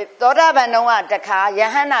သောတာပန်တော့ကတခါယ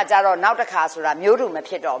ဟန္တာကြတော့နောက်တစ်ခါဆိုတာမျိုးတူမ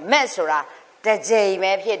ဖြစ်တော့မဲ့ဆိုတာတစ်ကြိမ်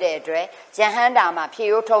ပဲဖြစ်တဲ့အတွက်ယဟန္တာမှာဖြစ်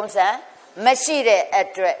ကိုထုံးစံမရှိတဲ့အ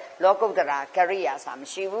တွက်လောကုတ္တရာကရိယာစာမ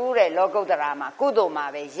ရှိဘူးတဲ့လောကုတ္တရာမှာကုသိုလ်မှာ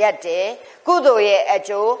ပဲရက်တယ်ကုသိုလ်ရဲ့အ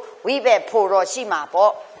ကျိုးဝိဘက်ဖို့တော့ရှိမှာ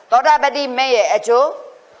ပေါ့သောတာပတ္တိမဲ့ရဲ့အကျိုး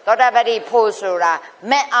သောတာပတ္တိဖို့ဆိုတာ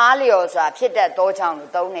မဲ့အားလျော်စွာဖြစ်တတ်သောကြောင့်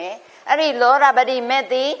လို့သုံးတယ်အဲ့ဒီလောတာပတ္တိမဲ့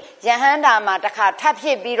သည်ယဟန္တာမှာတစ်ခါထပ်ဖြ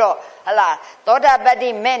စ်ပြီးတော့ဟလာသောတာပတ္တိ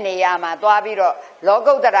မဲ့နေရာမှာသွားပြီးတော့လော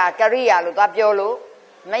ကုတ္တရာကရိယာလို့သွားပြောလို့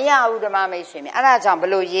မရဘူးဓမ္မမိတ်ဆွေများအဲ့ဒါကြောင့်ဘ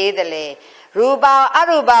လို့ရေးတယ်လဲရူပအ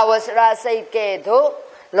ရူပဝဆရာစိတ်ကဲ့သို့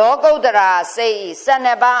လောကုတ္တရာစိတ်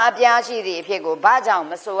12ပါးအပြားရှိသည့်အဖြစ်ကိုဘာကြောင့်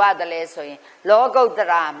မဆိုရတယ်လဲဆိုရင်လောကုတ္တ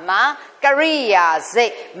ရာမှာကရိယာစိ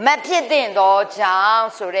တ်မဖြစ်သင့်သောကြောင့်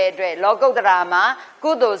ဆိုတဲ့အတွက်လောကုတ္တရာမှာ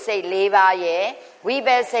ကုသိုလ်စိတ်4ပါးရဲ့ဝိပ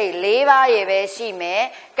ဿစိတ်4ပါးရဲ့ပဲရှိမယ်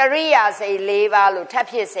ကရိယာစိတ်4ပါးလို့ထပ်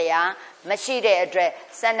ဖြစ်เสียမရှိတဲ့အတွက်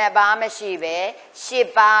12ပါးမရှိပဲ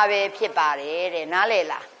10ပါးပဲဖြစ်ပါတယ်တဲ့နားလည်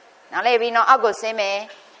လားနားလည်ပြီးတော့အောက်ကိုဆင်းမယ်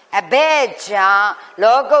အဘဲကြောင့်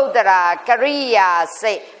လောကုတ္တရာကရိယာ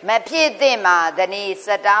စိတ်မဖြစ်သင့်ပါသနည်းစ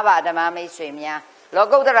တားပါဓမ္မမိတ်ဆွေများလော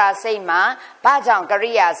ကုတ္တရာစိတ်မှာဘာကြောင့်က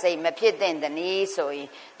ရိယာစိတ်မဖြစ်သင့်သနည်းဆိုရင်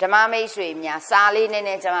ဓမ္မမိတ်ဆွေများစာလေးနည်းန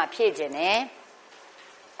ည်းကျွန်မဖြည့်ခြင်းနဲ့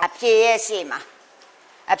အဖြေရဲ့ရှေ့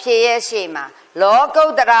မှာလောကု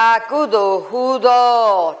တ္တရာကုသိုလ်ဟူသော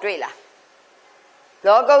တွေ့လား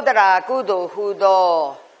လောကုတ္တရာကုသိုလ်ဟူသော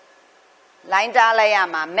လိုင်းတားလိုက်ရ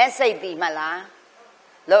မှာမက်စိတ်တီးမလား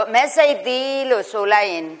မက်စိတ်တီးလို့ဆိုလိုက်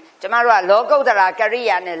ရင်ကျမတို့ကလောကုတ္တရာကရိ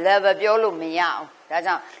ယာနဲ့ level ပြောလို့မရအောင်ဒါ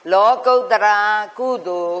ကြောင့်လောကုတ္တရာကု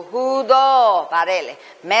သိုလ်ဟူသောဗါတဲ့လေ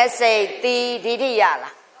မက်စိတ်တီးဒီတိရ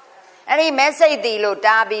လားအဲ့ဒီမက်စိတ်တီးလို့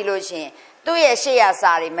တားပြီးလို့ရှင်သူ့ရဲ့ရှေ့ရ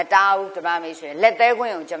စာတွေမတားဘူးဓမ္မမိတ်ဆွေလက်သေးခွ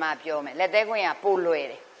င်းကိုကျွန်မပြောမယ်လက်သေးခွင်းကပို့လွယ်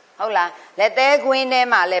တယ်ဟုတ်လားလက်သေးခွင်းထဲ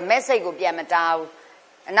မှာလည်းမက်စိတ်ကိုပြန်မတားဘူး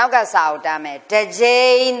အနောက်ကစာကိုတားမယ်တကြိ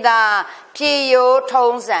မ်သာဖြည့်ရိုး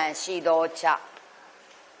ထုံးစံရှိသောကြောင့်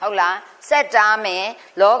ဟုတ်လားဆက်တားမယ်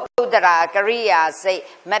လောကုတ္တရာကရိယာစိတ်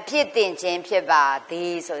မဖြစ်သင့်ခြင်းဖြစ်ပါသ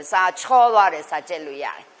ည်ဆိုစာချောသွားတယ်စာကျက်လို့ရ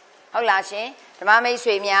တယ်ဟုတ်လားရှင်ဓမ္မမိတ်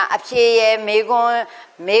ဆွေများအဖြေရဲ့မေကွ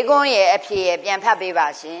န်းရဲ့အဖြေရဲ့ပြန်ဖတ်ပေးပါ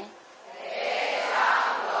ရှင်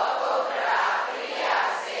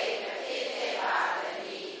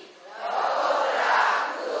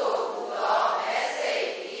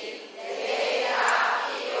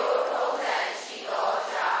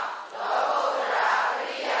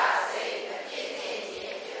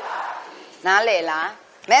နားလည်လား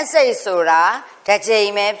မက်ဆေ့ဆိုတာတစ်ချိ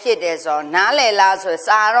န်ပဲဖြစ်တယ်ဆိုတော့နားလည်လားဆို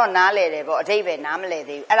စာတော့နားလည်တယ်ပေါ့အဓိပ္ပာယ်နားမလည်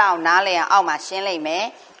သေးဘူးအဲ့ဒါကိုနားလည်အောင်အောက်မှာရှင်းလိုက်မယ်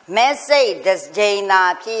မက်ဆေ့တစ်ချိန်သာ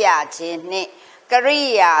ဖြစ်ရခြင်းနှင့်ကရိ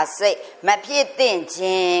ယာစိတ်မဖြစ်သင့်ခြ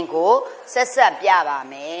င်းကိုဆက်ပြပါ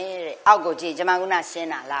မယ်တဲ့အောက်ကိုကြည့်ကျွန်မကရှင်း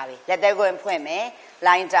တာလားပြီလက်သေးခွင့်ဖွင့်မယ်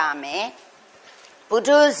လိုင်းတာမယ်ပု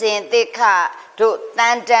ထုဇဉ်တိခတို့တ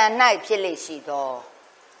န်တန်၌ဖြစ်လိမ့်ရှိသော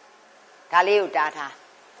ဒါလေးကိုတားထား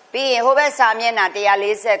ပြီးရင်ဟိုဘက်စာမျက်နှာ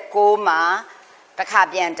149မှာတစ်ခါ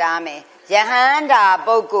ပြန်တားမယ်ယဟန္တာ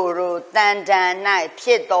ပုဂ္ဂိုလ်တို့တန်တန်၌ဖြ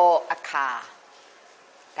စ်သောအခါ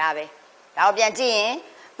ဒါပဲဒါကိုပြန်ကြည့်ရင်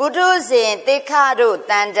ပုထုဇဉ်တိခတို့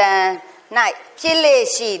တန်တန်၌ဖြစ်လေ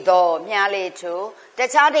ရှိသောမြားလေးချို့တ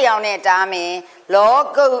ခြားတစ်ယောက်နဲ့တားမယ်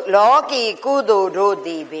လောကီကုသိုလ်တို့သ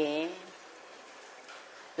ည်ပင်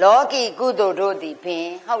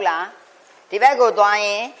ဟုတ်လားဒီဘက်ကိုသွားရ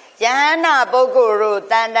င်ယဟန္တာပုဂ္ဂိုလ်တို့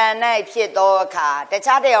တန်တန်၌ဖြစ်သောအခါတ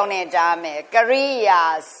ခြားတစ်ယောက်နဲ့တားမယ်ကရိယာ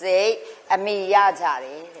စိတ်အမိရကြတ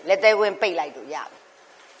ယ်လက်သေးဝင်ပိတ်လိုက်လို့ရမယ်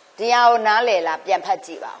ဒီဟာကိုနားလည်လားပြန်ဖတ်ကြ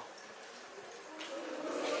ည့်ပါဦး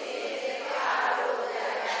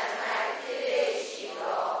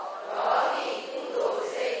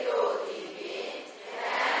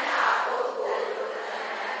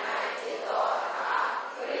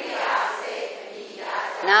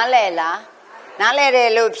နားလည်လားနားလဲတယ်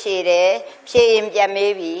လို့ဖြေတယ်ဖြေရင်ပြန်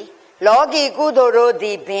မေးပြီလောကီကုသိုလ်တို့သ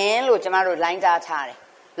ည်ပင်လို့ကျမတို့လိုင်းသားထားတယ်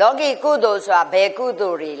လောကီကုသိုလ်ဆိုတာဘယ်ကု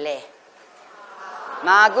သိုလ်တွေလဲမ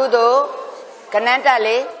ဟာကုသိုလ်ကဏ္ဍတက်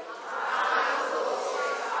လေ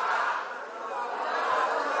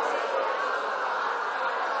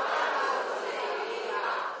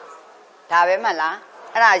ဒါပဲမလား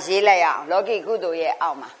အဲ့ဒါရေးလိုက်ရအောင်လောကီကုသိုလ်ရဲ့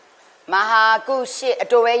အောက်မှာမဟာကုရှိအ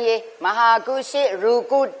တူပဲရေးမဟာကုရှိရူ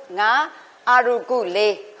ကုငါအာရုကု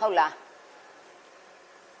လေးဟုတ်လား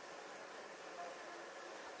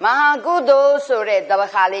မဟာကုသိုလ်ဆိုတဲ့တပ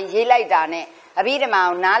ခါလေးရေးလိုက်တာနဲ့အဘိဓမ္မာ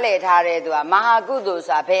ကိုနားလည်ထားတဲ့သူကမဟာကုသိုလ်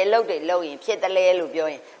ဆိုတာဘယ်အလုပ်တွေလုပ်ရင်ဖြစ်တယ်လဲလို့ပြော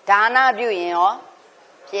ရင်ဒါနပြုရင်ရော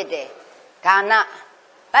ဖြစ်တယ်ဒါန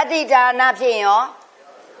ပတ္တိဒါနဖြစ်ရင်ရော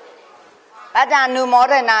ပတ္တနုမော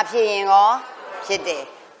ဒနာဖြစ်ရင်ရောဖြစ်တယ်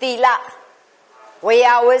သီလဝေယ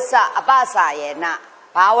ဝိသအပ္ပစာယေန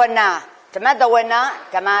ဘာဝနာဓမ္မတဝနာ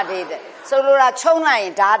ဓမ္မဒေသဆိုလိုတာချုံလိုက်ရ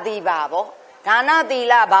င်ဒါသီပါဗောဒါနသီ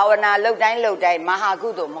လဘာဝနာလုပ်တိုင်းမဟာကု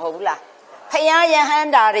သိုလ်မဟုတ်ဘူးလားဖယားယဟန္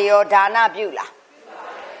တာတွေရောဒါနပြုလား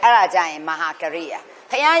အဲ့ဒါကြရင်မဟာကရိယာ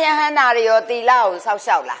ဖယားယဟန္တာတွေရောသီလကိုစောက်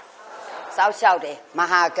ရှောက်လားစောက်ရှောက်တယ်မ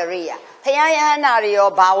ဟာကရိယာဖယားယဟန္တာတွေရော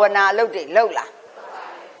ဘာဝနာလုပ်တယ်လုပ်လား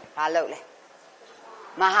ဘာလုပ်လဲ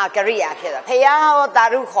မဟာကရိယာဖြစ်တာဖယားဟောတာ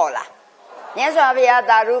ရုခေါ်လားမြတ်စွာဘုရား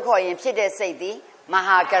တာရုခေါ်ရင်ဖြစ်တဲ့စိတ်သည်မ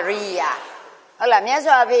ဟာကရိယာဟုတ်လားမြတ်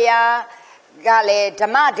စွာဘုရားကလည်းဓ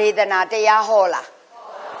မ္မဒေသနာတရားဟောလား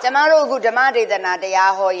Jamaru Gudama de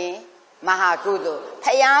Nadia Hoye, Maha Gudu,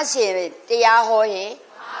 Payashi, Tia Hoye,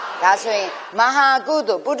 that's why Maha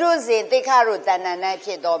Gudu, Buduzi, Dekaru Tana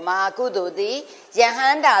Pido, Maha Gudu di,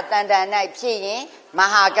 Yahanda Tana Pi,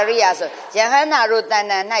 Maha Karias, Yahana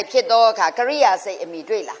Rutana Pido, Karia say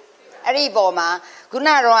Emidrilla. Ariboma,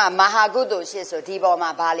 Gunaroa, Maha Gudu, she so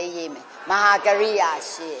Tiboma Bali Yeme, Maha Karia,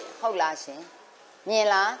 she, Holashi,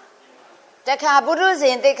 Nila. Deka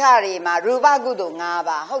Buduzin Dekari, ma Ruba Gudu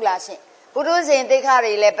Naba, Holashi. Buduzin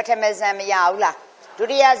Dekari, Lepatamazam Yaula.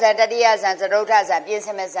 Dudias and Dadias and Zarotas and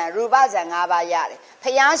Pinsamas and Rubas and Aba Yari.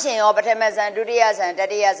 Payashin or Patamas and Dudias and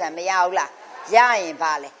Dadias and Miaula. Yain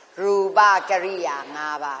Bali. Ruba Karia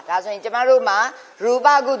Naba. That's in Jamaruma,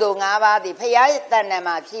 Ruba Gudu Naba, the Payat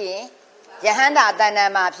Danama Pi, Yahanda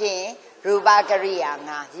Danama Pi, Ruba Karia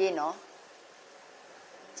Na, you know.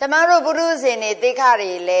 Jamaru Buduzin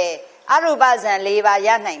Dekari le. Arubazan leva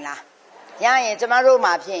yanaina. Yan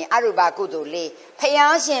Jamaruma pin, Aruba Gudu le.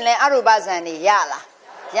 Payashin le Arubazan yala.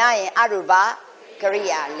 Yan Aruba,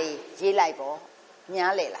 Korea le, Yelaibo,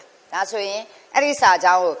 Nyalela. That's why Arisa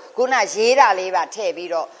Jao, Guna Jira leva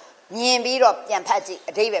tebiro, Nien biro, Yampachi,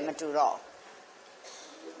 David Maturo.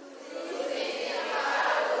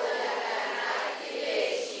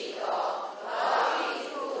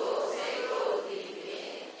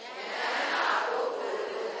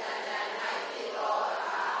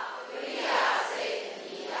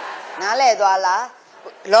 Nale Dwala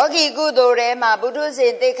Logi Gudo ma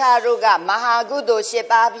Buduzi Dekaruga, Maha Gudo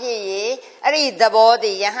Shepapi, Ari the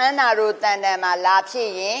body, Yahana Rutanama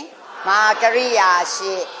Lapi, Makaria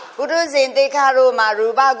she, Buduzi Dekaru,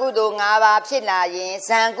 Maruba Gudo Nava Pina,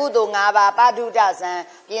 San Gudo Nava Padudazan,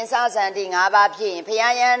 Pinsas Ding Ava Pin,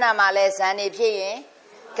 Piana Males and Pin,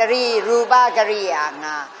 Kari Ruba Karia.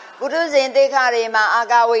 Buduzi Dekari ma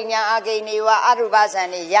Agawinia Ageniwa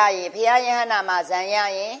Arubazan Yai, Piana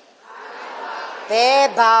Mazan Be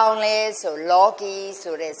boundless, so Loki,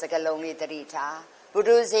 so there's a lonely trita.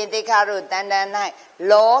 Buduzi Dekaru, Dandanai,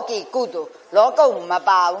 Loki Kudu, Loco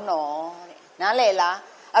Mabau no. Nalela,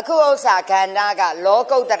 Akuosa Kandaga,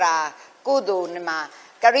 Loco Dara, Kudu Nima,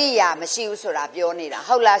 Karia, Mashiusura, Bionida,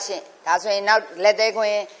 Holashi, that's why now let the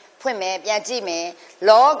queen, Pume, Piantime,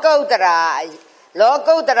 Loco Dara,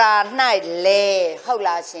 night lay,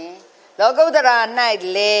 Holashi, Loco Dara, night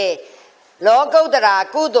lay. Logo dara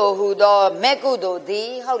kudo hudo mekudo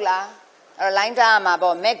di hola or line time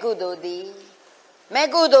about mekudo di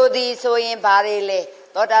so in barile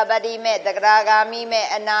tota badi me the gragami me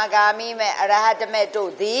anagami me arahat to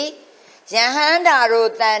di Yahanda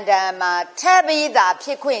rotanda ma tabi da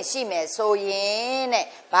piquin she me so yin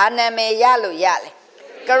baname yalu yale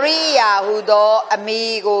Korea hudo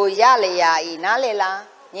amigo yale ya inalela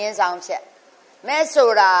yin sound check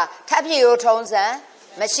Mesura tapio tonsa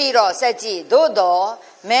Mashiro Saji Dodo,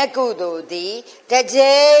 Mekudo di,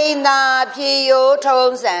 Tajana Pio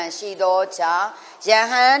Tonsan Shidocha,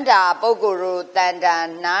 Yahanda Boguru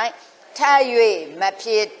Dandan Night, Tayue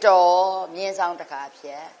Mapito, Mienzang the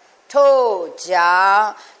Capia, To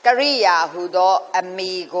Ja, Korea Hudo,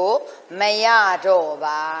 Amigo, Mayado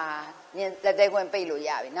Ba, the day when Pelu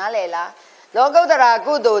Yavi, Nalela, Logo the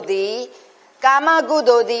Gudo di, Kama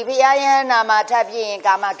Gudo di, Piana Matapi,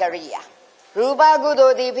 Kama Korea. Ruba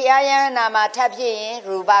Gudo di Piayan Nama Tapi,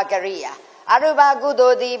 Ruba Karia. Aruba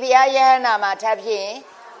Gudo di Piayan Nama Tapi.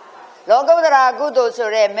 Logo da Gudo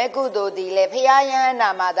Sore, Mekudo di Le Piayan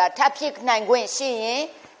Nama da Tapik Nanguin Shi,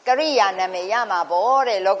 Karia Nameyama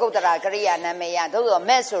Bore, Logo da Karia Nameya, Dodo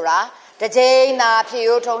Mesura, the Jana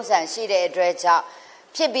Pio Tonsan Shide Drecha,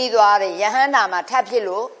 Pibiduari, Yahanama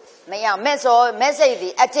Tapilu, Maya Meso,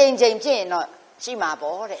 Mesedi, a changing chin. Shima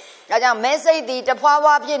bore. Raja Messay the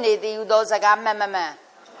Pawa Pini, the Udosaga Mamma.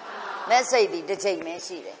 Messay the Jane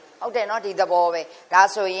Messi. Oh, they're not the boy.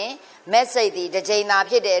 That's so ye. Messay the Jana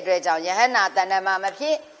Pide Dreja, Yahana Tanama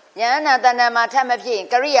Mapi, Yana Tanama Tamapi,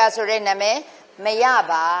 Korea Surename,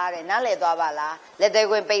 Mayaba, and Naledovala. Let the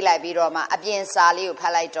win pay like Biroma, Abian Sali,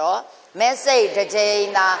 Palito. Messay the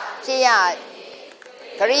Jana, Chia,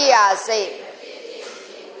 Korea say.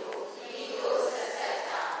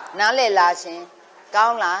 Nale Lashin,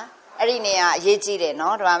 Gaula, Arinea, Yeti,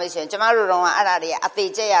 no, Ramation, Jamaru, Aradia,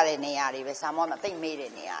 Atija, Neari, someone I think made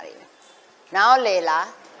in Neari. Now Lela,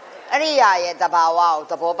 Aria, the Bawa,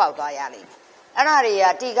 the Boba Diari.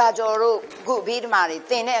 Anaria, Tiga Joro, good beat Mari,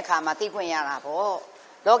 thin Kama, Tiquina,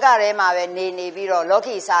 Logare Mave, Nini, Viro,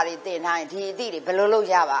 Loki Sari, thin high, Tidi, Belolo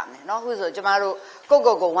Java, no, who's Jamaru,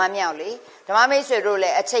 Gogo, one miauli, the Mame Rule,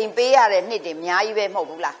 a chain bear and knitting, Yaive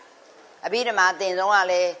Mobula. A bit of my things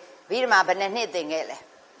only, beat my anything.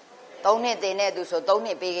 Don't need the net, so don't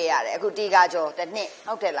need big yard. A good digajo, the net,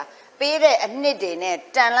 Hotella. ပေးတဲ့အနှစ်တွေနဲ့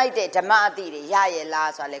တန်လိုက်တဲ့ဓမ္မအတိတွေရရဲ့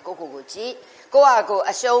လားဆိုတာလေကိုကြည့်ကိုယ့်အကို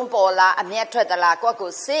အရှုံးပေါ်လားအမျက်ထွက်သလားကိုယ့်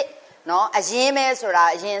ကိုစစ်နော်အရင်ပဲဆိုတာ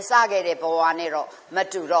အရင်စခဲ့တဲ့ဘဝနဲ့တော့မ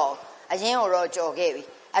တူတော့အရင်ကိုတော့ကြော်ခဲ့ပြီ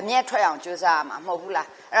အမျက်ထွက်အောင်ကြိုးစားရမှာမဟုတ်ဘူးလား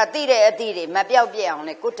အဲ့တော့သိတဲ့အသည့်တွေမပြောက်ပြက်အောင်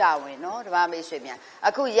လေကုတ္တဝင်နော်ဓမ္မမိတ်ဆွေများ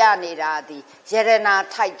အခုရနေတာဒီယရနာ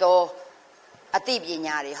ထိုက်သောအသိပ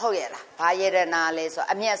ညာတွေဟုတ်ရဲ့လားဘာယရနာလဲဆို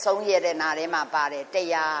အမျက်ဆုံးယရနာထဲမှာပါတယ်တ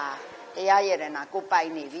ရားယရနာကိုပိုင်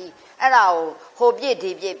နေပြီအဲ့ဒါကိုဟိုပြည့်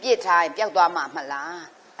ဒီပြည့်ပြည့်ထားရင်ပျောက်သွားမှာမလား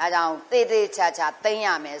ဒါကြောင့်သေသေးချာချာသိမ်းရ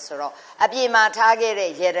မယ်ဆိုတော့အပြင်မှာထားခဲ့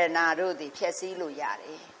တဲ့ယရနာတို့သည်ဖြည့်ဆည်းလို့ရတ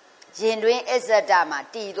ယ်ရင်တွင်းအစ္ဆဒမှာ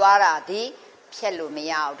တည်သွားတာသည်ဖြတ်လို့မ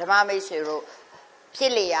ရအောင်ဓမ္မမိတ်ဆွေတို့ဖြ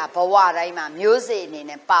စ်လျာဘဝတိုင်းမှာမျိုးစေ့အနေ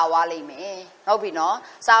နဲ့ပါသွားလိမ့်မယ်ဟုတ်ပြီနော်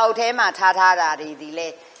စာအုပ်ထဲမှာထားတာတွေဒီလေ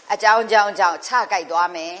အကြောင်းချကြိုက်သွား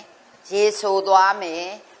မယ်ရေဆိုသွားမယ်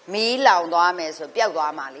မီးလောင်သွားမယ်ဆိုပျောက်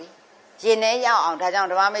သွားမှာလေရင်ထဲရောက်အောင်ဒါကြောင့်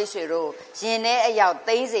ဓမ္မမိတ်ဆွေတို့ရင်ထဲအရောက်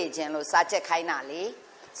သိမ့်စေခြင်းလို့စာချက်ခိုင်းတာလေ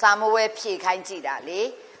စာမဝဲဖြည့်ခိုင်းကြည့်တာလေ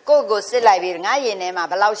ကိုစစ်လိုက်ပြီးငါရင်ထဲမှာ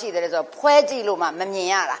ဘယ်လောက်ရှိတယ်ဆိုတော့ဖွဲကြည့်လို့မှမမြင်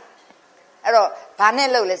ရတာအဲ့တော့ဘာနဲ့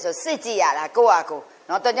လုပ်လဲဆိုစစ်ကြည့်ရတာကို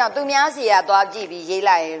နော်တကြောင်သူများစီကသွားကြည့်ပြီးရေး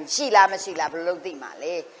လိုက်ရင်ရှိလားမရှိလားဘယ်လိုလုပ်သိမှာ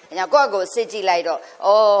လဲအညာကိုစစ်ကြည့်လိုက်တော့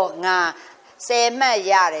ဩငါ10မှတ်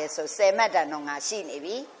ရတယ်ဆို10မှတ်တန်တော့ငါရှိနေ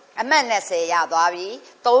ပြီအမှတ်20ရသွားပြီ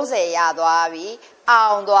30ရသွားပြီအော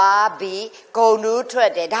င်သွားပြီဂုံတူးထွ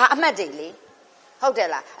က်တယ်ဒါအမှတ်တွေလေဟုတ်တယ်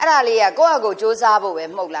လားအဲ့ဒါလေးကကိုစူးစမ်းဖို့ပဲ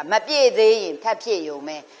မဟုတ်လားမပြည့်သေးရင်ထပ်ပြည့်ရုံ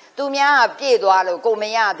ပဲသူများကပြည့်သွားလို့ကိုမ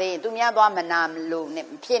ရသေးရင်သူများသွားမနာလို့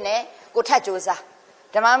ဖြစ်နေကိုထပ်စူးစမ်း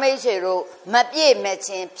ဓမ္မမိတ်ဆွေတို့မပြည့်မချ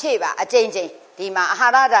င်းဖြည့်ပါအကျဉ်းချင်းဒီမှာအာ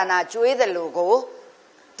ဟာရဒါနကျွေးတယ်လို့ကို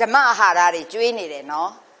ဓမ္မအာဟာရတွေကျွေးနေတယ်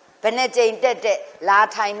နော်ဘယ်နဲ့ကြိမ်တက်လာ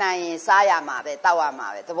ထိုင်နိုင်ရင်စားရမှာပဲတောက်ရမှာ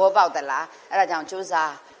ပဲသဘောပေါက်သလားအဲ့ဒါကြောင့်ကြိုး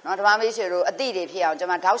စားနော်ဓမ္မမိတ်ဆွေတို့အတိတွေဖြစ်အောင်ကျွ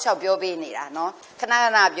န်မတောက်လျှောက်ပြောပေးနေတာနော်ခဏ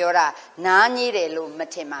ပြောတာနားကြီးတယ်လို့မ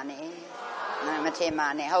ထင်ပါနဲ့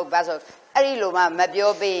ဟုတ်ပါဆိုအဲ့ဒီလိုမှမ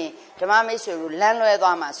ပြောပေးရင်ဓမ္မမိတ်ဆွေတို့လမ်းလွဲ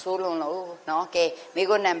သွားမှာစိုးလွန်းလို့နော်ကဲမိ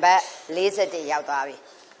ကိုနံပါတ်41ရောက်သွားပြီ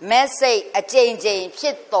မက်စိတ်အကြိမ်ဖြ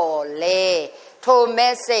စ်တော်လဲထိုမ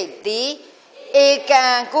က်စိတ်သည်ဧကံ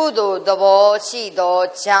ကုသိုလ်သဘောရှိသော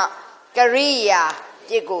ကြောင့်ကရိယာ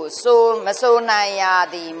ပြစ်ကိုမဆိုနိုင်ရ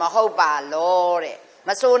သည်မဟုတ်ပါလောတဲ့မ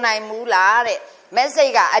ဆိုနိုင်ဘူးလားတဲ့မက်စိ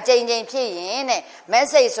တ်ကအကြိမ်ဖြစ်ရင်တဲ့မက်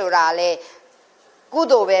စိတ်ဆိုတာလေကု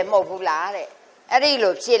သိုလ်ပဲမဟုတ်ဘူးလားတဲ့အဲ့ဒီ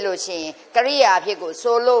လိုဖြစ်လို့ရှိရင်ကရိယာဖြစ်ကို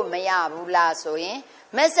ဆိုလို့မရဘူးလားဆိုရင်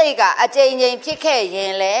မက်စိတ်ကအကြိမ်ဖြစ်ခဲ့ရ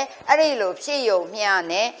င်လေအဲ့ဒီလိုဖြစ်ယုံမျှ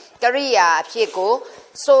နဲ့ကရိယာအဖြစ်ကို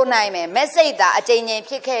ဆိုနိုင်မယ်မက်စိတ်သာအကြိမ်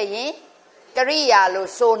ဖြစ်ခဲ့ရင်ကရိယာလို့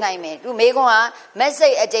ဆိုနိုင်မယ်သူမေကွန်းကမက်စိ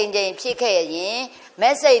တ်အကြိမ်ဖြစ်ခဲ့ရင်မ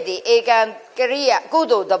က်စိတ်ဒီဧကံကရိယာကု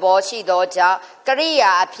သိုလ်သဘောရှိသောကြောင့်ကရိယာ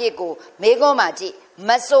အဖြစ်ကိုမေကွန်းမှာကြည့်မ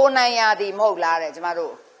ဆိုနိုင်ရသည်မဟုတ်လားတဲ့ကျမ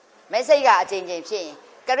တို့မက်စိတ်ကအကြိမ်ဖြစ်ရင်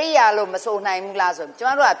ကရိယာလို့မဆိုနိုင်ဘူးလားဆိုကျမ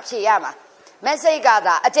တို့ကဖြေရမှာမက်စိတ်က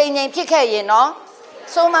သာအကြိမ်ဖြစ်ခဲ့ရင်နော်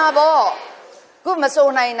ဆိုမှာပေါ့ခုမဆို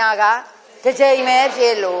နိုင်တာကတစ်ကြိမ်ပဲဖြ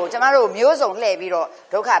စ်လို့ကျမတို့မျိုးစုံလှည့်ပြီးတော့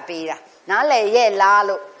ဒုက္ခပေးတာနားလည်ရဲ့လား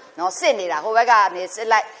လို့နော်စစ်နေတာဟိုဘက်ကနေစစ်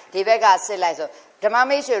လိုက်ဒီဘက်ကစစ်လိုက်ဆိုဓမ္မ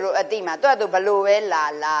မိတ်ဆွေတို့အတိမှာသူဘလို့ပဲလာ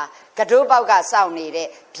ကဒိုးပေါက်ကစောင့်နေတဲ့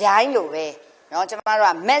ဗျိုင်းလိုပဲနော်ကျမတို့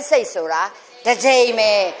ကမက်စိတ်ဆိုတာတစ်ကြိမ်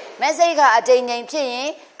ပဲမက်စိတ်ကအကြိမ်ဖြစ်ရင်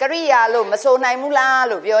ကရိယာလို့မဆိုနိုင်ဘူးလား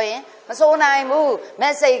လို့ပြောရင်မဆိုနိုင်ဘူးမ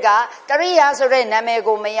က်စိတ်ကကရိယာဆိုတဲ့နာမည်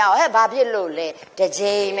ကိုမရဟဲ့ဘာဖြစ်လို့လဲတစ်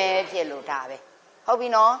ကြိမ်ပဲဖြစ်လို့ဒါပဲဟုတ်ပြီ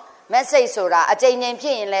နော်မက်စိတ်ဆိုတာအကြိမ်ဖြ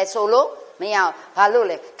စ်ရင်လဲဆိုလို့မရဘာလို့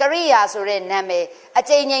လဲကရိယာဆိုတဲ့နာမည်အ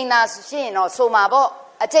ကြိမ်သာဖြစ်ရင်တော့ဆိုမှာပေါ့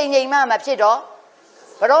အကြိမ်မှမဖြစ်တော့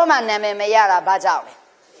ဘရောမှနာမည်မရတာဘာကြောင့်လဲ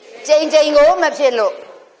ကြိမ်ကိုမဖြစ်လို့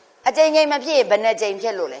အကြိမ်မဖြစ်ရင်ဘယ်နှကြိမ်ဖြ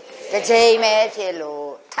စ်လို့လဲတစ်ကြိမ်ပဲဖြစ်လို့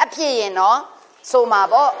ထပ်ဖြစ်ရင်တော့ဆိုမှာ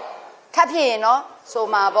ပေါ့ထပ်ဖြစ်ရင်တော့ဆို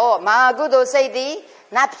မှာပေါ့မဟာကုသိုလ်စိတ်သည်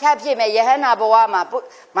နတ်ဖြတ်ဖြစ်မဲ့ယဟန္တာဘဝမှာ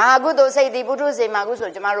မဟာကုသိုလ်စိတ်သည်ပုထုဇဉ်မှာကုဆို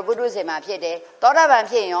ကျမတို့ပုထုဇဉ်မှာဖြစ်တယ်သောတာပန်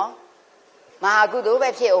ဖြစ်ရင်ရောမဟာကုသိုလ်ပဲ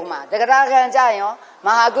ဖြစ်အောင်မှာတဂရခံကြရင်ရောမ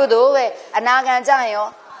ဟာကုသိုလ်ပဲအနာခံကြရင်ရော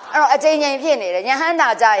အဲ့တော့အကြိမ်ဖြစ်နေတယ်ယဟန္တာ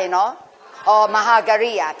ကြရင်တော့မဟာက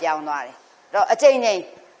ရိယာပြောင်းသွားတယ်အဲ့တော့အကြိမ်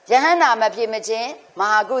ယဟန္တာမဖြစ်မချင်းမ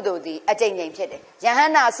ဟာကုသိုလ်သည်အကြိမ်ဖြစ်တယ်ယဟ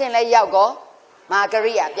န္တာဆင့်လဲရောက်ကောမဟာက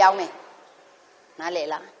ရိယာပြောင်းမယ်နားလည်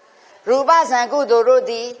လားရူပဇံကုသိုလ်တို့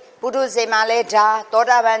သည်ပုထုဇဉ်မှာလဲဓာသော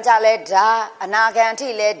တာပန်ကြလဲဓာအနာဂံအထိ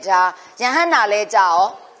လဲဓာယဟန္တာလဲကြရော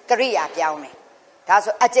ကရိယာပြောင်းတယ်ဒါ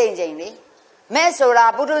ဆိုအကြိမ်လေမဲ့ဆိုတာ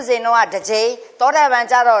ပုထုဇဉ်တော်ကတစ်ကြိမ်သောတာပန်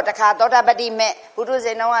ကြတော့တစ်ခါသောတာပတ္တိမဲ့ပုထုဇ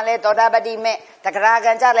ဉ်တော်ကလည်းသောတာပတ္တိမဲ့တဂရ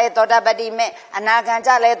ကံကြလည်းသောတာပတ္တိမဲ့အနာကံ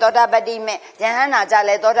ကြလည်းသောတာပတ္တိမဲ့ယဟန္တာကြလ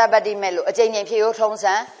ည်းသောတာပတ္တိမဲ့လို့အကြိမ်ဖြစ်ရိုးထုံး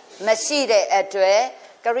စံမရှိတဲ့အတွက်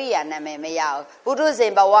ကရိယာနာမည်မရဘူးပုထုဇ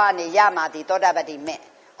ဉ်ဘဝကနေရမှာဒီသောတာပတ္တိမဲ့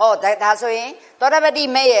ဩ ဟောဒါဆိုရင်သောတာပတိ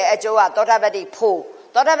မဲ့ရဲ့အကျိုးကသောတာပတိဖို့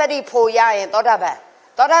သောတာပတိဖို့ရရင်သောတာပ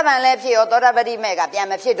န်လည်းဖြစ်ရောသောတာပတိမဲ့ကပြန်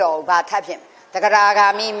မဖြစ်တော့ဘူးဘာထပ်ဖြစ်တဂရာဂာ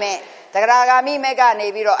မိမဲ့ကနေ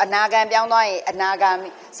ပြီးတော့အနာဂံပြောင်းသွားရင်အနာဂါမိ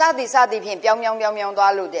စသည်ဖြင့်ပြောင်း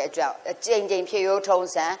သွားလို့တဲ့အကြောင်းအကျဉ်းဖြစ်ရိုးထုံး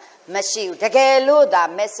စံမရှိဘူးတကယ်လို့သာ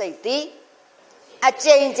မဲ့စိတ်သည်အကျ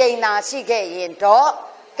ဉ်းသာရှိခဲ့ရင်တော့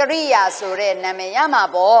ကရိယာဆိုတဲ့နာမည်ရမှာ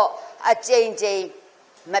ပေါ့အကျဉ်း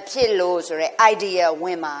မဖြစ်လို့ဆိုတဲ့ idea ဝ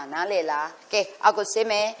င်မှာနားလေလားကဲအခုစင်း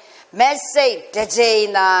မယ်message တစ်ချိန်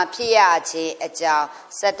သာဖြစ်ရခြင်းအကြောင်း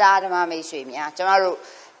စတာဓမ္မမိတ်ဆွေများကျွန်တော်တို့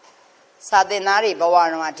စာသင်သားတွေဘဝ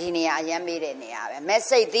တော့ဒီနေရာအရင်မေးတဲ့နေရာပဲ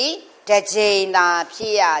message သည်တစ်ချိန်သာဖြ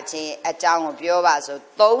စ်ရခြင်းအကြောင်းကိုပြောပါဆို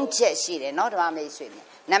3ချက်ရှိတယ်เนาะဓမ္မမိတ်ဆွေများ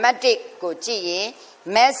နံပါတ်1ကိုကြည့်ရင်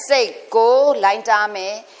message ကိုလိုင်းတာမ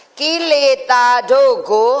ယ်ကိလေသာတို့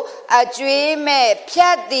ကိုအကျွေးမဲ့ဖြ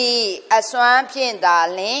တ်သည်အစွမ်းဖြင့်သာ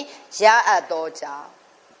လင်ရအပ်သောကြောင့်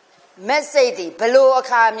message ဒီဘလို့အ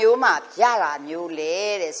ခါမျိုးမှရတာမျိုးလေ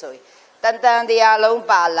တဲ့ဆိုရင်တန်တရားလုံး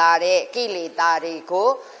ပါလာတဲ့ကိလေသာတွေကို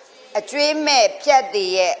အကျွေးမဲ့ဖြတ်သ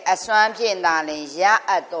ည်ရဲ့အစွမ်းဖြင့်သာလင်ရ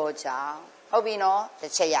အပ်သောကြောင့်ဟုတ်ပြီနော်တ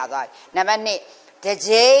စ်ချက်ရသွားပြီနံပါတ်2တစ်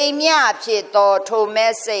ချိန်မြဖြစ်သောထို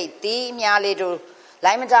message ဒီမြားလေးတို့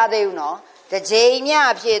လိုင်းမထားသေးဘူးနော်တစ်ချိန်မြ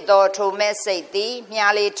ဖြစ်သောထို message ဒီ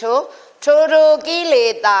မြားလေးထိုကိလေ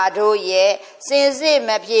သာတို့ရဲ့စင်စစ်မ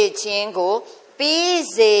ဖြစ်ခြင်းကိုပြီး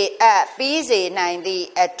စေနိုင်သည့်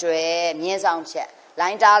အတွက်မြင်းဆောင်ချက်လို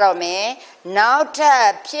င်းတားတော့မယ်နောက်ထပ်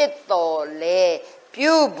ဖြစ်တော်လေ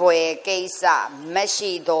ပြုပွယ်ကိစ္စမ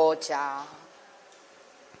ရှိတော့ကြောင်း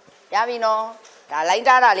ရပြီနော်ဒါလိုင်း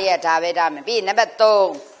တားတာလေးကဒါပဲတာမယ်ပြီးနံပါတ်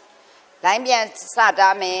3လိုင်းပြန်စတာ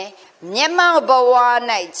မယ်မျက်မှောက်ဘဝ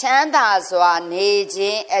၌ချမ်းသာစွာနေခြ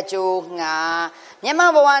င်းအကျိုးငါမျက်မှော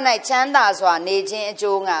က်ဘဝ၌ချမ်းသာစွာနေခြင်းအ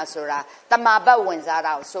ကျိုးငါဆိုတာတမာပတ်ဝင်စား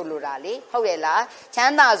တာကိုဆိုလိုတာလေဟုတ်ရဲ့လားချ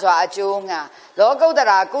မ်းသာစွာအကျိုးငါလောကုတ္တ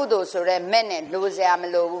ရာကုသိုလ်ဆိုတဲ့မဲ့နဲ့လိုစရာမ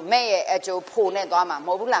လိုဘူးမဲ့ရဲ့အကျိုးဖို့နဲ့သွားမှာမ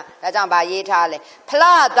ဟုတ်ဘူးလားဒါကြောင့်ဗာရေးထားလဲဖ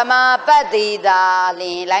လားတမာပတ်သည်သာလ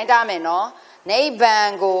င်လိုင်းထားမယ်နော်နိဗ္ဗာ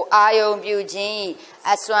န်ကိုအာယုံပြုခြင်း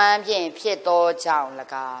အစွမ်းဖြင့်ဖြစ်သောကြောင့်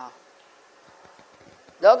၎င်း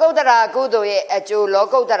လောကုတ္တရာကုသိုလ်ရဲ့အကျိုးလော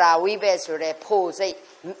ကုတ္တရာဝိဘက်ဆိုတဲ့ဖို့စိတ်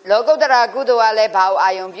လောကုတ္တရာကုသိုလ်ကလည်းဘာကိုအာ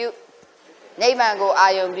ယုံပြုနိဗ္ဗာန်ကိုအာ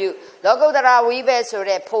ယုံပြုလောကုတ္တရာဝိဘက်ဆို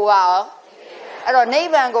တဲ့ဖို့ကရောအဲ့တော့နိ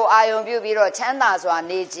ဗ္ဗာန်ကိုအာယုံပြုပြီးတော့ချမ်းသာစွာ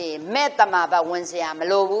နေခြင်းမဲ့တမဘတ်ဝင်စရာမ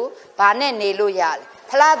လိုဘူးဘာနဲ့နေလို့ရလဲ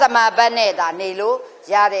ဖလားတမဘတ်နဲ့သာနေလို့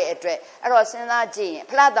ရတဲ့အတွက်အဲ့တော့စဉ်းစားကြည့်ရင်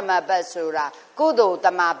ဖလားတမဘတ်ဆိုတာကုသိုလ်တ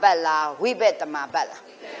မဘတ်လားဝိဘက်တမဘတ်လား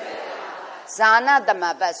ဇာနာတမ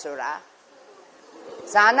ဘတ်ဆိုတာ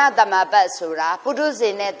ဇာနာတမပတ်ဆိုတာပုထုဇ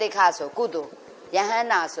ဉ်နဲ့တိခါဆိုကုသိုလ်ယဟန္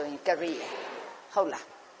တာဆိုရင်ကရိယာဟုတ်လား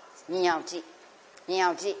ညင်အောင်ကြည့်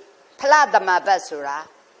ဖလားတမပတ်ဆိုတာ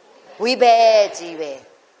ဝိဘက်ကြီးပဲ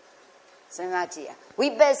စဉ်းစားကြည့်ဝိ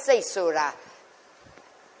ဘက်စိတ်ဆိုတာ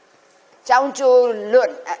ကြောင်းကျိုးလွ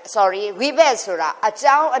တ် ဝိဘက်ဆိုတာအ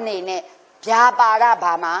ကြောင်းအနေနဲ့ဗျာပါရ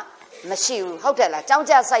ဘာမှမရှိဘူးဟုတ်တယ်လားကြောင်း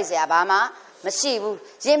ကြစိုက်เสียဘာမှမရှိဘူး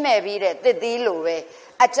ရင့်မဲ့ပြီးတဲ့တစ်သီးလိုပဲ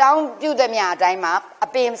အကြောင်းပြုတဲ့မြအတိုင်းမှာအ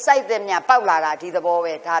ပင်စိုက်တဲ့မြပေါက်လာတာဒီသဘော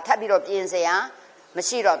ပဲဒါထပ်ပြီးတော့ပြင်စရာမ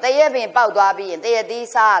ရှိတော့တရက်ပင်ပေါက်သွားပြီးရင်တရက်သီး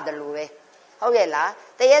စားရတယ်လို့ပဲဟုတ်ရဲ့လား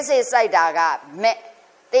တရက်စိတ်စိုက်တာကမဲ့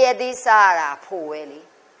တရက်သီးစားရတာဖို့ပဲလေ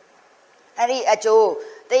အဲ့ဒီအကျိုး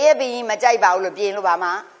တရက်ပင်မကြိုက်ပါဘူးလို့ပြင်လို့ပါမှ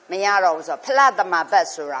မရတော့ဘူးဆိုတော့ဖလားတမပတ်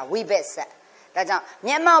ဆိုတာဝိဘက်ဆက်ဒါကြောင့်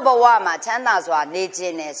မျက်မှောက်ဘဝမှာချမ်းသာစွာနေခြ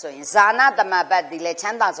င်းနဲ့ဆိုရင်ဇာနာတမပတ်ဒီလဲချ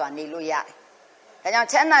မ်းသာစွာနေလို့ရတယ်ဒါကြောင့်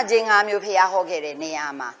ချမ်းသာခြင်း၅မျိုးဖျားဟောခဲ့တဲ့နေရာ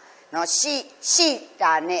မှာနော်ရှိ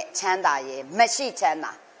တာနဲ့ချမ်းသာရဲ့မရှိချမ်း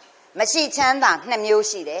သာ2မျိုး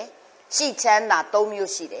ရှိတယ်ရှိချမ်းသာ3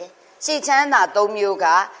မျိုးရှိတယ်ရှိချမ်းသာ3မျိုးက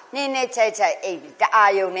နှင်းနဲ့ချိုက်အိပ်ပြီးတအာ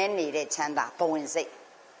ယုံနဲ့နေတဲ့ချမ်းသာဘဝင်စိတ်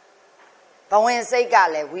က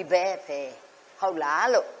လည်းဝိဘက်ပဲဟုတ်လား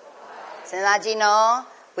လို့စဉ်းစားကြည့်နော်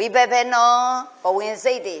ဝိဘက်ပဲနော်ဘဝင်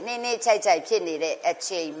စိတ်တွေနှင်းချိုက်ဖြစ်နေတဲ့အ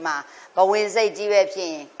ချိန်မှာဘဝင်စိတ်ကြီးပဲဖြစ်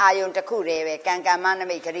ရင်အာယုံတစ်ခုတည်းပဲကံကမ္မန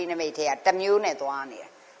မိတ်ဂရိနမိတ်တွေကတစ်မျိုးနဲ့သွားနေတယ်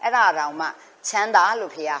အဲ့ဒါတောင်မှချမ်းသာ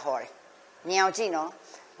လို့ဖျားဟောတယ်မြင်အောင်ကြည့်နော်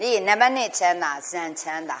ဒီနံပါတ်1ချမ်းသာဇန်ချ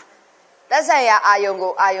မ်းသာသက်ဆိုင်ရာအာယုံ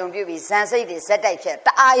ကိုအာယုံပြုပြီးဇန်စိတ်တွေဇက်တိုက်ဖြစ်တ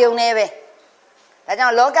အာယုံနဲ့ပဲဒါကြော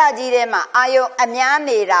င့်လောကကြီးထဲမှာအာယုံအများ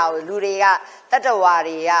နေတာကိုလူတွေကတတ္တဝါ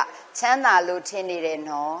တွေကချမ်းသာလို့ထင်နေတယ်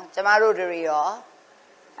နော်ကျမတို့တွေရော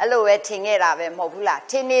အဲ့လိုပဲထင်ခဲ့တာပဲမဟုတ်ဘူးလား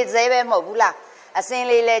ထင်နေသေးပဲမဟုတ်ဘူးလားအစင်း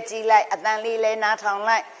လေးလဲကြည်လိုက်အတန်လေးလဲနားထောင်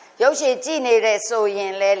လိုက်ရုပ်ရှင်ကြည့်နေတဲ့ဆိုရ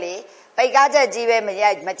င်လဲလေပိတ်ကားချက်ကြီးပဲမ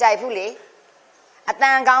ကြိုက်ဘူးလေအတ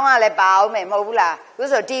န်ကောင်းကလည်းပါအောင်မယ်မဟုတ်ဘူးလားအခု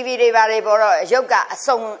ဆို TV တွေဘာတွေပေါ်တော့ရုပ်ကအ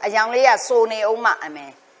စုံအယောင်လေးကစိုးနေအောင်မှ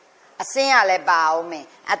အ အစင်းကလည်းပါအောင်မယ်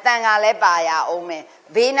အတန်ကလည်းပါရအောင်မယ်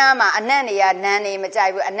ဘေးနားမှာအနံ့တွေကနန်းနေမကြို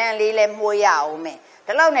က်ဘူးအနံ့လေးလည်းမှုေးရအောင်မယ်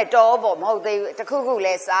ဒီလောက်နဲ့တော်ပေါ့မဟုတ်သေးဘူးတခုခုလ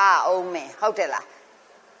ည်းစားအောင်မယ်ဟုတ်တယ်လား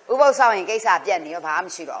ဥပုသ်ဆောင်ရင်ကိစ္စပြတ်နေရောဘာမှမ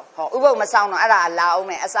ရှိတော့ဟောဥပုသ်မဆောင်တော့အဲ့ဒါလာအောင်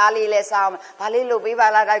မယ်အစားလေးလည်းစားအောင်ဘာလေးလုပ်ပေးပါ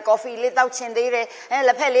လားဒါကော်ဖီလေးတောက်ချင်သေးတယ်လ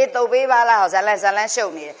က်ဖက်လေးတုပ်ပေးပါလားဟောဇလန်းရှု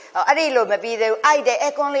ပ်နေတယ်ဟောအဲ့ဒီလိုမပြီးသေးဘူးအိုက်တယ်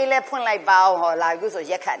အကွန်လေးလည်းဖွင့်လိုက်ပါအောင်ဟောလာခုဆို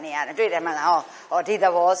ရက်ခတ်နေရတယ်တွေ့တယ်မလားဟောဒီသ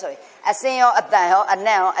ဘောဆိုရင်အစင်းရောအတန်ရောအ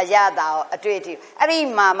နံ့ရောအရသာရောအတွေ့အထိအဲ့ဒီ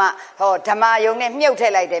မှာမှဟောဓမ္မယုံနဲ့မြုပ်ထ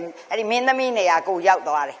ည့်လိုက်တယ်အဲ့ဒီမင်းသမီးနေရာကိုရောက်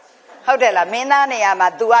သွားတယ်ဟုတ်တယ်လားမင်းသားနေရာမှာ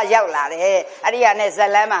तू ကရောက်လာတယ်အဲ့ဒီကနဲ့ဇ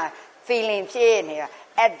လန်းမှာ feeling ဖြစ်နေတာ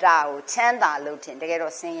အဲ့ဒါကိုချမ်းသာလို့ထင်တကယ်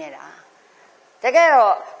တော့ဆင်းရဲတာတကယ်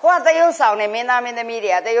တော့ဟိုကသရုပ်ဆောင်နေမင်းသားမင်းသမီး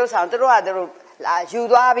တွေကသရုပ်ဆောင်သူတို့ကသူတို့လာယူ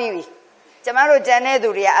သွားပြီးပြီကျမတို့ကြံတဲ့သူ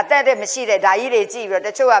တွေကအသက်တဲ့မရှိတဲ့ဓာကြီးတွေကြည့်ပြီးတော့တ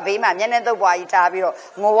ချို့ကဘေးမှာမျက်နှာတုပ်ပွားကြီးထားပြီးတော့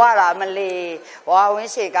ငိုရတာမလေးဝါဝ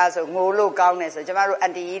င်းရှေကားဆိုငိုလို့ကောင်းတယ်ဆိုကျမတို့အ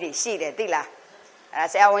န်တီကြီးတွေရှိတယ်သိလားအဲ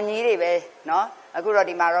ဆရာဝန်ကြီးတွေပဲနော်အခုတော့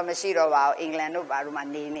ဒီမှာတော့မရှိတော့ပါဘူးအင်္ဂလန်တို့ဘာလို့မှ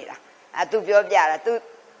နေနေတာအဲသူပြောပြတာသူ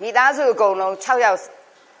မိသားစုအကုန်လုံး6ယောက်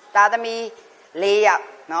သားသမီး4ယောက်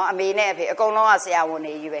နော်အမေနဲ့အဖေအကုန်လုံးကဆရာဝန်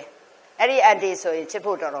နေကြီးပဲအဲ့ဒီအန်တီဆိုရင်ချစ်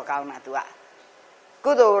ဖို့တော်တော်ကောင်းတာ तू က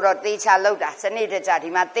ကုသိုလ်တော့တေချာလောက်တာစနစ်တကျဒီ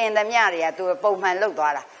မှာတင်သမျှတွေက तू ပုံမှန်လောက်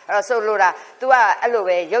သွားတာအဲ့တော့ဆိုလို့တာ तू ကအဲ့လို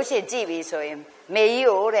ပဲရုပ်ရှင်ကြည့်ပြီးဆိုရင်မေကြီး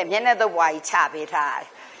ကိုတဲ့မျက်နှာသုပ်ပွားကြီးချပေးထားတယ်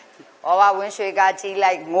။ဘောဝင်းရွှေကကြီး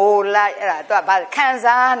လိုက်ငိုလိုက်အဲ့ဒါ तू ကဘာခံ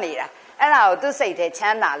စားနေတာအဲ့ဒါကို तू စိတ်ထဲချ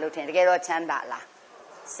မ်းသာလို့ထင်တကယ်တော့ချမ်းသာလား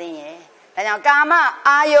ဆင်းရဲဒါကြောင့်ကာမ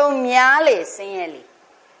အာယုံများလေဆင်းရဲလေ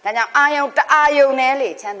ဒါကြောင့်အာယုံတအာယုံနဲ့လေ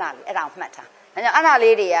ချမ်းသာလေအဲ့ဒါကိုမှတ်ထားဒါကြောင့်အဲ့ဒါ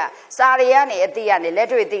လေးတွေကစာတွေကနေအတိကနေလက်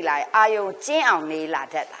တွေ့သိလာရင်အာယုံကျင်းအောင်နေလာ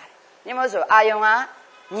တတ်တာညမဆိုအာယုံက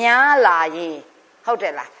ညားလာရင်ဟုတ်တ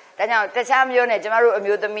ယ်လားဒါကြောင့်တခြားမျိုးနဲ့ကျမတို့အ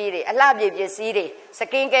မျိုးသမီးတွေအလှပြည့်ပစ္စည်းတွေစ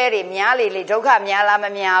ကင်ကဲတွေများလေလေဒုက္ခများလားမ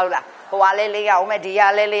များဘူးလားဟိုကလည်းလေးရအောင်မဲ့ဒီက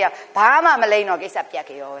လည်းလေးရဘာမှမလိမ့်တော့ကိစ္စပြတ်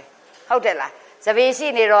ကြောပဲဟုတ်တယ်လားသပေရှိ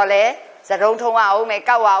နေတော့လေစတုံးထုံအောင်မဲ့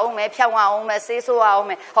ကောက်အောင်မဲ့ဖြောင်းအောင်မဲ့ဆေးဆိုးအောင်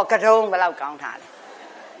မဲ့ဟောကတုံးဘယ်လောက်ကောင်းထားလဲ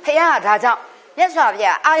ဖះကဒါကြောင့်မြတ်စွာဘု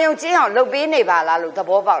ရားအာယုံကျင်းအောင်လှုပ်ပေးနေပါလားလို့သ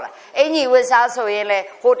ဘောပေါက်လားအင်ကြီးဝစ်စားဆိုရင်လေ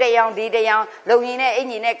ဟိုတရောင်ဒီတရောင်လုံရင်နဲ့အင်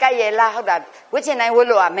ကြီးနဲ့ကတ်ရလားဟုတ်တာဝစ်ချင်တိုင်းဝစ်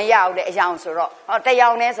လို့ကမရဘူးတဲ့အယောင်ဆိုတော့ဟောတရော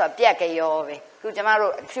င်နဲ့ဆိုပြက်ကြောပဲခုကျမ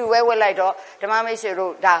တို့ဖြူဝဲဝစ်လိုက်တော့ဓမ္မမိတ်ဆွေ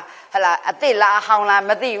တို့ဒါဟလာအစ်စ်လားအဟောင်းလား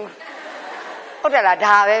မသိဘူးဟုတ်တယ်လား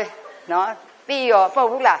ဒါပဲနော်ပြီးရောပုတ်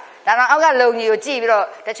ဘူးလားဒါတော့အောက်ကလုံကြီးကိုကြည့်ပြီးတော့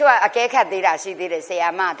တချို့ကအကဲခတ်သေးတာရှိသေးတယ်ဆရာ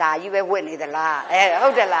မဒါကြီးပဲဝစ်နေသလားဟု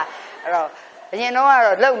တ်တယ်လားအဲ့တော့အရင်တော့က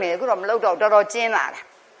တော့လုံနေအခုတော့မလုံတော့တော်တော်ကျင်းလာတာ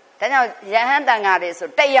ဒါကြောင့်ယဟန်တန်ဃာတွေဆို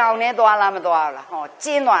တရောင်နဲ့သွားလားမသွားဘူးလားဟောကျ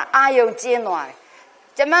င်းသွားအာယုံကျင်းသွားတယ်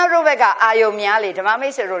ကျမတို့ဘက်ကအာယုံများလေဓမ္မမိ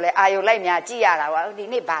တ်ဆွေတို့လည်းအာယုံလိုက်များကြည့်ရတာပါဒီ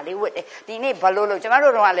နေ့ဘာလေးဝတ်တယ်ဒီနေ့ဘလို့လို့ကျမ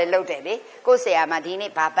တို့တော့လည်းလုံတယ်လေကိုယ်ဆရာမဒီ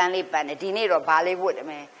နေ့ဘာပန်းလေးပန်းတယ်ဒီနေ့တော့ဘာလေးဝတ်တယ်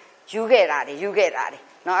မယ်ယူခဲ့တာတွေ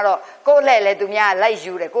နော်အဲ့တော့ကိုယ်လည်းသူများလိုက်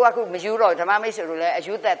ယူတယ်ကိုကခုမယူတော့ဓမ္မမိတ်ဆွေတို့လည်းအ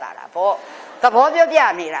ယူသက်တာပေါ့သဘောပြောပြ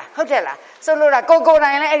နေတာဟုတ်တယ်လားဆိုလို့တာကို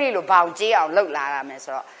တိုင်လည်းအဲ့ဒီလိုဘောင်ကြေးအောင်လှုပ်လာရမယ်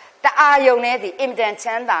ဆိုတော့တအာယုံနဲ့ဒီအင်တန်ချ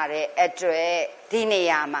မ်းသာတဲ့အတွက်ဒီနေ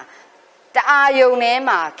ရာမှာတအာယုံထဲ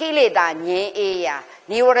မှာကိလေသာငြင်းအေးရာ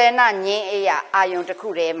និဝရဏငြင်းအေးရာအာယုံတစ်ခု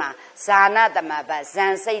ထဲမှာဇာနာတမဘဇ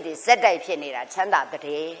န်စိတ်တွေဇက်တိုက်ဖြစ်နေတာချမ်းသာတဲ့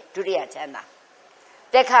ဒုတိယချမ်းသာ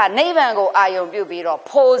တက်ခနိဗ္ဗာန်ကိုအာယုံပြုပြီးတော့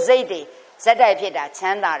ဖိုစိတ်တွေဇက်တိုက်ဖြစ်တာချ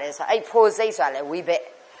မ်းသာတယ်ဆိုအဲ့ဖိုစိတ်ဆိုတာလေဝိဘက်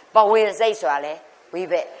ပဝင်စိတ်ဆိုတာလေဝိ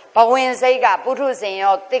ဘက်ဘဝင်စိတ်ကပုထုဇဉ်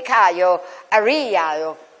ရောတိခရောအရိယာ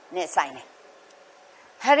ရောနဲ့ဆိုင်တယ်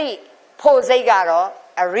ဟဲ့ဒီဖို့စိတ်ကတော့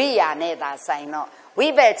အရိယာနဲ့သာဆိုင်တော့ဝိ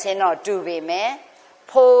ဘက်ချင်းတော့တူပေမဲ့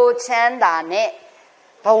ဖို့ချမ်းသာနဲ့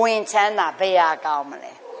ဘဝင်ချမ်းသာဘယ်ဟာကောင်းမ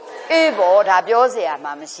လဲအေးဘောဒါပြောเสีย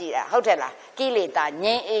မှာမရှိတာဟုတ်တယ်လားကိလေသာငြ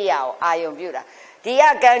င်းအေးရအောင်အာယုံပြုတာဒီက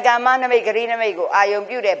ကံမနမိတ်ဂရိနမိတ်ကိုအာယုံ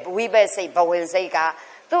ပြုတဲ့ဝိဘက်စိတ်ဘဝင်စိတ်က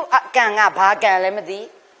သူ့ကံကဘာကံလဲမသိ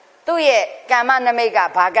သူ့ရဲ့ကမ္မနမိတ်က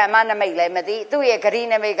ဘာကမ္မနမိတ်လဲမသိသူ့ရဲ့ဂရိ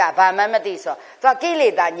နမိတ်ကဘာမှမသိဆိုတော့သူကကိလေ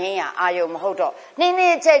သာငြင်းရအာယုံမဟုတ်တော့နင်းနေ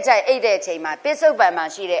ချိတ်အိတ်တဲ့အချိန်မှာပစ္စုပန်မှာ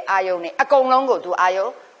ရှိတဲ့အာယုံနဲ့အကုန်လုံးကိုသူအာယုံ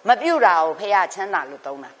မပြုတ်တာကိုဖះချမ်းသာလို့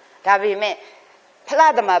သုံးတာဒါပေမဲ့ဖ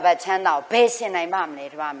လားသမဘတ်ချမ်းသာကိုဘယ်ရှင်နိုင်မှမလဲ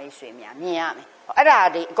ဓမ္မမိတ်ဆွေများမြင်ရမယ်အဲ့ဒါ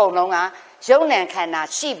ဒီအကုန်လုံးကယုံ nant ခန္ဓာ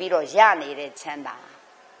ရှိပြီးတော့ရနေတဲ့ချမ်းသာ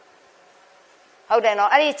ဟုတ်တယ်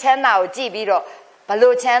နော်အဲ့ဒီချမ်းသာကိုကြည့်ပြီးတော့ဘ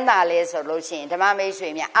လို့ချမ်းသာလဲဆိုလို့ရှိရင်ဓမ္မမိတ်ဆွေ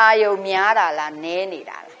များအာယုံများတာလားနည်းနေ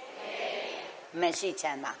တာလားမရှိချ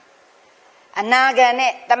မ်းသာအနာဂံ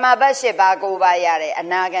နဲ့တမဘတ်၈ပါး၉ပါးရတဲ့အ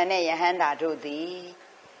နာဂံနဲ့ယဟန္တာတို့သည်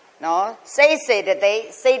နော်စိတ်စေတသိက်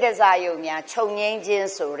စိတ်တစားယုံများခြုံငိမ့်ခြင်း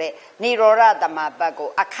ဆိုတဲ့និရောဓတမဘတ်ကို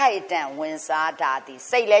အခိုက်အတန့်ဝင်စားတာသည်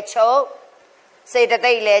စိတ်လည်းချုပ်စေတ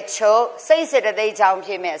သိက်လည်းချုပ်စိတ်စေတသိက်ကြောင့်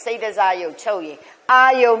ဖြစ်မဲ့စိတ်တစားယုံချုပ်ရင်အာ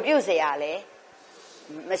ယုံပြုเสียရလဲမ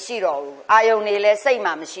မရှိတော့ဘူးအာယုန်နေလဲစိတ်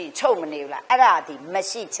မှမရှိချုပ်မနေဘူးလားအဲ့ဒါဒီမ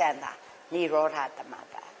ရှိချမ်းသာနိရောဓသမဘတ်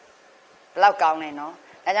ဘလောက်ကောင်းလဲနော်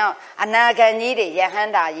ဒါကြောင့်အနာဂတ်ကြီးတွေယဟ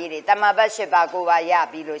န္တာကြီးတွေတမဘတ်၈ပါးကိုပါရ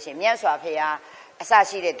ပြီးလို့ရှင်မြတ်စွာဘုရားအစ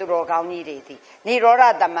ရှိတဲ့သူတော်ကောင်းကြီးတွေဒီနိရောဓ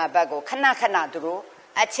သမဘတ်ကိုခဏခဏသူတို့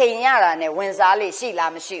အချိန်ရတာနဲ့ဝင်စားလေးရှိ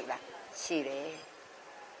လားမရှိဘူးလားရှိတယ်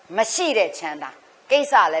မရှိတဲ့ချမ်းသာကိစ္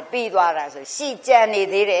စလည်းပြီးသွားတာဆိုရှိကြံနေ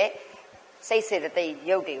သေးတဲ့စိတ်စေတသိက်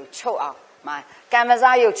ရုပ်တွေကိုချုပ်အောင်ကံမ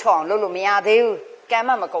စားရုပ်ချုပ်အောင်လုပ်လို့မရသေးဘူးကံမ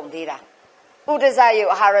မကုန်သေးတာဥဒ္ဒဇရု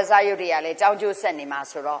ပ်အာဟာရဇရုပ်တွေကလည်းကြောင်းကျိုးဆက်နေမှာ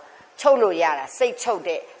ဆိုတော့ချုပ်လို့ရတာစိတ်ချုပ်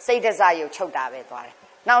တဲ့စိတ်ဒဇရုပ်ချုပ်တာပဲသွားတယ်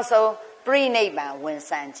နောက်ဆုံးပရိနိဗ္ဗာန်ဝင်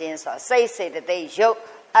ဆံခြင်းဆိုစိတ်စေတသိက်ရုပ်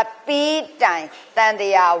အပီးတိုင်တန်တ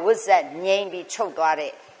ရားဝိဇ္ဇတ်ငြိမ်းပြီးချုပ်သွား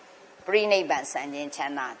တဲ့ပရိနိဗ္ဗာန်ဆံခြင်းချ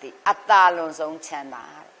မ်းသာသည်အတာလွန်ဆုံးချမ်းသာ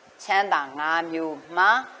ချမ်းသာ၅မျိုးမှ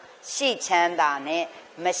ရှိချမ်းသာနဲ့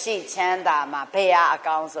မရှိချမ်းသာမှာဘယ်ဟာအ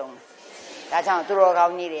ကောင်းဆုံးလဲဒါကြောင့်သူတော်ကော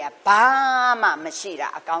င်းကြီးတွေကဘာမှမရှိတာ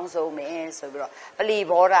အကောင်းဆုံးပဲဆိုပြီးတော့ပလီ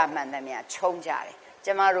ဘောဓမှန်သမျှချုံကြတယ်ကျ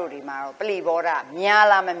မတို့ဒီမှာတော့ပလီဘောဓများ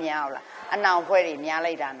လားမများဘူးလားအနောင်ဖွဲ့တွေများ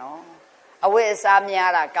လိုက်တာနော်အဝိအစားများ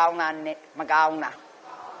တာကောင်းလားမကောင်းလား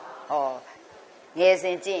ဟောငယ်စ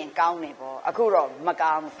ဉ်ကြည့်ရင်ကောင်းနေပေါ့အခုတော့မ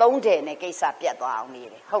ကောင်းသုံးတယ်နဲ့ကိစ္စပြတ်သွားအောင်နေ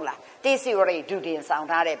တယ်ဟုတ်လားတိစီဝရိဒုတင်ဆောင်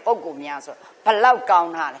ထားတဲ့ပုံကူများဆိုဘလောက်ကော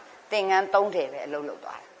င်းထားလဲသင်္ကန်းသုံးတယ်ပဲအလုပ်လုပ်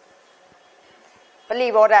သွားတယ်ပလီ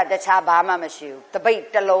ဘောဓတခြားဘာမှမရှိဘူးတပိတ်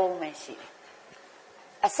တစ်လုံးပဲရှိတယ်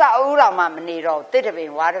အစအဦးတော်မှမနေတော့တစ်တပ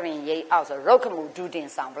င်ဝါတပင်ရိပ်အောက်ဆိုရုတ်ခမှုဒုတင်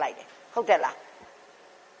ဆောင်ပလိုက်တယ်ဟုတ်တယ်လား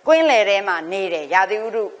ကွင်းလယ်ထဲမှာနေတယ်ရာသီဥ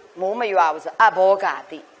တုမိုးမရွာဘူးဆိုအဘောဂါ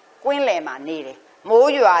တိကွင်းလယ်မှာနေတယ်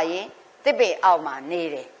မိုးရွာရင်တစ်ပင်အောက်မှာနေ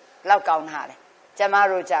တယ်လောက်ကောင်းထားတယ်ကျမ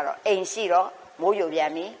တို့ကြတော့အိမ်ရှိတော့မိုးရွာပြ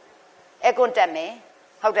န်ပြီအကွန်တက်မယ်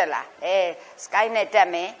ဟုတ်တယ်လားစကိုင်းနဲ့တက်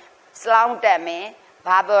မယ်စလောင်းတက်မယ်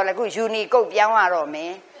ဘာပြောလဲခုယူနီကုတ်ပြောင်းရတော့မ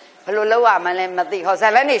ယ်ဘယ်လိုလုပ်ရမှန်းလဲမသိဟောဇ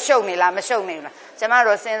လန်းနေရှုပ်နေလားမရှုပ်နေဘူးလားကျမ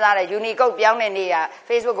တို့စဉ်းစားတယ်ယူနီကုတ်ပြောင်းတဲ့နေ့က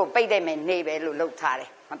Facebook ကိုပိတ်လိုက်မယ်နေပဲလို့လုပ်ထားတယ်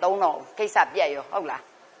မသုံးတော့ဘူးကိစ္စပြတ်ရောဟုတ်လား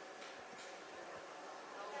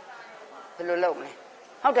ဘယ်လိုလုပ်မလဲ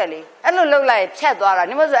ဟုတ်တယ်လေအဲ့လိုလုပ်လိုက်ဖြတ်သွားတာ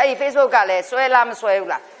နိမဆိုအဲ့ဒီ Facebook ကလည်းဆွဲလားမဆွဲဘူး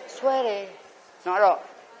လားဆွဲတယ်နော်တော့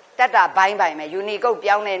တက်တာဘိုင်းဘိုင်းမယ်ယူနီကုတ်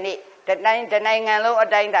ပြောင်းတဲ့နေ့တနိုင်ငံလုံးအ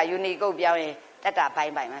တိုင်းတာယူနီကုတ်ပြောင်းရင်တက်တာဘို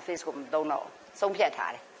င်းဘိုင်းမယ် Facebook မသုံးတော့ဆုံးဖြတ်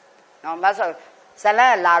ထားတယ်နော်မဆိုဇလ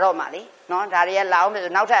န်းလာတော့မှလေနော်ဒါတွေကလာအောင်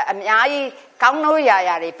ဆိုနောက်ထပ်အများကြီးကောင်းလို့ရာ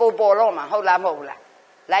တွေပို့ပေါ်တော့မှဟုတ်လားမဟုတ်ဘူးလား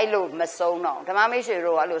လိုက်လို့မဆုံးတော့ဓမ္မမိတ်ဆွေ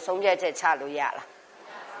တို့ကအဲ့လိုဆုံးဖြတ်ချက်ချလို့ရလား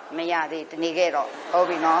မရသေးတနေခဲ့တော့ဟုတ်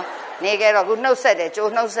ပြီနော်နေခဲ့တော့ခုနှုတ်ဆက်တယ်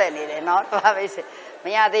ကြိုးနှုတ်ဆက်နေတယ်နော်ဓမ္မမိတ်ဆွေမ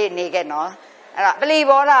ရသေးနေခဲ့နော်အဲ့ဒါပလီ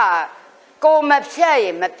ဘောဓကိုမဖြတ်ရ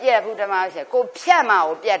င်မပြတ်ဘူးဓမ္မမိတ်ဆွေကိုဖြတ်မှ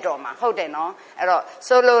ကိုပြတ်တော့မှာဟုတ်တယ်နော်အဲ့တော့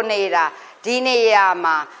ဆိုလိုနေတာဒီနေရာ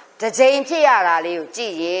မှာတစ်ချိန်ဖြစ်ရတာလေးကိုကြ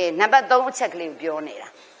ည့်ရင်နံပါတ်3အချက်ကလေးကိုပြောနေတာ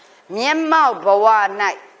မျက်မှောက်ဘဝ၌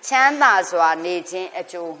ချမ်းသာစွာနေခြင်းအ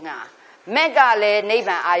ကျိုးငှာမက်ကလည်းနိဗ္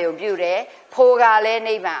ဗာန်အာယုံပြုတယ်ဖိုကလည်း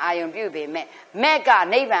နိဗ္ဗာန်အာယုံပြုပေမဲ့မက်က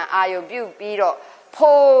နိဗ္ဗာန်အာယုံပြုပြီးတော့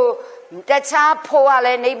ဖိုတခြားဖိုကလ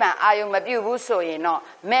ည်းနိဗ္ဗာန်အာယုံမပြုဘူးဆိုရင်တော့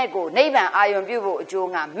မက်ကိုနိဗ္ဗာန်အာယုံပြုဖို့အကျိုး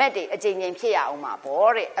ငှာမက်တွေအချိန်ချင်းဖြစ်ရအောင်မှာ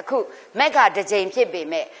ပေါ့တဲ့အခုမက်ကတစ်ချိန်ဖြစ်ပေ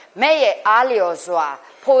မဲ့မက်ရဲ့အားလျော်စွာ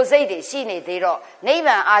ဖိုစိတ်တွေရှိနေသေးတော့နိဗ္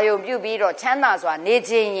ဗာန်အာယုံပြုပြီးတော့ချမ်းသာစွာနေ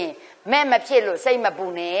ခြင်းရင်မဲ့မဖြစ်လို့စိတ်မပူ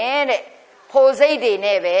နဲ့တဲ့ဖိုစိတ်တွေ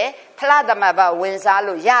နဲ့ပဲဖလားသမဘဝင်စား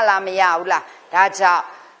လို့ရလားမရဘူးလားဒါကြောင့်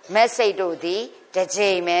မက်စိတ်တို့သည်တစ်ချိ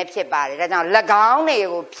န်ပဲဖြစ်ပါတယ်ဒါကြောင့်၎င်းတွေ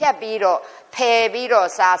ကိုဖြတ်ပြီးတော့ဖယ်ပြီးတော့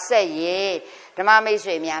စာဆက်ရင်ဓမ္မမိတ်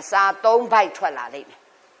ဆွေများစာ3ဘိုက်ထွက်လာလိမ့်မယ်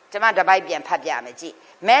ကျွန်မတစ်ဘိုက်ပြန်ဖတ်ပြမယ်ကြည့်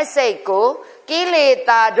မက်စိတ်ကိုကိလေ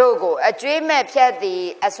သာတို့ကိုအကျွေးမဲ့ဖြတ်သည်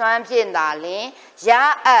အစွမ်းဖြင့်သာလင်ရ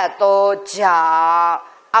အပ်သောကြောင့်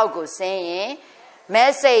အောက်ကိုဆင်းရင်မ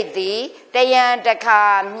က်စိတ်သည်တယံတခါ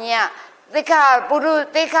မြသိခပုရု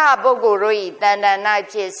သိခပုဂ္ဂိုလ်တို့၏တန်တန်၌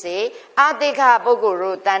ဖြစ်စေအသိခပုဂ္ဂိုလ်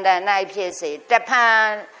တို့တန်တန်၌ဖြစ်စေတဖန်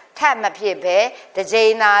ထပ်မဖြစ်ပဲတစ်ချိ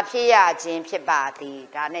န်သာဖြစ်ရခြင်းဖြစ်ပါသည်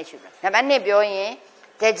ဒါနဲ့ရှုမယ်နံပါတ်1ပြောရင်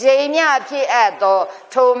တစ်ချိန်မြဖြစ်အပ်သော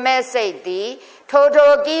ထိုမက်စိတ်သည်ထို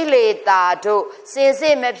ကိလေသာတို့စင်စ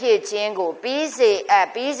စ်မဖြစ်ခြင်းကိုပြီး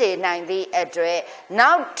စေနိုင်သည့်အတွက်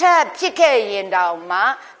နောက်ထပ်ဖြစ်ခဲ့ရင်တောင်မှ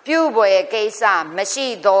ပြုပွယ်ကိစ္စမရှိ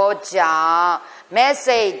သောကြောင့်မက်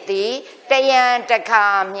စိတ်သည်တယံတခါ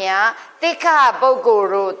မြသိခပုဂ္ဂိုလ်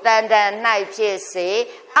တို့တန်တန်၌ဖြစ်စေ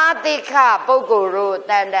အသိခပုဂ္ဂိုလ်တို့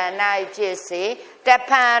တန်တန်၌ဖြစ်စေတ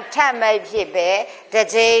ဖန်ထပ်မဖြစ်ပဲတစ်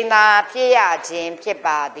ချိန်သာဖြစ်ရခြင်းဖြစ်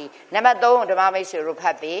ပါသည်နံပါတ်3ဓမ္မမိတ်ဆွေတို့ဖ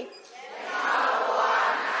တ်ပြီး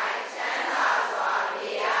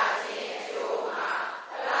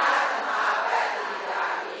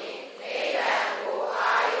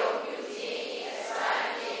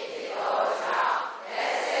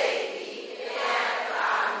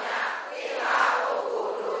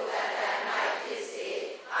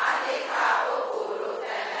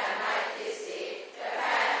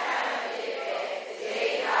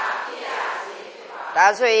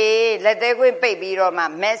ဆိုရင်လက်သေးခွင့်ပိတ်ပြီးတော့မှ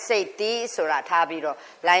message တီးဆိုတာထားပြီးတော့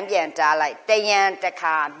line ပြန်တားလိုက်တယံတ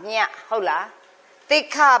ခါမြတ်ဟုတ်လားတိ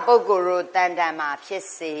ခပုဂ္ဂိုလ်တို့တန်တန်မှာဖြစ်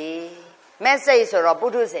စေ message ဆိုတော့ပု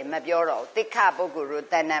ထုဇဉ်မပြောတော့တိခပုဂ္ဂိုလ်တို့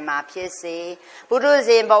တန်တန်မှာဖြစ်စေပုထုဇ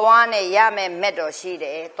ဉ်ဘဝနဲ့ရမယ်မဲ့တော်ရှိတ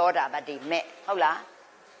ယ်သောတာပတ္တိမဲ့ဟုတ်လား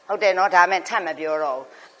ဟုတ်တယ်နော်ဒါမဲ့ထပ်မပြောတော့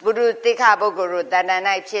ဘူးပုထုတိခပုဂ္ဂိုလ်တို့တန်တန်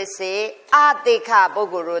၌ဖြစ်စေအတိခပု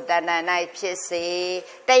ဂ္ဂိုလ်တို့တန်တန်၌ဖြစ်စေ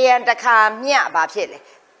တယံတခါမြတ်ဘာဖြစ်လဲ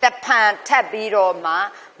တဖန်ထပ်ပြီးတော့မှ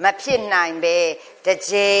မဖြစ်နိုင်ပဲတစ်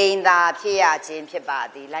ချိန်သာဖြစ်ရခြင်းဖြစ်ပါ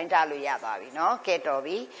သည်လိုင်းတလို့ရပါပြီเนาะကဲတော်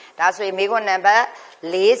ပြီဒါဆိုရင်မိခွန်းနံပါတ်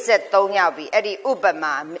43ရောက်ပြီအဲ့ဒီဥပ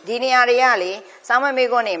မာဒီနေရာတွေကလေစောင်းမမိ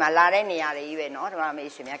ခွန်းနေမှာလာတဲ့နေရာတွေကြီးပဲเนาะဒီမှာ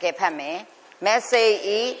မေးရှင်များကဲဖတ်မယ် message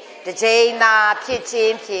ဤတစ်ချိန်သာဖြစ်ခြ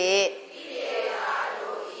င်းဖြင့်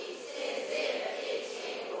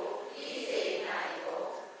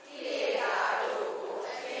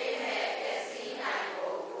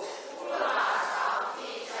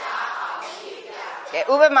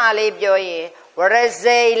ဥပမာလေးပြောရင်ဝရ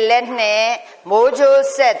စိလက်နဲ့မိုးချိုး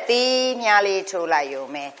ဆက်တီးမြလေးထိုးလိုက်ရုံ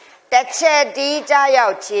ပဲတစ်ချက်တီးကြရော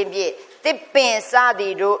က်ခြင်းဖြင့်တစ်ပင်စသ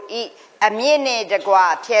ည်တို့ဤအမြင့်နဲ့တကွ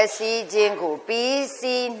ဖြည့်စည်းခြင်းကိုပြီး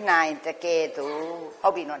စီးနိုင်တကယ်သို့ဟု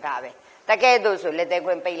တ်ပြီနော်ဒါပဲတကယ်သို့ဆိုလက်သေး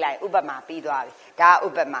ခွင့်ပိတ်လိုက်ဥပမာပြီးသွားပြီဒါဥ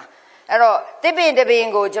ပမာအဲ့တော့တစ်ပင်တစ်ပင်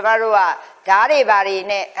ကိုကျမတို့ကဓာတ်တွေဘာတွေ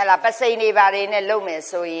နဲ့ဟလာပစိန်တွေဘာတွေနဲ့လုပ်မယ်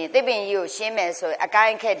ဆိုရင်တစ်ပင်ကြီးကိုရှင်းမယ်ဆိုရင်အကို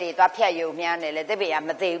င်းခက်တွေသွားဖြတ်ယုံများနေလေတစ်ပင်ကမ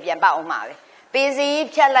သေးဘူးပြန်ပေါက်အောင်မှာပဲပင်စီ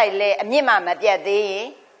ဖြတ်လိုက်လေအမြင့်မှမပြတ်သေးရင်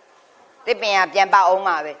တစ်ပင်ကပြန်ပေါက်အောင်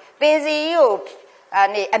မှာပဲပင်စီကို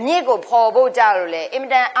အမြင့်ကိုဖော်ဖို့ကြလို့လေအင်မ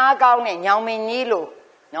တန်အားကောင်းတဲ့ညောင်မင်းကြီးလို့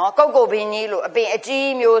နော်ကုတ်ကုတ်ပင်ကြီးလို့အပင်အ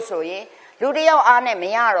ကြီးမျိုးဆိုရင်လူတယောက်အားနဲ့မ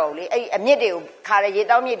ရတော့ဘူးလေအဲ့ဒီအမြင့်တွေကိုခါရရေ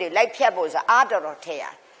တောင်းမြင့်တွေလိုက်ဖြတ်ဖို့ဆိုအားတော်ထည့်ရတ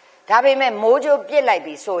ယ်ဒါပေမဲ့မိုးချိုးပြစ်လိုက်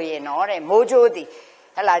ပြီဆိုရင်တော့တဲ့မိုးချိုးသည်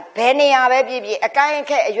ဟလာဘယ်နေရာပဲပြစ်ပြစ်အကိုင်းအ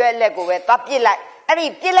ခက်အရွက်လက်ကိုပဲသွားပြစ်လိုက်အဲ့ဒီ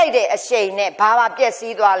ပြစ်လိုက်တဲ့အရှိန်နဲ့ဘာပါပြက်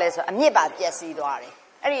စီးသွားလဲဆိုအမြင့်ပါပြက်စီးသွားတယ်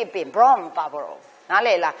အဲ့ဒီအပင် brom ပါဘောနား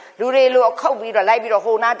လေလားလူတွေလိုအခုတ်ပြီးတော့လိုက်ပြီးတော့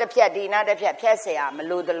ဟိုနားတစ်ဖြက်ဒီနားတစ်ဖြက်ဖြက်เสียမ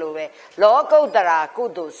လို့တလို့ပဲလောကုတ္တရာကု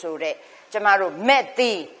သိုလ်ဆိုတဲ့ကျမတို့မဲ့သ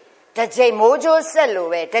ည်တစ်ချိန်မိုးချိုးဆက်လို့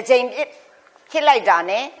ပဲတစ်ချိန်ဖြစ်လိုက်တာ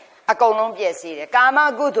နဲ့အကုန်လုံးပြည့်စည်တယ်ကာမ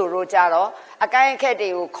ကုသိုလ်တို့ကြတော့အကိုင်းအခက်တွေ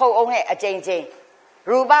ကိုခုတ်အောင်တဲ့အကျဉ်းချင်း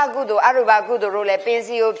ရူပကုသိုလ်အရူပကုသိုလ်တို့လည်းပင်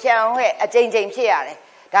စီကိုဖြန့်အောင်တဲ့အကျဉ်းချင်းဖြစ်ရတယ်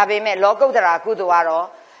ဒါပေမဲ့လောကုတ္တရာကုသိုလ်ကတော့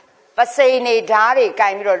ပစိန်နေဓာတ်တွေက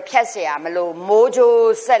င်ပြီးတော့ဖြတ်เสียမလို့မိုး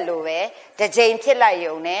ချိုးဆက်လို့ပဲတစ်ချိန်ဖြစ်လိုက်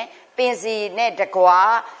ရုံနဲ့ပင်စီနဲ့တကွာ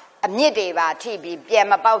အမြင့်တွေပါထိပြီးပြန်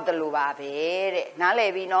မပေါက်တယ်လို့ပါပဲတဲ့နားလ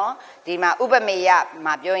ည်ပြီနော်ဒီမှာဥပမေယ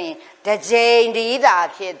မှာပြောရင်တစ်ချိန်ဒီသာ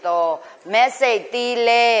ဖြစ်တော့ message တီး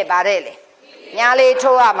လဲဗါတဲ့လေညာလေး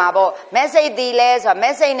ထိုးရမှာပေါ့ message တီးလဲဆိုတော့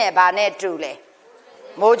message နဲ့ဗာနဲ့တူလဲ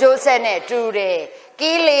မိုးချိုးဆက်နဲ့တူတယ်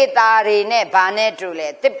ကိလေသာတွေနဲ့ဗာနဲ့တူလဲ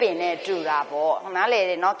တစ်ပင်နဲ့တူတာပေါ့နားလေ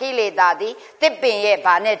တယ်နော်ကိလေသာသည်တစ်ပင်ရဲ့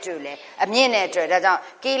ဗာနဲ့တူလဲအမြင့်နဲ့တူဒါကြောင့်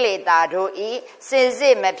ကိလေသာတို့ဤစင်စ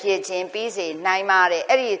စ်မဖြစ်ခြင်းပြီးစေနိုင်ပါတယ်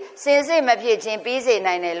အဲ့ဒီစင်စစ်မဖြစ်ခြင်းပြီးစေ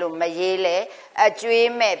နိုင်တယ်လို့မရေးလဲအကျွေး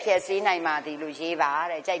မဲ့ဖြည့်စည်းနိုင်ပါသည်လို့ရေးပါ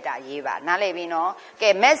တဲ့ကြိုက်တာရေးပါနားလေပြီနော်ကဲ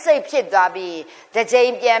message ဖြစ်သွားပြီးတစ်ချိ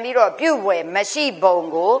န်ပြန်ပြီးတော့ပြုတ်ဝယ်မရှိပုံ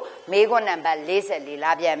ကိုမေးခွန်းနံပါတ်44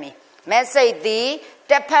လာပြန်ပြီ message သည်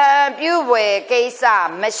တဖန်ပြုဝယ်ကိစ္စ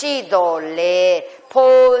မရှိတော့လေ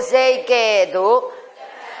ဖိုးစိတ်ကဲ့သို့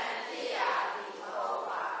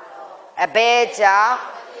အဘဲကြောင့်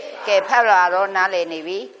ကဲဖတ်လာတော့နားလည်နေ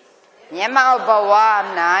ပြီမျက်မှောက်ဘဝ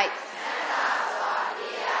၌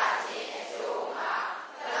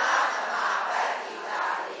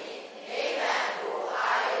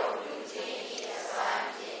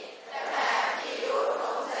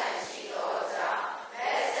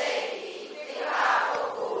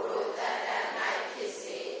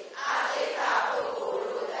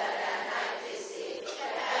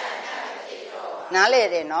နားလေ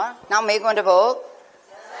တယ်နော်နောက်မေးခွန်းတစ်ပုဒ်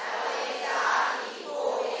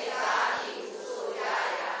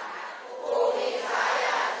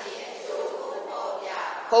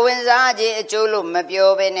ကိုဝင်စားခြင်းအကျိုးလို့မပြော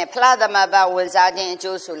ဘဲနဲ့ဖလားသမဘဝင်စားခြင်းအ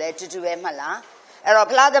ကျိုးဆိုလဲတူတူပဲမှတ်လားအဲ့တော့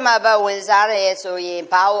ဖလားသမဘဝင်စားရဲဆိုရင်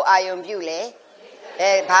ဘာကိုအာယုံပြုလဲ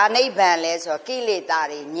ဘာနိဗ္ဗာန်လဲဆိုတော့ကိလေသာ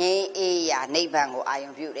တွေငြိမ်းအေးရာနိဗ္ဗာန်ကိုအာ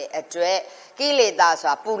ယုံပြုတဲ့အတွက်ကိလေသာဆို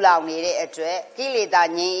တာပူလောင်နေတဲ့အတွက်ကိလေသာ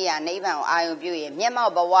ငြိမ်းအေးရာနိဗ္ဗာန်ကိုအာယုံပြုရင်မျက်မှော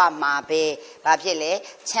က်ဘဝမှာပဲဘာဖြစ်လဲ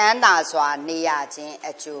ချမ်းသာစွာနေရခြင်း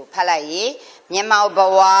အကျိုးဖတ်လိုက်ရင်မျက်မှောက်ဘ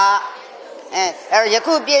ဝအဲ့ယ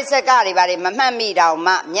ခုပြည့်စက်ကတွေဘာတွေမမှတ်မိတော့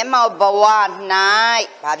မှမျက်မှောက်ဘဝ၌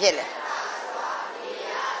ဘာဖြစ်လဲ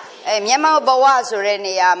မျက်မှောက်ဘဝဆိုတဲ့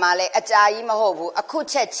နေရာမှာလဲအကြာကြီးမဟုတ်ဘူးအခု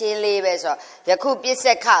ချက်ချင်းလေးပဲဆိုယခုပြစ္ဆ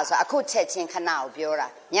က်ကဆိုအခုချက်ချင်းခဏကိုပြောတာ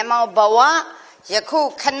မျက်မှောက်ဘဝ ယခု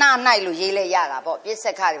ခဏ၌လို့ရေးလဲရတာပေါ့ပြစ္ဆ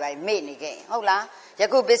ခတွေပါမေ့နေခဲ့ဟုတ်လားယ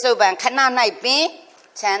ခုပစ္စုပန်ခဏ၌ပင်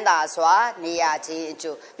ချမ်းသာစွာနေရခြင်းအ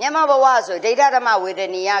ကျိုးမျက်မှောက်ဘဝဆိုဒိဋ္ဌဓမ္မဝေဒ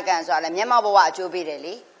နိယကံဆိုတာလည်းမျက်မှောက်ဘဝအကျိုးပေးတယ်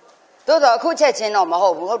လေသို့တော့အခုချက်ချင်းတော့မဟု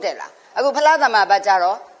တ်ဘူးဟုတ်တယ်လားအခုဖလားသမဘတ်ကြ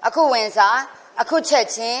တော့အခုဝင်စားအခုချက်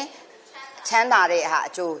ချင်းချမ်းသာတဲ့ဟာ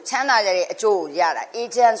အကျိုးချမ်းသာတဲ့အကျိုးကိုရတာအေး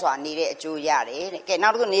ချမ်းစွာနေတဲ့အကျိုးရတယ်တဲ့ကဲနော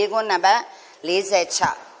က်တစ်ခုနေခွန်းနံပါတ်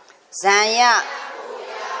46ဇံရ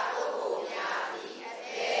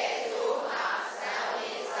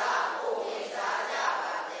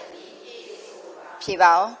ဖြေ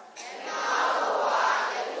ပါဦး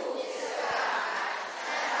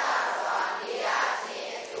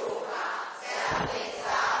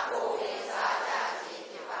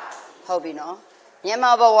ဟုတ်ပြီနော်မျက်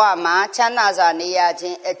မှောက်ဘဝမှာချမ်းသာစွာနေရခြ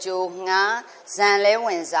င်းအကျိုးငှားဇံလဲဝ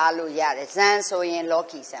င်စားလို့ရတယ်ဇံဆိုရင်လော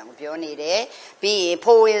ကီဇံကိုပြောနေတယ်ပြီးရင်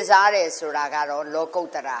ဖိုးဝင်စားတယ်ဆိုတာကတော့လောကု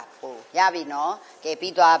တ္တရာဖိုးရပြီနော်ကဲ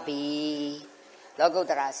ပြီးသွားပြီလောကုတ္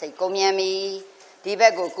တရာစိတ်ကုန်မြန်ပြီဒီဘ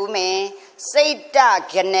က်ကိုကူးမယ်စိတ်တ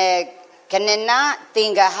ဂဏနာသ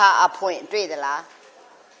င်္ကဟအဖွင့်တွေ့သလား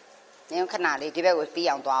နင်ခဏလေးဒီဘက်ကိုပြီး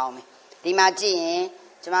အောင်သွားအောင်မယ်ဒီမှာကြည့်ရင်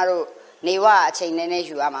ကျမတို့နေဝအချိန်နည်းနည်း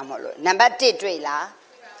ယူရမှာမဟုတ်လို့နံပါတ်1တွေ့လား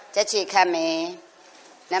ကြက်ချေခတ်မယ်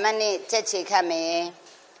နံပါတ်2ကြက်ချေခတ်မယ်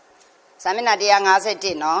စာမျက်နှာ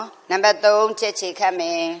151နော်နံပါတ်3ကြက်ချေခတ်မ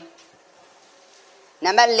ယ်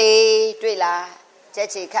နံပါတ်4တွေ့လားကြက်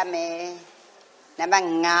ချေခတ်မယ်နံပါတ်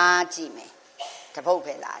5ကြည့်မယ်တပုတ်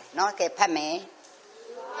ပဲလာတယ်နော်ကဲဖတ်မယ်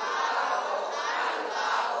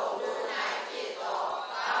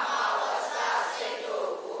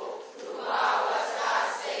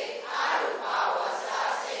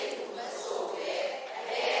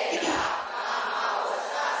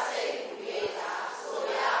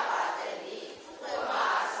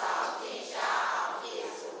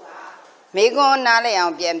မိကွန်းနားလည်အော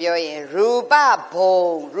င်ပြန်ပြောရင်ရူပဘုံ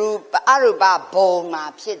အရူပဘုံမှာ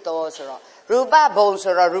ဖြစ်တော်ဆိုတော့ရူပဘုံ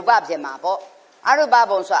ဆိုတော့ရူပပြမပေါ့အရူပ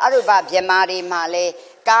ဘုံဆိုအရူပပြမတွေမှာလဲ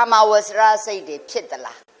ကာမဝဆရာစိတ်တွေဖြစ်သ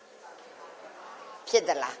လားဖြစ်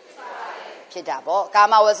တာပေါ့ကာ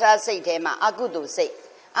မဝဆရာစိတ်ထဲမှာအကုသိုလ်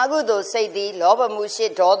စိတ်သည်လောဘမှုရှိ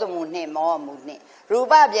ဒေါသမှုနှင့်မောဟမှုနှင့်ရူ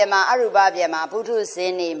ပပြမအရူပပြမဘုထုဇ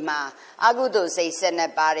င်းနေမှာအကုသိုလ်စိတ်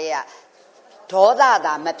12ပါးရဲ့ဒေါသ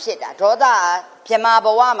သာမဖြစ်တာဒေါသပြမဘ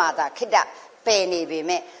ဝမှာသာခိတ္တပယ်နေပေ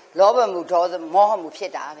မဲ့လောဘမှုဒေါသမောဟမှုဖြ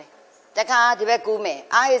စ်တာပဲတခါဒီဘက်ကူးမယ်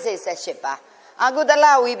အာဟိစိတ်18ပါးအာကုတလ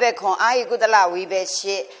ဝိဘက်ခွန်အာဟိကုတလဝိဘက်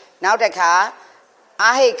8နောက်တခါ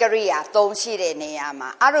အာဟိကရိယာ3ရှိတဲ့နေရာမှာ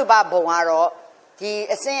အရူပဘုံကတော့ဒီ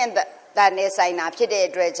အစင်းတန်နဲ့ဆိုင်တာဖြစ်တဲ့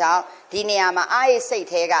အတွက်ကြောင့်ဒီနေရာမှာအာဟိစိတ်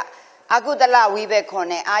ထဲကအကုတလဝိဘက်ခွန်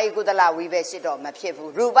နဲ့အာဟိကုတလဝိဘက်8တော့မဖြစ်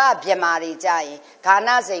ဘူးရူပဗြဟ္မာတွေကြရင်ဂါန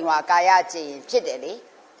စိန်ဝါကာယကြည်ရင်ဖြစ်တယ်လေ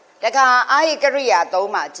တခါအာဟိကရိယာ3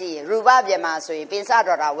မှာကြည့်ရင်ရူပဗြဟ္မာဆိုရင်ပင်စ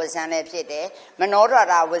တော်တာဝဇ္ဇံလည်းဖြစ်တယ်မနောတော်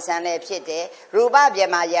တာဝဇ္ဇံလည်းဖြစ်တယ်ရူပဗြ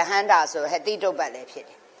ဟ္မာယဟန္တာဆိုဟတိတုပ္ပတ်လည်းဖြစ်တ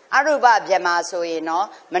ယ်အရူပဗြဟ္မာဆိုရင်တော့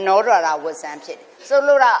မနောတော်တာဝဇ္ဇံဖြစ်တယ်ဆို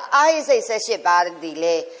လို့တော့အာဟိစိတ်18ပါးဒီ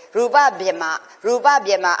လေရူပဗြဟ္မာအရူပ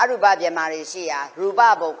ဗြဟ္မာတွေရှိရာရူပ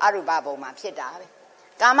ဘုံအရူပဘုံမှာဖြစ်တာပဲ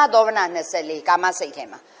ကာမသောဗနာ24ကာမစိတ်ထဲ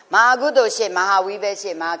မှာမဟာကုသိုလ်8မဟာဝိဘက်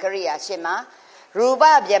8မဟာကရိယာ8မှာရူပ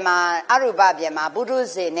ဗြဟ္မာအရူပဗြဟ္မာပုထု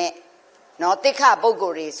ဇဉ်နဲ့နော်တိခပုဂ္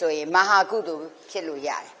ဂိုလ်တွေဆိုရင်မဟာကုသိုလ်ဖြစ်လို့ရ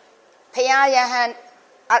တယ်ဖယားယဟန်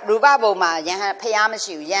ရူပဘုံမှာယဟန်ဖယားမ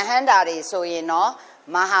ရှိဘူးယဟန်တာတွေဆိုရင်တော့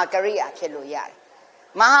မဟာကရိယာဖြစ်လို့ရတယ်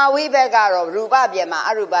မဟာဝိဘက်ကတော့ရူပဗြဟ္မာ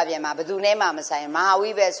အရူပဗြဟ္မာဘယ်သူနဲ့မှမဆိုင်မဟာဝိ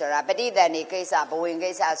ဘက်ဆိုတာပဋိသန္ဓေကိစ္စဘဝင်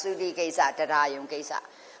ကိစ္စသုတိကိစ္စတရားယုံကိစ္စ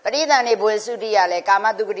ပရိသန္တိဘွေစုတိရလဲကာမ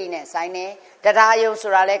တုဂတိနဲ့ဆိုင်တယ်တရားယုံ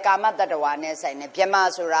ဆိုတာလဲကာမတ္တဝါနဲ့ဆိုင်တယ်ဗြဟ္မာ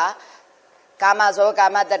ဆိုတာကာမဇောကာ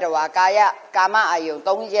မတ္တဝါကာယကာမအာယုံ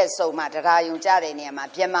3ရက်စုံမှတရားယုံကြတဲ့နေရာမှာ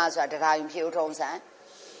ဗြဟ္မာဆိုတာတရားယုံဖြစ်ဥထုံးဆန်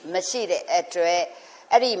မရှိတဲ့အတွက်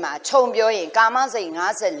အဲ့ဒီမှာခြုံပြောရင်ကာမစိတ်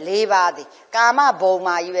54ပါးသည်ကာမဘုံ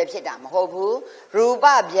မှာကြီးပဲဖြစ်တာမဟုတ်ဘူးရူပ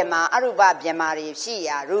ဗြဟ္မာအရူပဗြဟ္မာတွေရှိ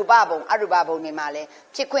ရာရူပဘုံအရူပဘုံတွေမှာလည်း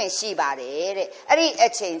ဖြစ်ခွင့်ရှိပါတယ်တဲ့အဲ့ဒီအ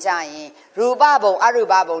ချိန်ကျရင်ရူပဘုံအရူ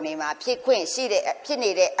ပဘုံတွေမှာဖြစ်ခွင့်ရှိတဲ့ဖြစ်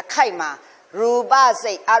နေတဲ့အခိုက်မှာရူပ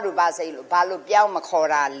စိတ်အရူပစိတ်လို့ဘာလို့ပြောင်းမခေါ်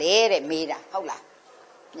တာလဲတဲ့မေးတာဟုတ်လား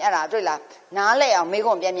အဲ့ဒါတွေ့လားနားလဲအောင်မေး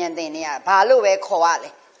ခွန်းပြန်ပြန်သင်နေရဘာလို့ပဲခေါ်ရ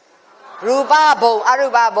လဲရူပဘုံအရူ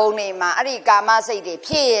ပဘုံတွေမှာအဲ့ဒီကာမစိတ်တွေ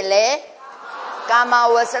ဖြစ်ရင်လေကာမ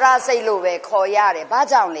ဝဆရစိတ်လို့ပဲခေါ်ရတယ်ဘာ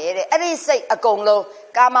ကြောင့်လဲတဲ့အဲ့ဒီစိတ်အကုန်လုံး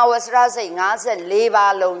ကာမဝဆရစိတ်54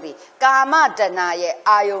ပါးလုံးဒီကာမတဏရဲ့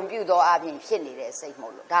အာယုံပြုသောအပြင်ဖြစ်နေတဲ့စိတ်မဟု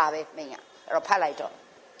တ်လို့ဒါပဲမင်းရအဲ့တော့ဖတ်လိုက်တော့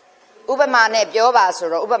ဥပမာနဲ့ပြောပါဆို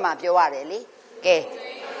တော့ဥပမာပြောရတယ်လေကဲ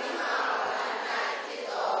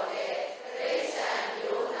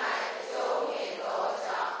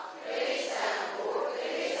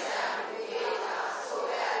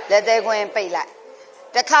လက်သေးခွင်းပိတ်လိုက်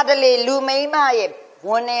တခါတလေလူမိန်းမရဲ့ဝ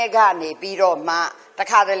န်းထဲကနေပြီးတော့မှတ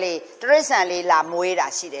ခါတလေတရိစ္ဆာန်လေးလာမွေးတာ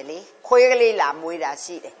ရှိတယ်လေခွေးကလေးလာမွေးတာ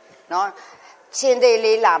ရှိတယ်နော်ချင်းသေး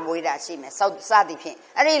လေးလာမွေးတာရှိမယ်စသည်ဖြင့်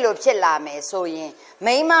အဲ့ဒီလိုဖြစ်လာမယ်ဆိုရင်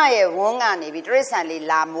မိန်းမရဲ့ဝန်းကနေပြီးတရိစ္ဆာန်လေး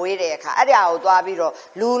လာမွေးတဲ့အခါအဲ့ဒါကိုသွားပြီးတော့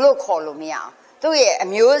လူလို့ခေါ်လို့မရအောင်သူ့ရဲ့အ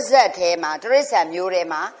မျိုးဆက်ထဲမှာတရိစ္ဆာန်မျိုးထဲ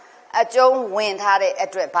မှာအကျုံးဝင်ထားတဲ့အ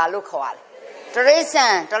တွက်ဘာလို့ခေါ်ရလဲတရိစ္ဆာ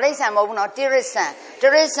န်မဟုတ်ဘူးနော်တိရိစ္ဆာ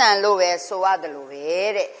န်လို့ပဲဆိုရတယ်လို့ပဲ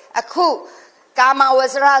တဲ့အခုကာမဝ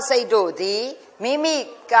ဆရစိတ်တို့သည်မိမိ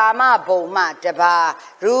ကာမဘုံမှတပါ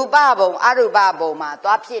ရူပဘုံအရူပဘုံမှာ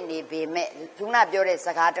သွားဖြစ်နေပေမဲ့ခုနပြောတဲ့စ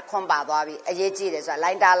ကားတစ်ခွန်းပါသွားပြီအရေးကြီးတယ်ဆိုတာ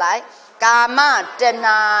လိုင်းတားလိုက်ကာမတ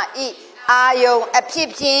ဏှာဤအာယုံအဖြစ်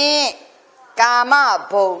ဖြင့်ကာမ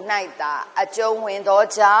ဘုံ၌သာအကျုံးဝင်သော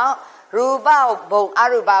ကြောင့်ရူပဘုံအ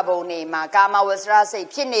ရူပဘုံနေမှာကာမဝဆရစိတ်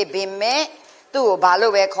ဖြစ်နေပေမဲ့သူ့ကိုဘာ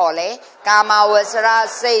လို့ပဲခေါ်လဲကာမဝဆရ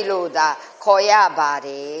စိတ်လို့သာခေါ်ရပါတ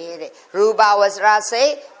ယ်တဲ့ရူပဝဆရစိ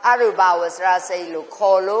တ်အရူပဝဆရစိတ်လို့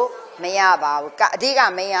ခေါ်လို့မရပါဘူးအဓိက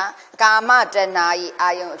မင်းကကာမတဏှာဤအာ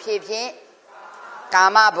ယုံအဖြစ်ဖြင့်ကာ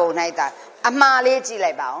မဘုံ၌သာအမှားလေးကြည့်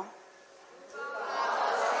လိုက်ပါဦး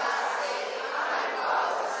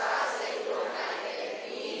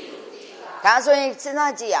ဒါဆိုရင်စဉ်း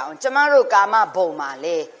စားကြည့်အောင်ကျမတို့ကာမဘုံမှာ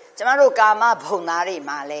လေကျမတို့ကာမဘုံသားတွေ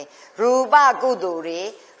မှာလေရူပကုသိုလ်တွေ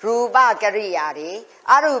ရူပကရိယာတွေ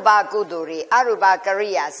အရူပကုသိုလ်တွေအရူပကရိ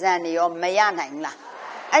ယာဇန်တွေရောမရနိုင်ဘူးလား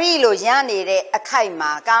အဲ့ဒီလိုရနေတဲ့အခိုက်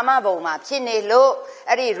မှာကာမဘုံမှာဖြစ်နေလို့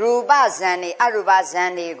အဲ့ဒီရူပဇန်တွေအရူပဇ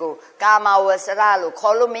န်တွေကိုကာမဝဆရလို့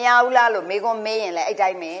ခေါ်လို့မရဘူးလားလို့မေးခွန်းမေးရင်လည်းအဲ့တို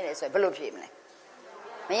င်းပဲတဲ့ဆိုဘယ်လိုဖြေမလဲ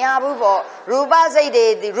မရဘူးပေါ့ရူပစိတ်တွေ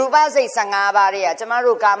ရူပစိတ်15ပါးတွေကကျမ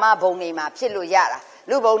တို့ကာမဘုံတွေမှာဖြစ်လို့ရတာ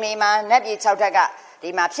လူဘုံတွေမှာနတ်ပြည်6ထက်ကဒီ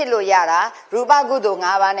မှာဖြစ်လို့ရတာရူပကုသိုလ်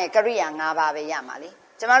5ပါးနဲ့ကရိယာ5ပါးပဲရမှာလေ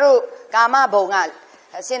ကျမတို့ကာမဘုံက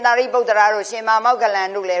ရှင်သာရိပုတ္တရာတို့ရှင်မောက္ကလန်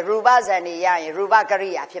တို့လည်းရူပဇန်တွေရရင်ရူပကရိ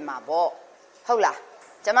ယာဖြစ်မှာပေါ့ဟုတ်လား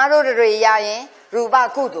ကျမတို့တွေရရင်ရူပ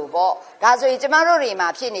ကုသိုလ်ပေါ့ဒါဆိုရင်ကျမတို့တွေမှာ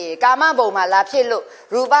ဖြစ်နေကာမဘုံမှာလာဖြစ်လို့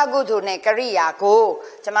ရူပကုသိုလ်နဲ့ကရိယာကို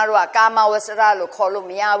ကျမတို့ကကာမဝဆရလို့ခေါ်လို့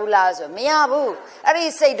မရဘူးလားဆိုမရဘူးအဲ့ဒီ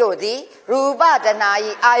စိတ်တို့သည်ရူပတဏှာဤ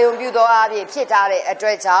အာယုံပြုသောအဖြစ်ဖြစ်ထားတဲ့အတွ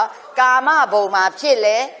က်ကြောင့်ကာမဘုံမှာဖြစ်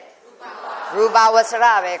လေရူပဝဆရ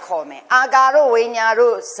ပဲခေါ်မယ်အာကာတို့ဝိညာ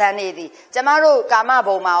တို့ဇန်နေသည်ကျမတို့ကာမ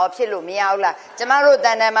ဘုံမှာရောဖြစ်လို့မရဘူးလားကျမတို့တ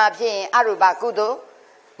ဏ္ဍာမှာဖြစ်ရင်အရူပကုသိုလ်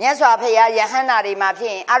မြတ်စွာဘုရားယဟန္တာတွေမှာဖြ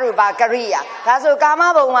စ်ရင်အရူပကရိယာဒါဆိုကာမ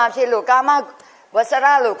ဘုံမှာဖြစ်လို့ကာမဝဆရ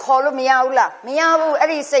လို့ခေါ်လို့မရဘူးလားမရဘူးအဲ့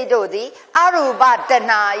ဒီစိတ်တို့သည်အရူပတ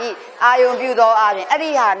ဏှာဤအာယုံပြုသောအပြင်အဲ့ဒီ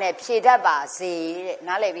ဟာနဲ့ဖြေတတ်ပါစေတဲ့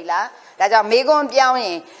နားလည်ပြီလားဒါကြောင့်မေကွန်းပြောင်းရ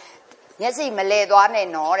င်မျက်စိမလဲသွားနဲ့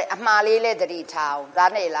နော်တဲ့အမှားလေးလည်းသတိထားအောင်ဒါ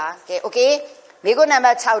နဲ့လားကဲโอเคမေကွန်းနံ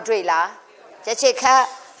ပါတ်6တွေ့လားချက်ချစ်ခတ်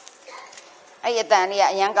အဲ့အတန်လေးက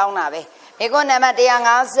အရန်ကောင်းတာပဲမေကွန်းနံပါတ်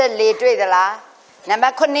154တွေ့သလားနံပါ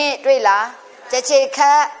တ်9တွေ့လားချက်ချစ်ခ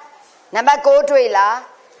တ်နံပါတ်9တွေ့လား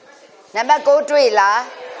နံပါတ်9တွေ့လား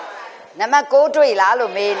နံပါတ်9တွေ့လား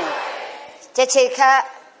လို့မေးနေချက်ချစ်ခတ်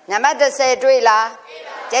နံပါတ်10တွေ့လား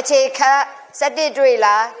ချက်ချစ်ခတ်17တွေ့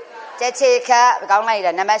လားချက်ချစ်ခတ်ကောင်းလိုက်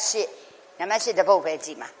တာနံပါတ်8တစ်ပုတ်ပဲကြ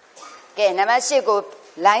ည့်ပါကဲနံပါတ်8ကို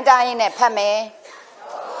လိုင်းတိုင်းနဲ့ဖတ်မယ်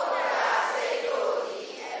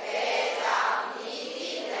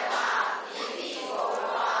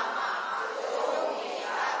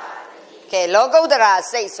ကဲလောကုတ္တရာ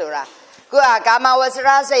စိတ်ဆိုတာခုကကာမဝဆရ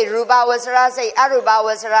စိတ်ရူပဝဆရစိတ်အရူပဝ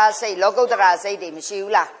ဆရစိတ်လောကုတ္တရာစိတ်တွေမရှိ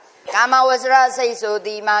ဘူးလားကာမဝဆရစိတ်ဆို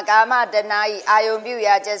ဒီမှာကာမတဏှာဤအာယုံပြု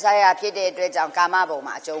ရာကျက်စားရဖြစ်တဲ့အတွက်ကြောင့်ကာမဘုံ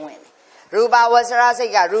မှာအကျုံးဝင်တယ်ရူပဝဆရစိ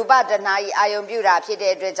တ်ကရူပတဏှာဤအာယုံပြုတာဖြစ်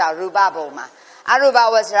တဲ့အတွက်ကြောင့်ရူပဘုံမှာအရူပ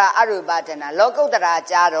ဝဆရအရူပတဏှာလောကုတ္တရာ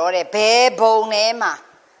ကြတော့တဲ့ဘယ်ဘုံထဲမှာ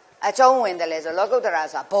အကျုံးဝင်တယ်လဲဆိုလောကုတ္တရာ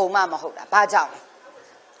ဆိုတာဘုံမှမဟုတ်တာဘာကြောင့်လဲ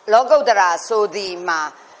လောကုတ္တရာဆိုဒီမှာ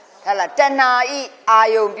ဟဲ့လားတဏှာဤအာ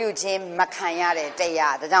ယုံပြုခြင်းမခံရတဲ့တ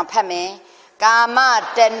ရားဒါကြောင့်ဖတ်မယ်ကာမ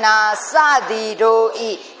တဏှာစသည်တို့ဤ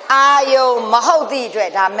အာယုံမဟုတ်သည့်အတွ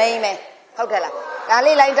က်ဒါမိမ့်မယ်ဟုတ်တယ်လားဒါ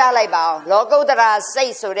လေးလိုက်ထားလိုက်ပါအောင်လောကုတ္တရာစိ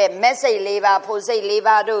တ်ဆိုတဲ့မက်စိတ်၄ပါးဖို့စိတ်၄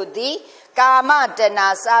ပါးတို့သည်ကာမတဏှာ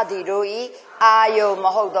စသည်တို့ဤအာယုံမ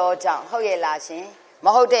ဟုတ်သောကြောင့်ဟုတ်ရဲ့လားရှင်မ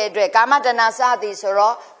ဟုတ်တဲ့အတွက်ကာမတဏှာစသည်ဆို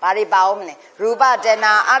တော့ဘာတွေပါအောင်မလဲရူပတ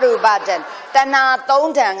ဏှာအရူပတဏှာတဏှာ၃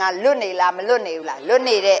တန်ကလွတ်နေလားမလွတ်နေဘူးလားလွတ်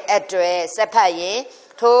နေတဲ့အတွက်စက်ဖတ်ရင်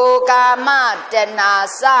ထိုကာမတဏှာ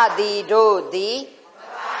စသည်တို့သည်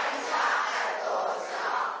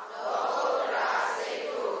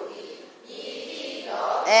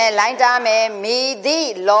လိုင်းတာမယ်မိသည့်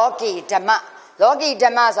လောကီဓမ္မလောကီဓ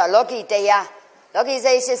မ္မဆိုတာလောကီတရားလောကီ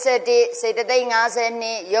စိတ်81စေတသိက်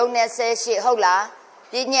52ယုံ28ဟုတ်လား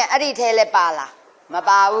ပြည့်ညက်အဲ့ဒီထဲလဲပါလားမ မ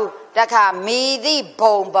ပါဘူးတခါမိသည့်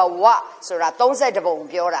ဘုံဘဝဆိုတာ32ဘုံ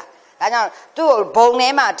ပြောတာဒါကြောင့်သူ့ကိုဘုံထဲ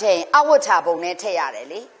မှာထည့်ရင်အဝတ်ချဘုံထဲထည့်ရတယ်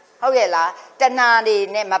လေဟုတ်ရဲ့လားတဏှာတွေ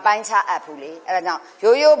နဲ့မပိုင်းခြားအပ်ဘူးလေအဲ့ဒါကြောင့်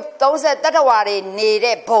ရိုးရိုး30တတ္တဝါတွေနေ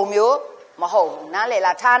တဲ့ဘုံမျိုးမဟုတ်ဘူးနားလေ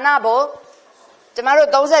လားဌာနဘုံကျမတို့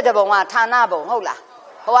32ဘုံကဌာနဘုံဟုတ်လား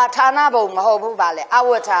ဟိုကဌာနဘုံမဟုတ်ဘူးပါလေအဝ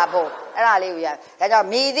တ်ချဘုံအဲ့ဒါလေးကိုရဒါကြောင့်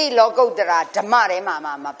မိသည့်လောကုတ္တရာဓမ္မထဲမှာ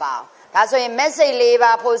မပါဘူးဒါဆိုရင် message 4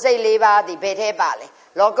ပါးဖို့စိတ်4ပါးဒီဘယ်ထဲပါလဲ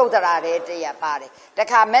လောကုတ္တရာတဲ့တရားပါတယ်တ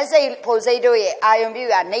ခါ message ဖို့စိတ်တို့ရဲ့အာယုံပြု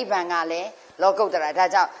ရာနိဗ္ဗာန်ကလည်းလောကုတ္တရာဒါ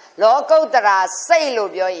ကြောင့်လောကုတ္တရာစိတ်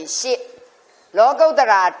လို့ပြောရင်ရှစ်လောကုတ္တ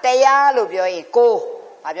ရာတရားလို့ပြောရင်ကို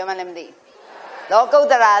ဘာပြောမှလည်းမသိလောကုတ္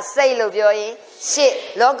တရာစိတ်လို့ပြောရင်ရှစ်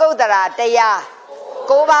လောကုတ္တရာတရား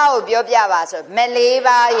9ပါးကိုပြောပြပါဆိုမ4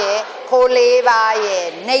ပါးရဲ့ဖို့4ပါးရဲ့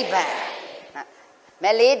နိဗ္ဗာန်မ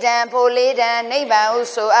လေးတံဖို့လေးတံနိဗ္ဗာန်ဟု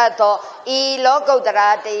ဆိုအပ်သောဤလောကုတ္တရာ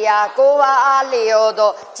တရား9ပါးအားလျော်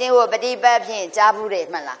သောကျင့်ဝတ်ပฏิပတ်ဖြင့်ကြားဘူးတယ်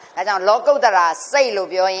မှတ်လားဒါကြောင့်လောကုတ္တရာစိတ်လို့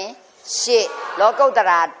ပြောရင်ရှစ်လောကုတ္တ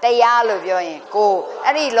ရာတရားလို့ပြောရင်ကို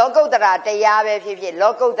အဲ့ဒီလောကုတ္တရာတရားပဲဖြစ်ဖြစ်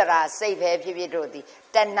လောကုတ္တရာစိတ်ပဲဖြစ်ဖြစ်တို့သည်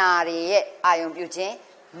တဏှာတွေရဲ့အာယုံပြုခြင်း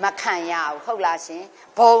မခံရဘူးဟုတ်လားရှင်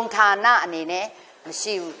ဘုံဌာနအနေနဲ့မ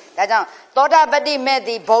ရှိဘူးဒါကြောင့်သောတာပတ္တိမဲ့သ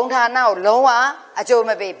ည်ဘုံဌာနကိုလုံးဝအကျိုး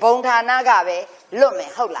မပေးဘုံဌာနကပဲလွတ်မ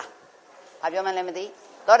ယ်ဟုတ်လားဘာပြောမှလည်းမသိ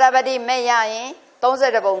သောတာပတ္တိမဲ့ရရင်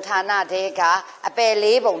30ဘုံဌာနတဲကအပယ်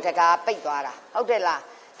4ဘုံတကားပိတ်သွားတာဟုတ်တယ်လား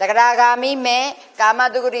တဂရဂါမိမဲ့ကာမ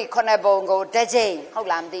တုဂတိ9ဘုံကိုတစ်ချိန်ဟုတ်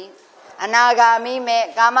လားမသိအနာဂါမိမဲ့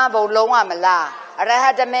ကာမဘုံလုံးဝမလားအရဟ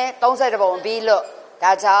တမဲ့30ဘုံပြီးလို့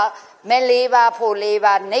ဒါကြောင့်မဲ့4ပါးဖို့4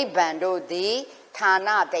ပါးနိဗ္ဗာန်တို့သည်ဌာန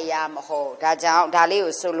တရားမဟုတ်ဒါကြောင့်ဒါလေး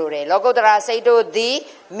ကိုဆိုလိုတယ်လောကုတ္တရာစိတ်တို့သည်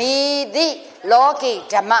မိသည့်လောကီ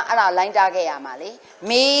ဓမ္မအဲ့ဒါလိုင်းတာခဲ့ရမှာလေ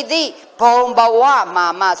မိသည့်ဘုံဘဝမှာ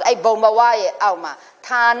မဆိုအဲ့ဘုံဘဝရဲ့အောက်မှာ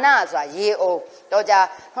ဌာနဆိုတာရေအိုးတော့ကြ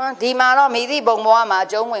ဒီမှာတော့မိသည့်ဘုံဘဝမှာအ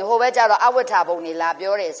ကျုံးဝင်ဟိုဘက်ကျတော့အဝဋ္ဌဘုံနေလာ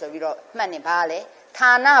ပြောတယ်ဆိုပြီးတော့မှတ်နေပါလေ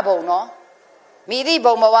ဌာနဘုံနော်မိသည့်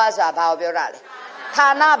ဘုံဘဝဆိုတာဘာကိုပြောတာလဲဌာ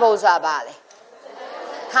နဘုံဆိုတာဘာလဲ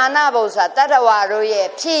ဌာနဘုံဆိုတာတတ္တဝါတို့ရဲ့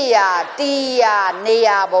ဖြစ်ရာတီးရာနေ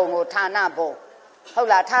ရာဘုံကိုဌာနဘုံဟုတ်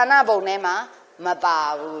လားဌာနဘုံထဲမှာမပါ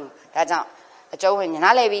ဘူးဒါကြောင့်အကျုံးဝင်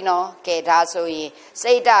နားလည်ပြီနော်ကဲဒါဆိုရင်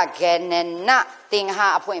စိတ်တဂဏနသင်္ဟ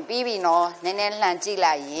အဖွင့်ပြီးပြီနော်နည်းနည်းလှန်ကြည့်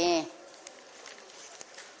လိုက်ရင်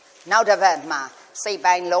နောက်တစ်ပတ်မှာစိတ်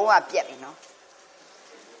ပိုင်းလုံးဝပြတ်ပြီနော်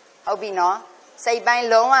ဟုတ်ပြီနော်စိတ်ပိုင်း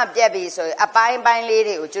လုံးဝပြတ်ပြီဆိုရင်အပိုင်းပိုင်းလေး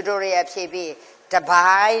တွေကိုကျူတိုရီယယ်ဖြည့်ပြီးတ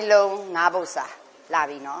ပိုင်းလုံး9ပု္ပ္ပစာလာ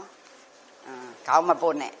ပြီနော်ခေါင်းမပု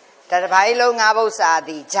တ်နဲ့တပိုင်းလုံး9ပု္ပ္ပစာ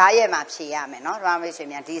ဒီဂျားရဲ့မှာဖြည့်ရမယ်နော်ဓမ္မမိတ်ဆွေ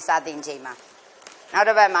များဒီစာသင်ချိန်မှာနောက်တ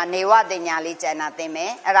စ်ပတ်မှာနေဝတင်ညာလေးကျန်တာသင်မ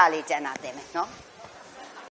ယ်အဲ့ဒါလေးကျန်တာသင်မယ်နော်